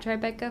Vengeance at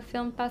Tribeca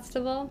Film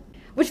Festival.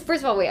 Which,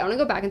 first of all, I want to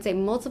go back and say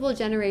multiple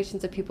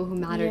generations of people who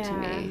matter to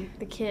me.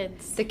 The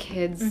kids.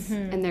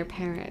 And their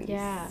parents.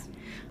 Yeah.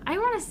 I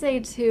want to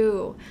say,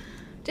 too,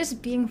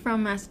 just being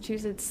from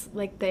Massachusetts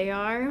like they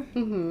are,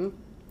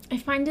 I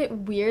find it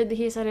weird that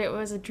he said it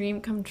was a dream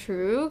come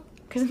true.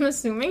 Because I'm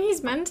assuming he's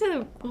been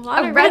to a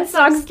lot of Red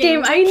Sox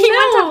games. I know. He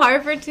went to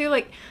Harvard, too.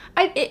 Like,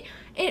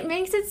 it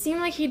makes it seem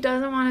like he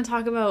doesn't want to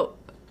talk about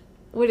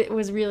what it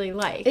was really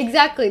like.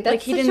 Exactly. That's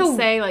like, he didn't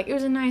say, like, it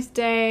was a nice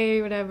day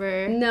or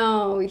whatever.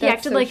 No, that's he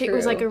acted so like true. It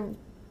was like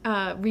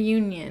a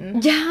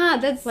reunion. Yeah,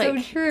 that's like,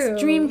 so true.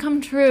 It's dream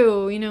come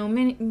true. You know,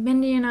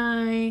 Mindy and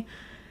I...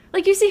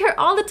 Like, you see her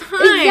all the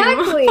time.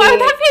 Exactly. Why would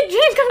that be a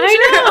dream come true?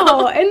 I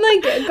know. And,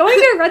 like, going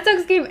to a Red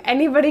Sox game,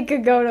 anybody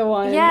could go to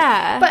one.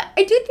 Yeah. But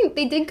I do think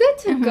they did good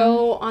to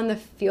go on the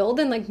field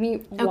and, like,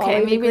 meet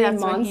Wally the Green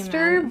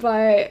Monster,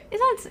 but...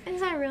 Is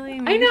that really...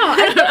 I know.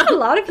 I think a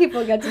lot of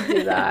people get to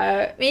do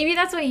that. Maybe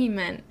that's what he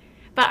meant.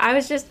 But I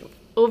was just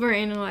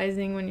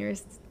overanalyzing when you were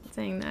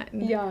saying that.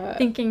 Yeah.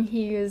 Thinking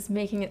he was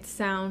making it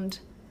sound...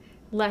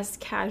 less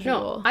casual.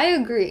 No, I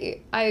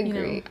agree. You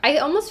know? I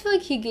almost feel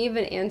like he gave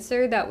an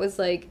answer that was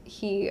like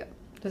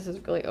this is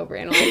really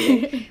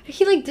overanalyzing.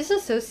 He like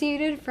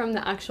disassociated from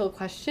the actual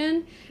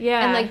question.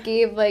 Yeah. And like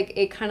gave like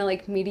a kind of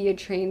like media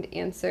trained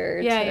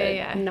answer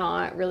to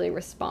not really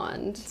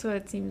respond. That's what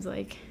it seems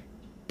like.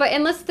 But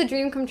unless the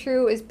dream come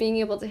true is being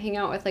able to hang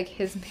out with like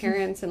his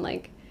parents and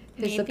like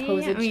his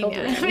supposed children.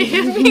 Yeah. I mean,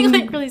 I'm being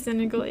like really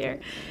cynical here.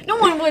 No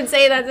one would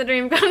say that's a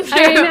dream come true.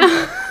 I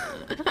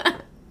know.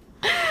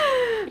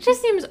 It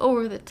just seems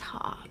over the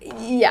top.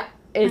 Yeah,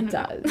 it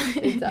does.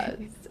 It does.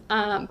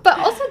 But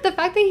also the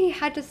fact that he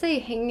had to say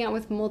hanging out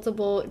with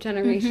multiple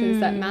generations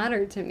that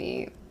matter to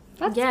me.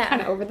 That's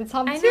kind of over the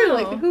top too. Know.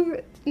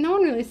 Like no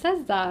one really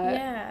says that.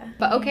 Yeah.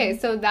 But okay,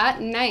 so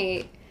that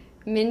night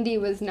Mindy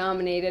was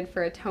nominated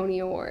for a Tony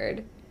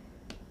Award.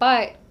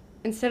 But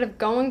instead of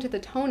going to the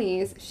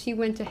Tonys, she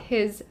went to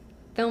his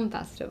film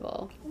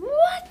festival.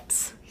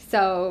 What?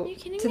 So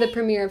to the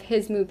premiere of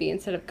his movie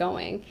instead of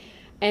going.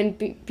 And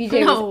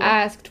BJ was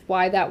asked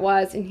why that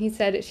was, and he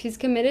said she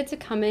committed to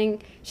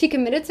coming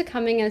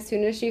as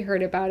soon as she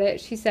heard about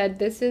it. She said,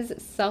 "This is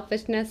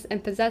selfishness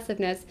and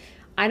possessiveness.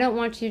 I don't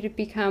want you to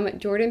become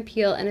Jordan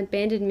Peele and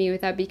abandon me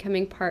without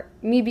becoming part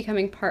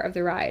of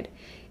the ride."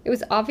 It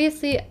was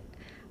obviously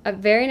a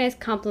very nice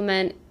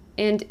compliment,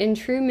 and in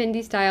true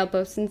Mindy style,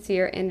 both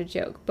sincere and a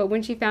joke. But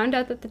when she found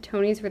out that the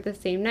Tonys were the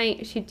same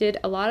night, she did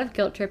a lot of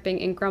guilt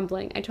tripping and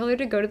grumbling. I told her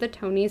to go to the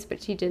Tonys,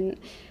 but she didn't.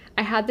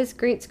 I had this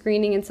great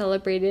screening and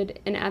celebrated,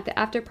 and at the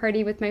after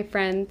party with my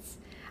friends,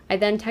 I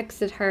then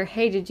texted her,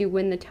 "Hey, did you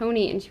win the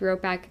Tony?" And she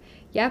wrote back,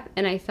 "Yep."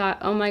 And I thought,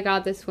 oh my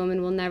God, this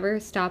woman will never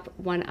stop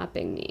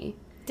one-upping me.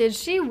 Did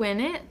she win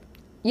it?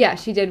 Yeah,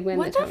 she did win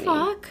What the the Tony.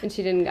 fuck? And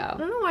she didn't I go.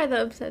 don't know why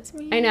that upsets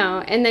me. I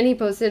know. And then he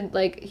posted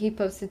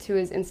to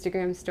his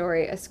Instagram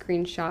story a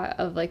screenshot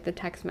of like the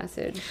text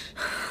message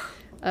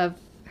of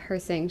her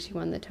saying she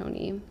won the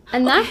Tony.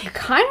 And that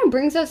kind of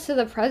brings us to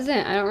the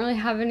present. I don't really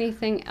have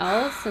anything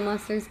else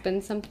unless there's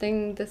been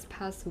something this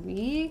past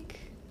week.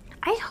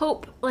 I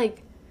hope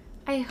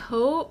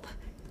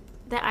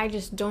that I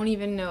just don't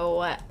even know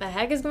what the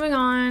heck is going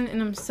on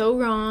and I'm so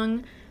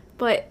wrong.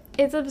 But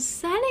it's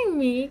upsetting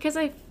me because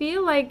I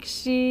feel like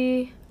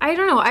I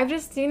don't know, I've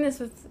just seen this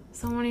with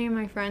so many of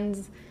my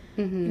friends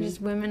and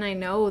just women I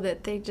know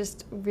that they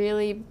just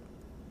really,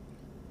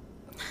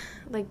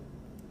 like,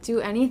 do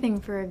anything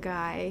for a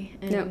guy.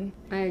 And, Yep,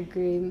 I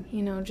agree.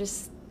 you know,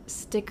 just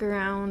stick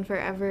around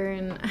forever.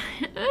 And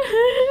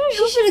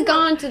She should have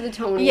gone to the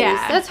Tonys.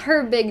 Yeah. That's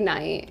her big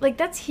night. Like,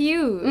 that's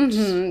huge.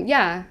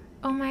 Yeah.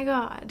 Oh my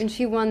god. And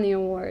she won the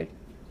award.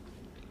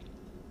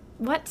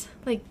 What?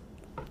 Like,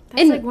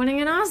 that's like winning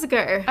an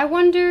Oscar. I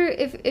wonder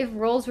if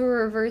roles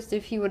were reversed,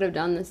 if he would have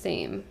done the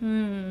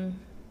same.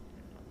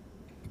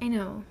 I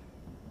know.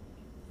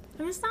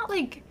 And it's not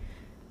like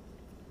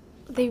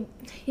they,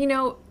 you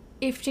know,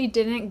 if she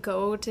didn't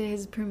go to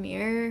his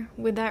premiere,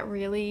 would that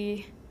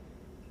really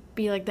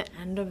be like the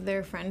end of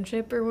their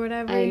friendship or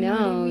whatever? I you what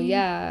know, mean?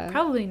 yeah.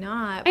 Probably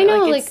not. I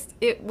know, like,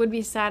 it would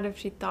be sad if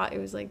she thought it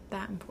was like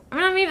that important. I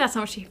mean, maybe that's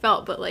not what she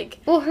felt, but like.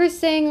 Well, her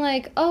saying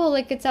like, oh,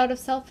 like it's out of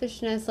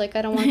selfishness. Like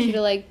I don't want you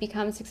to like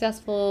become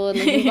successful and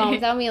like move on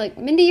without me. Like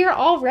Mindy, you're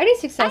already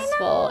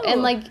successful, I know.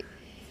 and like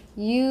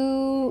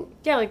you.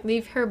 Yeah, like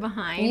leave her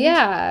behind.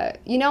 Yeah,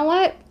 you know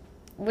what?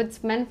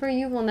 What's meant for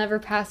you will never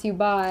pass you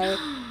by.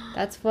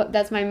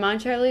 That's my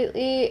mantra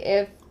lately.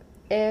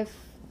 If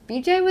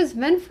BJ was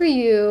meant for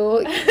you,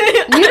 you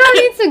don't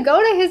need to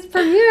go to his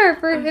premiere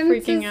for him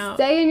to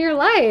stay in your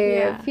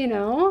life, you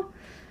know?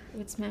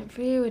 What's meant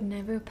for you would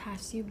never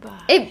pass you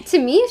by. It, to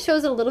me,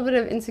 shows a little bit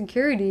of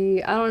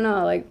insecurity. I don't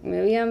know, like,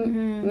 maybe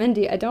I'm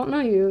Mindy. I don't know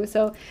you,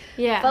 so...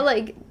 Yeah. But,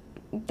 like,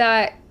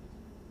 that...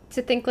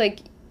 To think, like,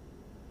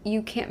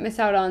 you can't miss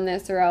out on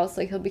this or else,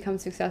 like, he'll become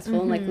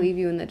successful and, like, leave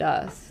you in the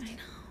dust. I know.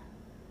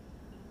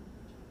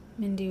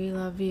 Mindy, we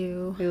love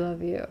you. We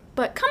love you.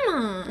 But come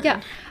on.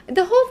 Yeah.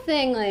 The whole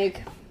thing,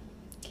 like,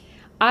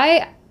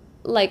 I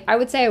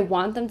would say I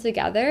want them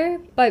together,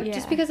 but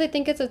just because I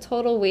think it's a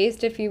total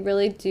waste if you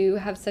really do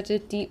have such a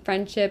deep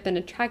friendship and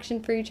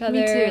attraction for each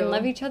other and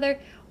love each other,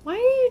 why are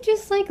you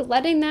just, like,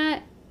 letting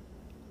that,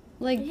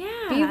 like,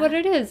 be what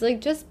it is?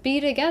 Like, just be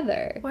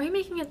together. Why are you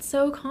making it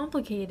so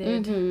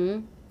complicated?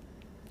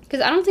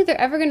 Because I don't think they're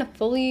ever going to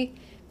fully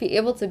be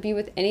able to be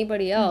with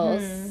anybody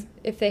else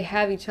if they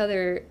have each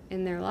other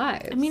in their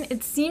lives. I mean,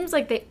 it seems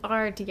like they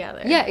are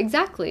together. Yeah,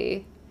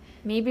 exactly.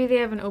 Maybe they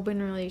have an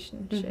open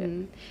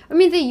relationship. I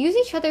mean, they use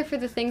each other for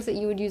the things that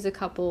you would use a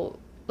couple,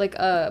 like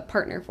a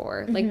partner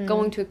for. Like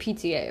going to a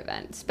PTA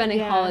event, spending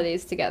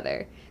holidays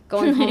together,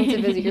 going home to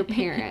visit your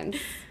parents.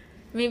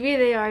 Maybe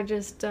they are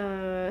just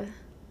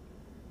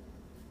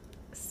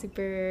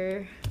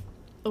super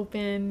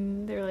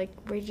open. They're like,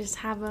 we just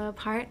have a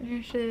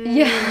partnership.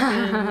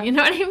 Yeah. And, you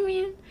know what I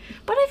mean?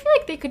 But I feel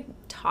like they could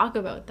talk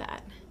about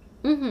that.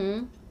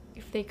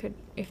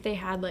 If they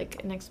had,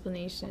 like, an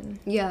explanation.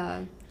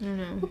 Yeah. I don't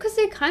know. Because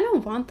they kind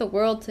of want the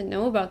world to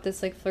know about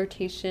this, like,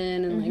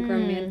 flirtation and, like,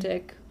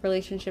 romantic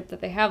relationship that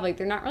they have. Like,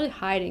 they're not really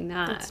hiding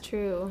that. That's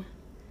true.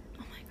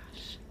 Oh, my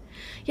gosh.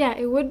 Yeah,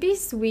 it would be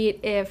sweet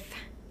if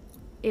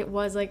it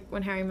was, like,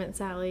 When Harry Met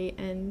Sally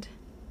and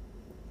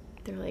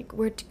they're like,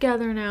 we're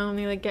together now, and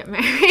they, like, get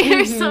married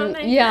or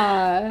something.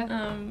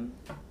 Yeah.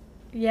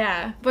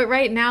 Yeah. But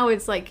right now,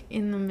 it's, like,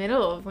 in the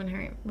middle of When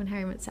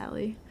Harry Met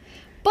Sally.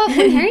 But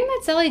When Harry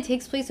Met Sally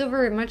takes place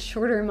over a much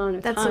shorter amount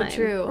of time. That's so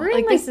true. We're in,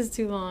 like, this is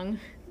too long.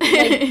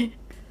 Like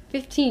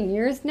 15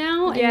 years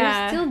now, and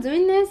you're still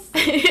doing this?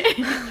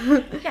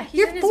 Yeah, he's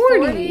you're in his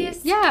 40.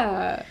 40s.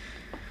 Yeah.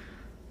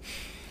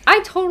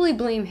 I totally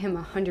blame him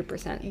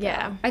 100%. Though.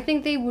 Yeah. I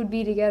think they would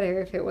be together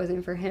if it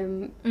wasn't for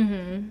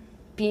him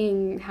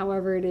being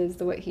however it is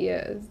the way he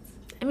is.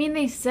 I mean,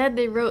 they said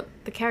they wrote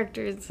the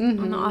characters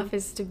on The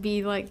Office to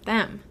be like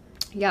them.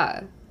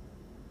 Yeah.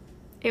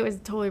 It was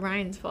totally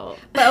Ryan's fault.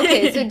 But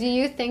okay, so do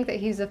you think that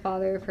he's the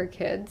father of her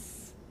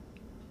kids?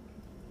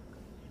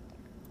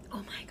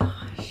 Oh my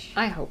gosh.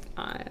 I hope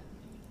not.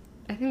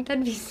 I think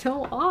that'd be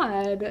so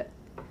odd.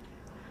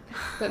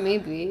 But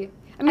maybe.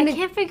 I mean, I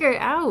can't figure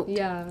it out.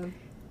 Yeah.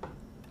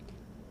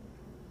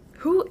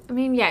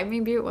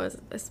 Maybe it was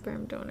a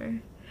sperm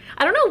donor.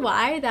 I don't know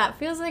why that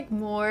feels like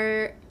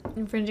more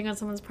infringing on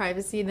someone's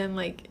privacy than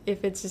like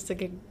if it's just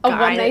like a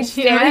one night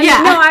stand.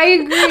 Yeah. No, I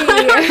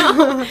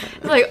agree.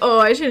 It's like, oh,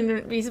 I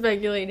shouldn't be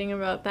speculating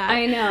about that.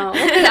 I know.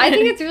 I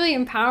think it's really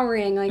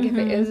empowering, like if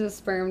it is a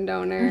sperm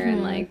donor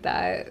and like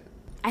that.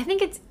 I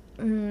think it's.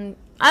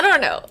 I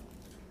don't know.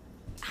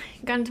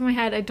 Gun to my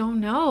head, I don't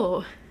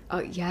know. Oh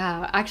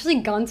yeah,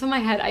 actually, gun to my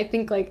head, I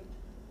think like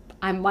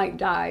I might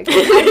die. I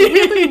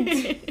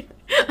really.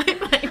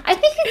 I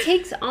think he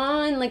takes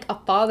on like a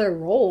father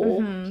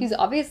role. He's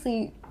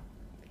obviously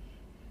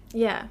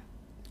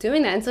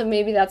doing that. And so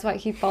maybe that's why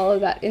he followed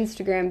that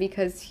Instagram,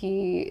 because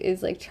he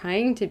is like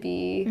trying to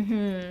be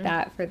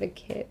that for the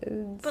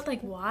kids. But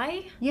like,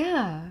 why?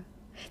 Yeah.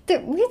 At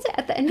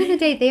the end of the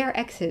day, they are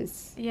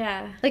exes.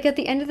 Yeah. Like, at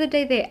the end of the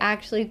day, they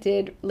actually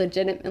did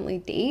legitimately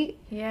date.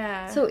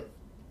 Yeah. So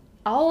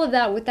all of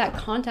that, with that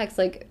context,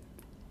 like,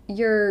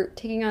 you're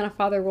taking on a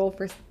father role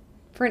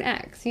for an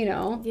ex, you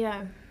know?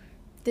 Yeah.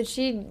 Did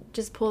she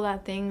just pull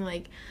that thing,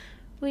 like,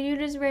 will you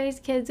just raise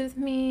kids with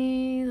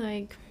me?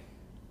 Like,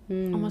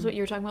 almost what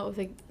you were talking about with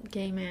a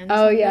gay man.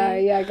 Oh,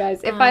 yeah,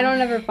 guys. If I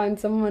don't ever find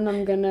someone,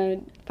 I'm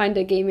gonna find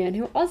a gay man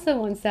who also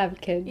wants to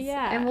have kids.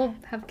 Yeah. And we'll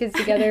have kids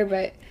together,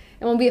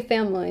 and we'll be a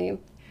family,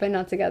 but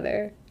not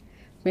together.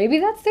 Maybe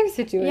that's their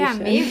situation. Yeah,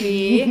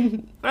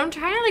 maybe. But I'm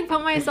trying to, like,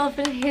 put myself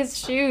in his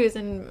shoes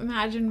and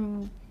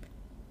imagine...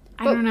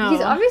 I don't know. He's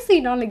obviously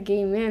not a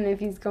gay man if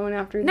he's going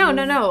after No.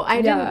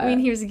 I didn't mean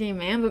he was a gay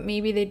man, but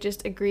maybe they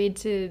just agreed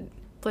to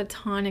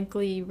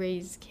platonically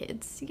raise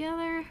kids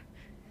together.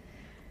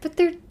 But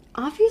they're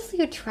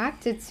obviously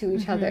attracted to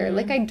each other.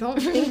 Like, I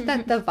don't think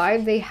that the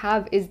vibe they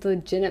have is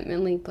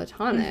legitimately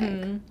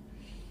platonic.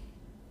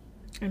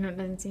 I know, it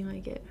doesn't seem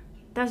like it.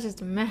 That's just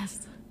a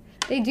mess.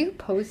 They do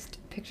post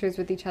pictures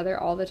with each other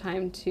all the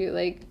time, too.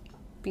 Like,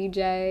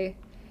 BJ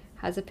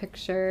has a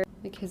picture,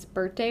 like his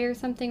birthday or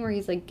something, where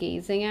he's like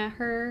gazing at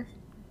her,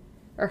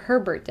 or her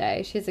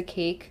birthday. She has a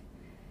cake,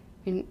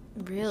 and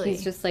really,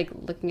 he's just like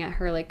looking at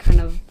her, like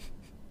kind of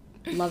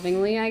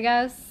lovingly, I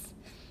guess.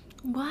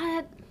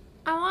 What?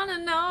 I want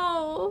to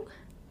know.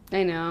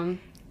 I know.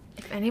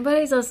 If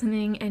anybody's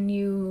listening and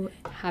you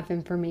have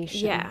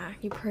information,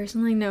 you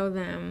personally know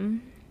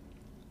them,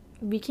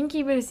 we can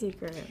keep it a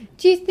secret.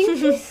 Do you think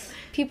these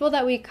people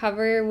that we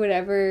cover would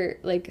ever,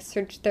 like,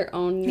 search their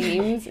own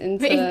names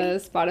into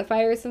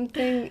Spotify or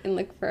something and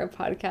look for a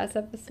podcast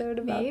episode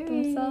about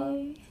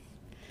themselves?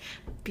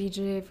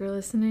 BJ, if you're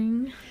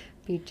listening.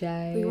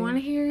 BJ. We want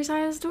to hear your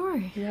side of the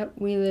story. Yep,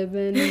 we live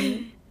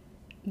in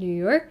New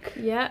York.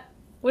 Yeah.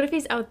 What if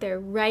he's out there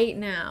right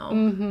now?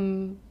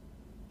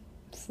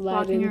 Sliding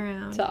walking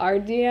around to our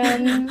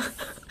DMs.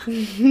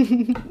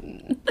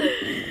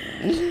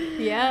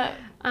 Yeah.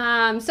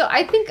 So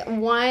I think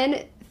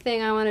one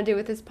thing I want to do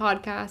with this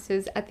podcast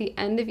is at the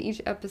end of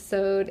each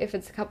episode, if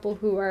it's a couple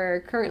who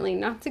are currently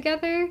not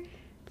together,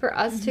 for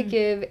us to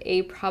give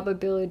a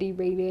probability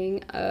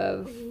rating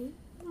of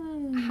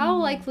how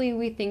likely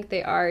we think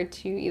they are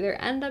to either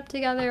end up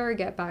together or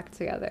get back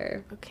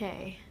together.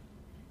 Okay.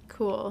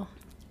 Cool.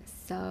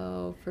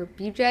 So for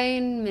BJ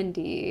and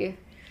Mindy.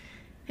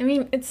 I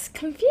mean, it's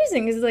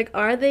confusing. Is like,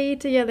 are they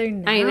together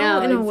now? I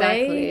know, in a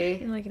exactly.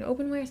 way, in like an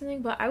open way or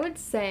something. But I would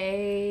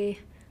say,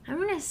 I'm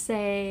gonna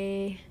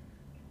say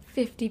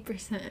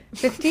 50%.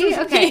 50?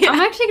 Okay, Yeah. I'm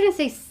actually gonna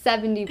say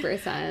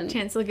 70%.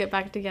 Chance they'll get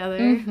back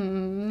together.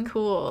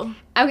 Cool.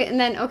 Okay, and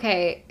then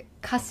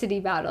custody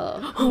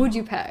battle. Who would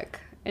you pick?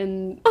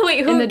 Who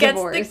gets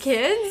divorce? the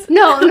kids?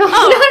 No, not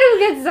who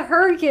gets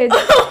her kids,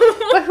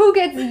 but who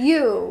gets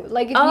you.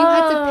 Like, if you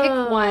had to pick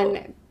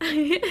one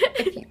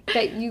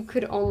that you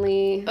could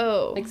only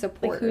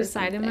support. Like, whose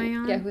side am I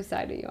on? Yeah, whose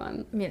side are you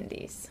on?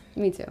 Mindy's.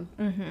 Me too.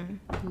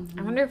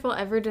 I wonder if we'll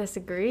ever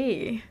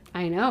disagree.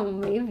 I know,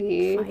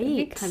 maybe. It'd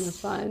be kind of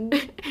fun.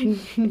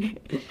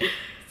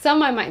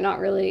 Some I might not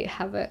really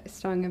have a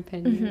strong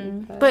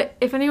opinion. But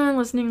if anyone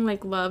listening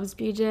loves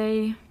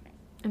BJ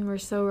and we're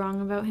so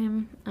wrong about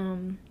him,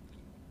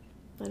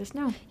 let us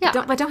know. Yeah.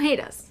 But don't hate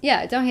us.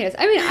 Yeah, don't hate us.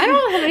 I mean, I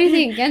don't have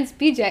anything against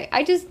BJ.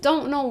 I just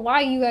don't know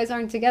why you guys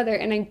aren't together,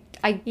 and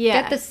I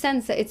get the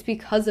sense that it's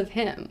because of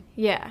him.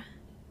 Yeah.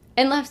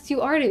 Unless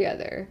you are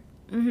together.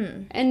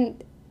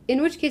 And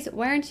in which case,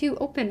 why aren't you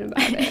open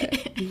about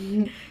it?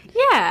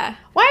 Yeah.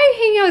 Why are you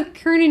hanging out with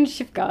Kern and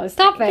Shifka?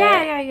 Stop it.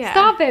 Yeah.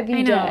 Stop it, BJ.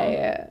 I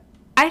know.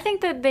 I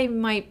think that they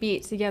might be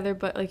together,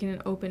 but like in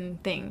an open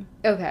thing.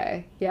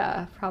 Okay.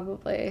 Yeah,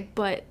 probably.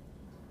 But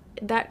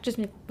that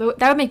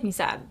would make me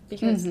sad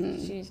because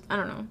she's, I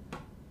don't know.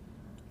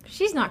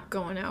 She's not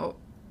going out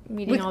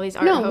meeting all these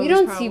art hoes. No, we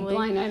don't probably. see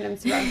blind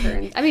items about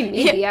her. I mean,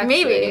 maybe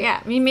actually. Maybe,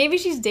 yeah. I mean, maybe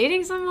she's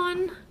dating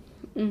someone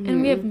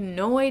and we have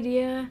no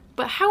idea.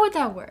 But how would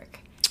that work?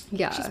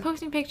 Yeah. She's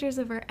posting pictures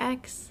of her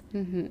ex.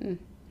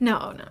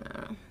 No.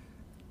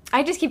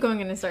 I just keep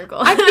going in a circle.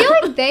 I feel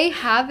like they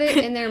have it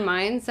in their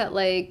minds that,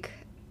 like,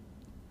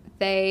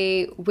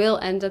 they will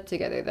end up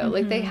together, though.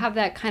 Like, they have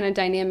that kind of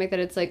dynamic that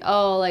it's like,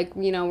 oh, like,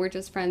 you know, we're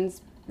just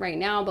friends right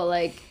now, but,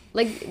 like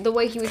the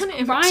way he was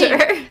crying.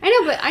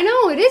 I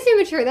know, it is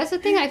immature. That's the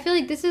thing. I feel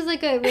like this is,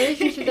 like, a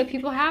relationship that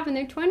people have in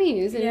their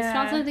 20s, and it's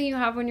not something you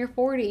have when you're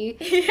 40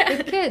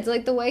 with kids.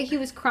 Like, the way he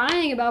was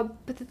crying about,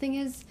 but the thing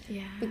is,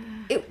 like,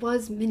 it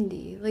was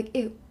Mindy. Like,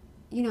 it,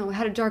 you know, it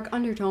had a dark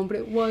undertone, but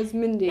it was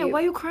Mindy. Yeah,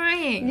 why are you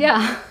crying?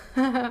 Yeah.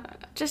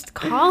 Just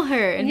call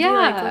her and be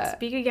like, let's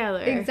be together.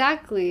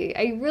 Exactly.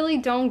 I really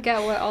don't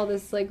get what all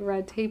this, like,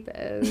 red tape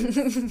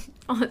is.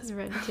 All this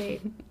red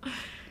tape.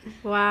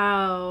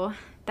 Wow.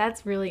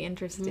 That's really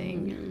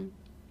interesting.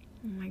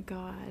 Oh my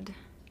god.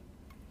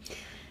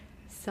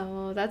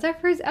 So that's our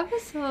first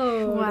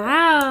episode.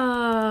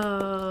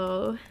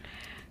 Wow.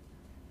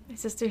 My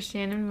sister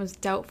Shannon was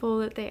doubtful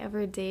that they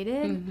ever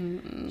dated.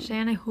 Mm-hmm.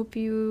 Shannon, I hope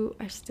you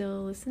are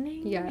still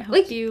listening. Yeah. I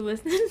hope you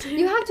listened.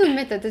 You have to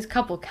admit that this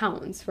couple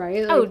counts,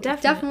 right? Like, Oh, it's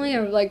definitely. definitely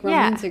a like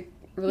romantic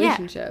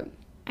relationship. Yeah.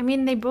 I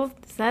mean, they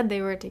both said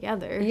they were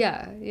together.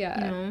 Yeah. You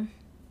know?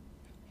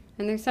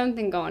 And there's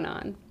something going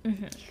on.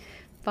 Mm-hmm.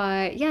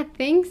 But yeah,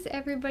 thanks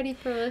everybody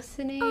for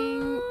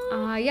listening.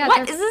 Yeah.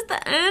 What? Is this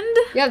the end?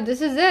 Yeah, this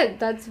is it.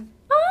 That's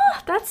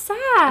sad.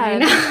 I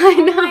know.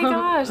 Oh my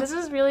gosh, this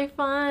was really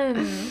fun.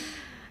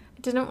 I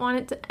didn't want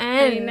it to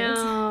end. I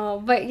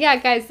know. But yeah,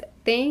 guys,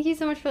 thank you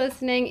so much for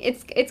listening.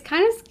 It's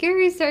kind of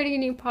scary starting a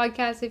new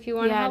podcast. If you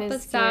want to help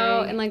us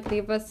out and like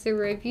leave us a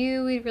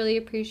review, we'd really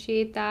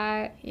appreciate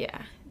that.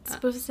 Yeah. It's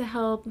supposed to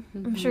help.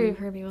 I'm sure you've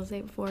heard people say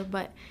it before,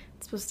 but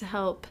it's supposed to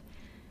help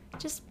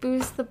just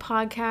boost the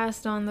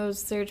podcast on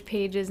those search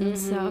pages and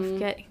stuff.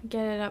 Get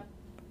it up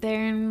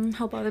there and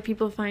help other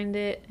people find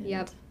it.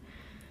 Yep.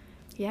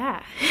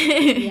 Yeah.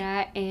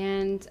 Yeah,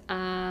 and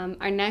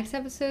our next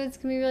episode's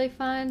gonna be really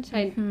fun. Should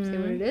I say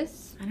what it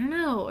is? I don't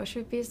know, or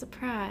should it be a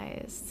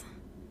surprise?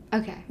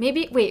 Okay.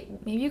 Maybe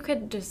you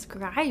could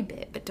describe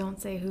it, but don't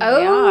say who they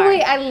Oh, are.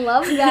 wait, I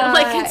love that.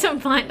 Like it's a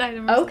blind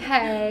item.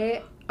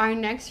 Okay. Our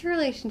next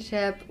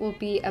relationship will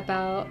be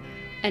about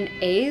an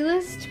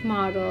A-list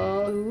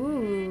model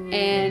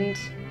and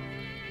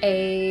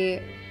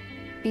a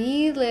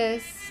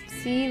B-list,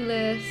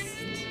 C-list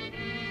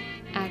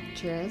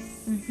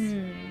actress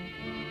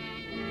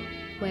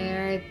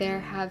where there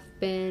have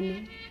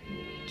been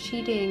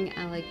cheating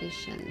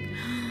allegations.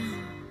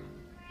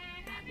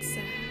 That's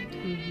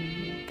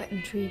sad, but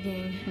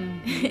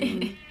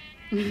intriguing.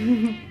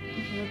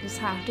 We'll just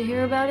have to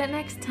hear about it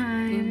next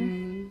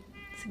time.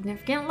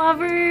 Significant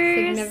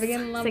lovers.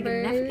 Significant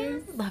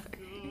lovers.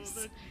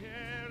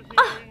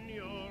 Oh.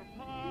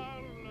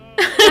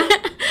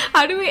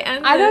 How do we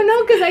end I don't this?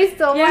 know, because I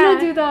still want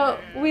to do the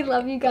we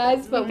love you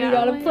guys, but we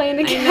gotta play it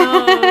again.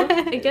 I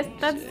know. I guess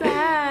that's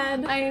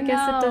sad. I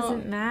guess it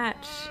doesn't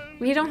match.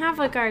 We don't have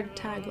like our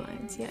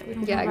taglines yet.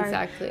 We don't have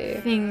our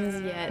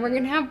things yet. We're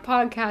gonna have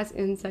podcast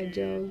inside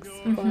jokes,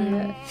 but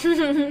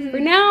for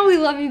now we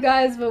love you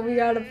guys, but we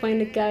got a plane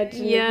to catch.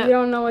 If you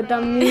don't know what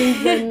that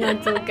means, then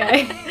that's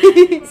okay.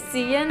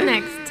 See you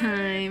next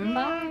time.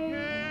 Bye.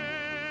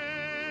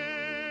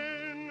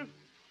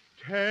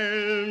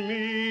 Tell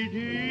me,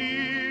 dear.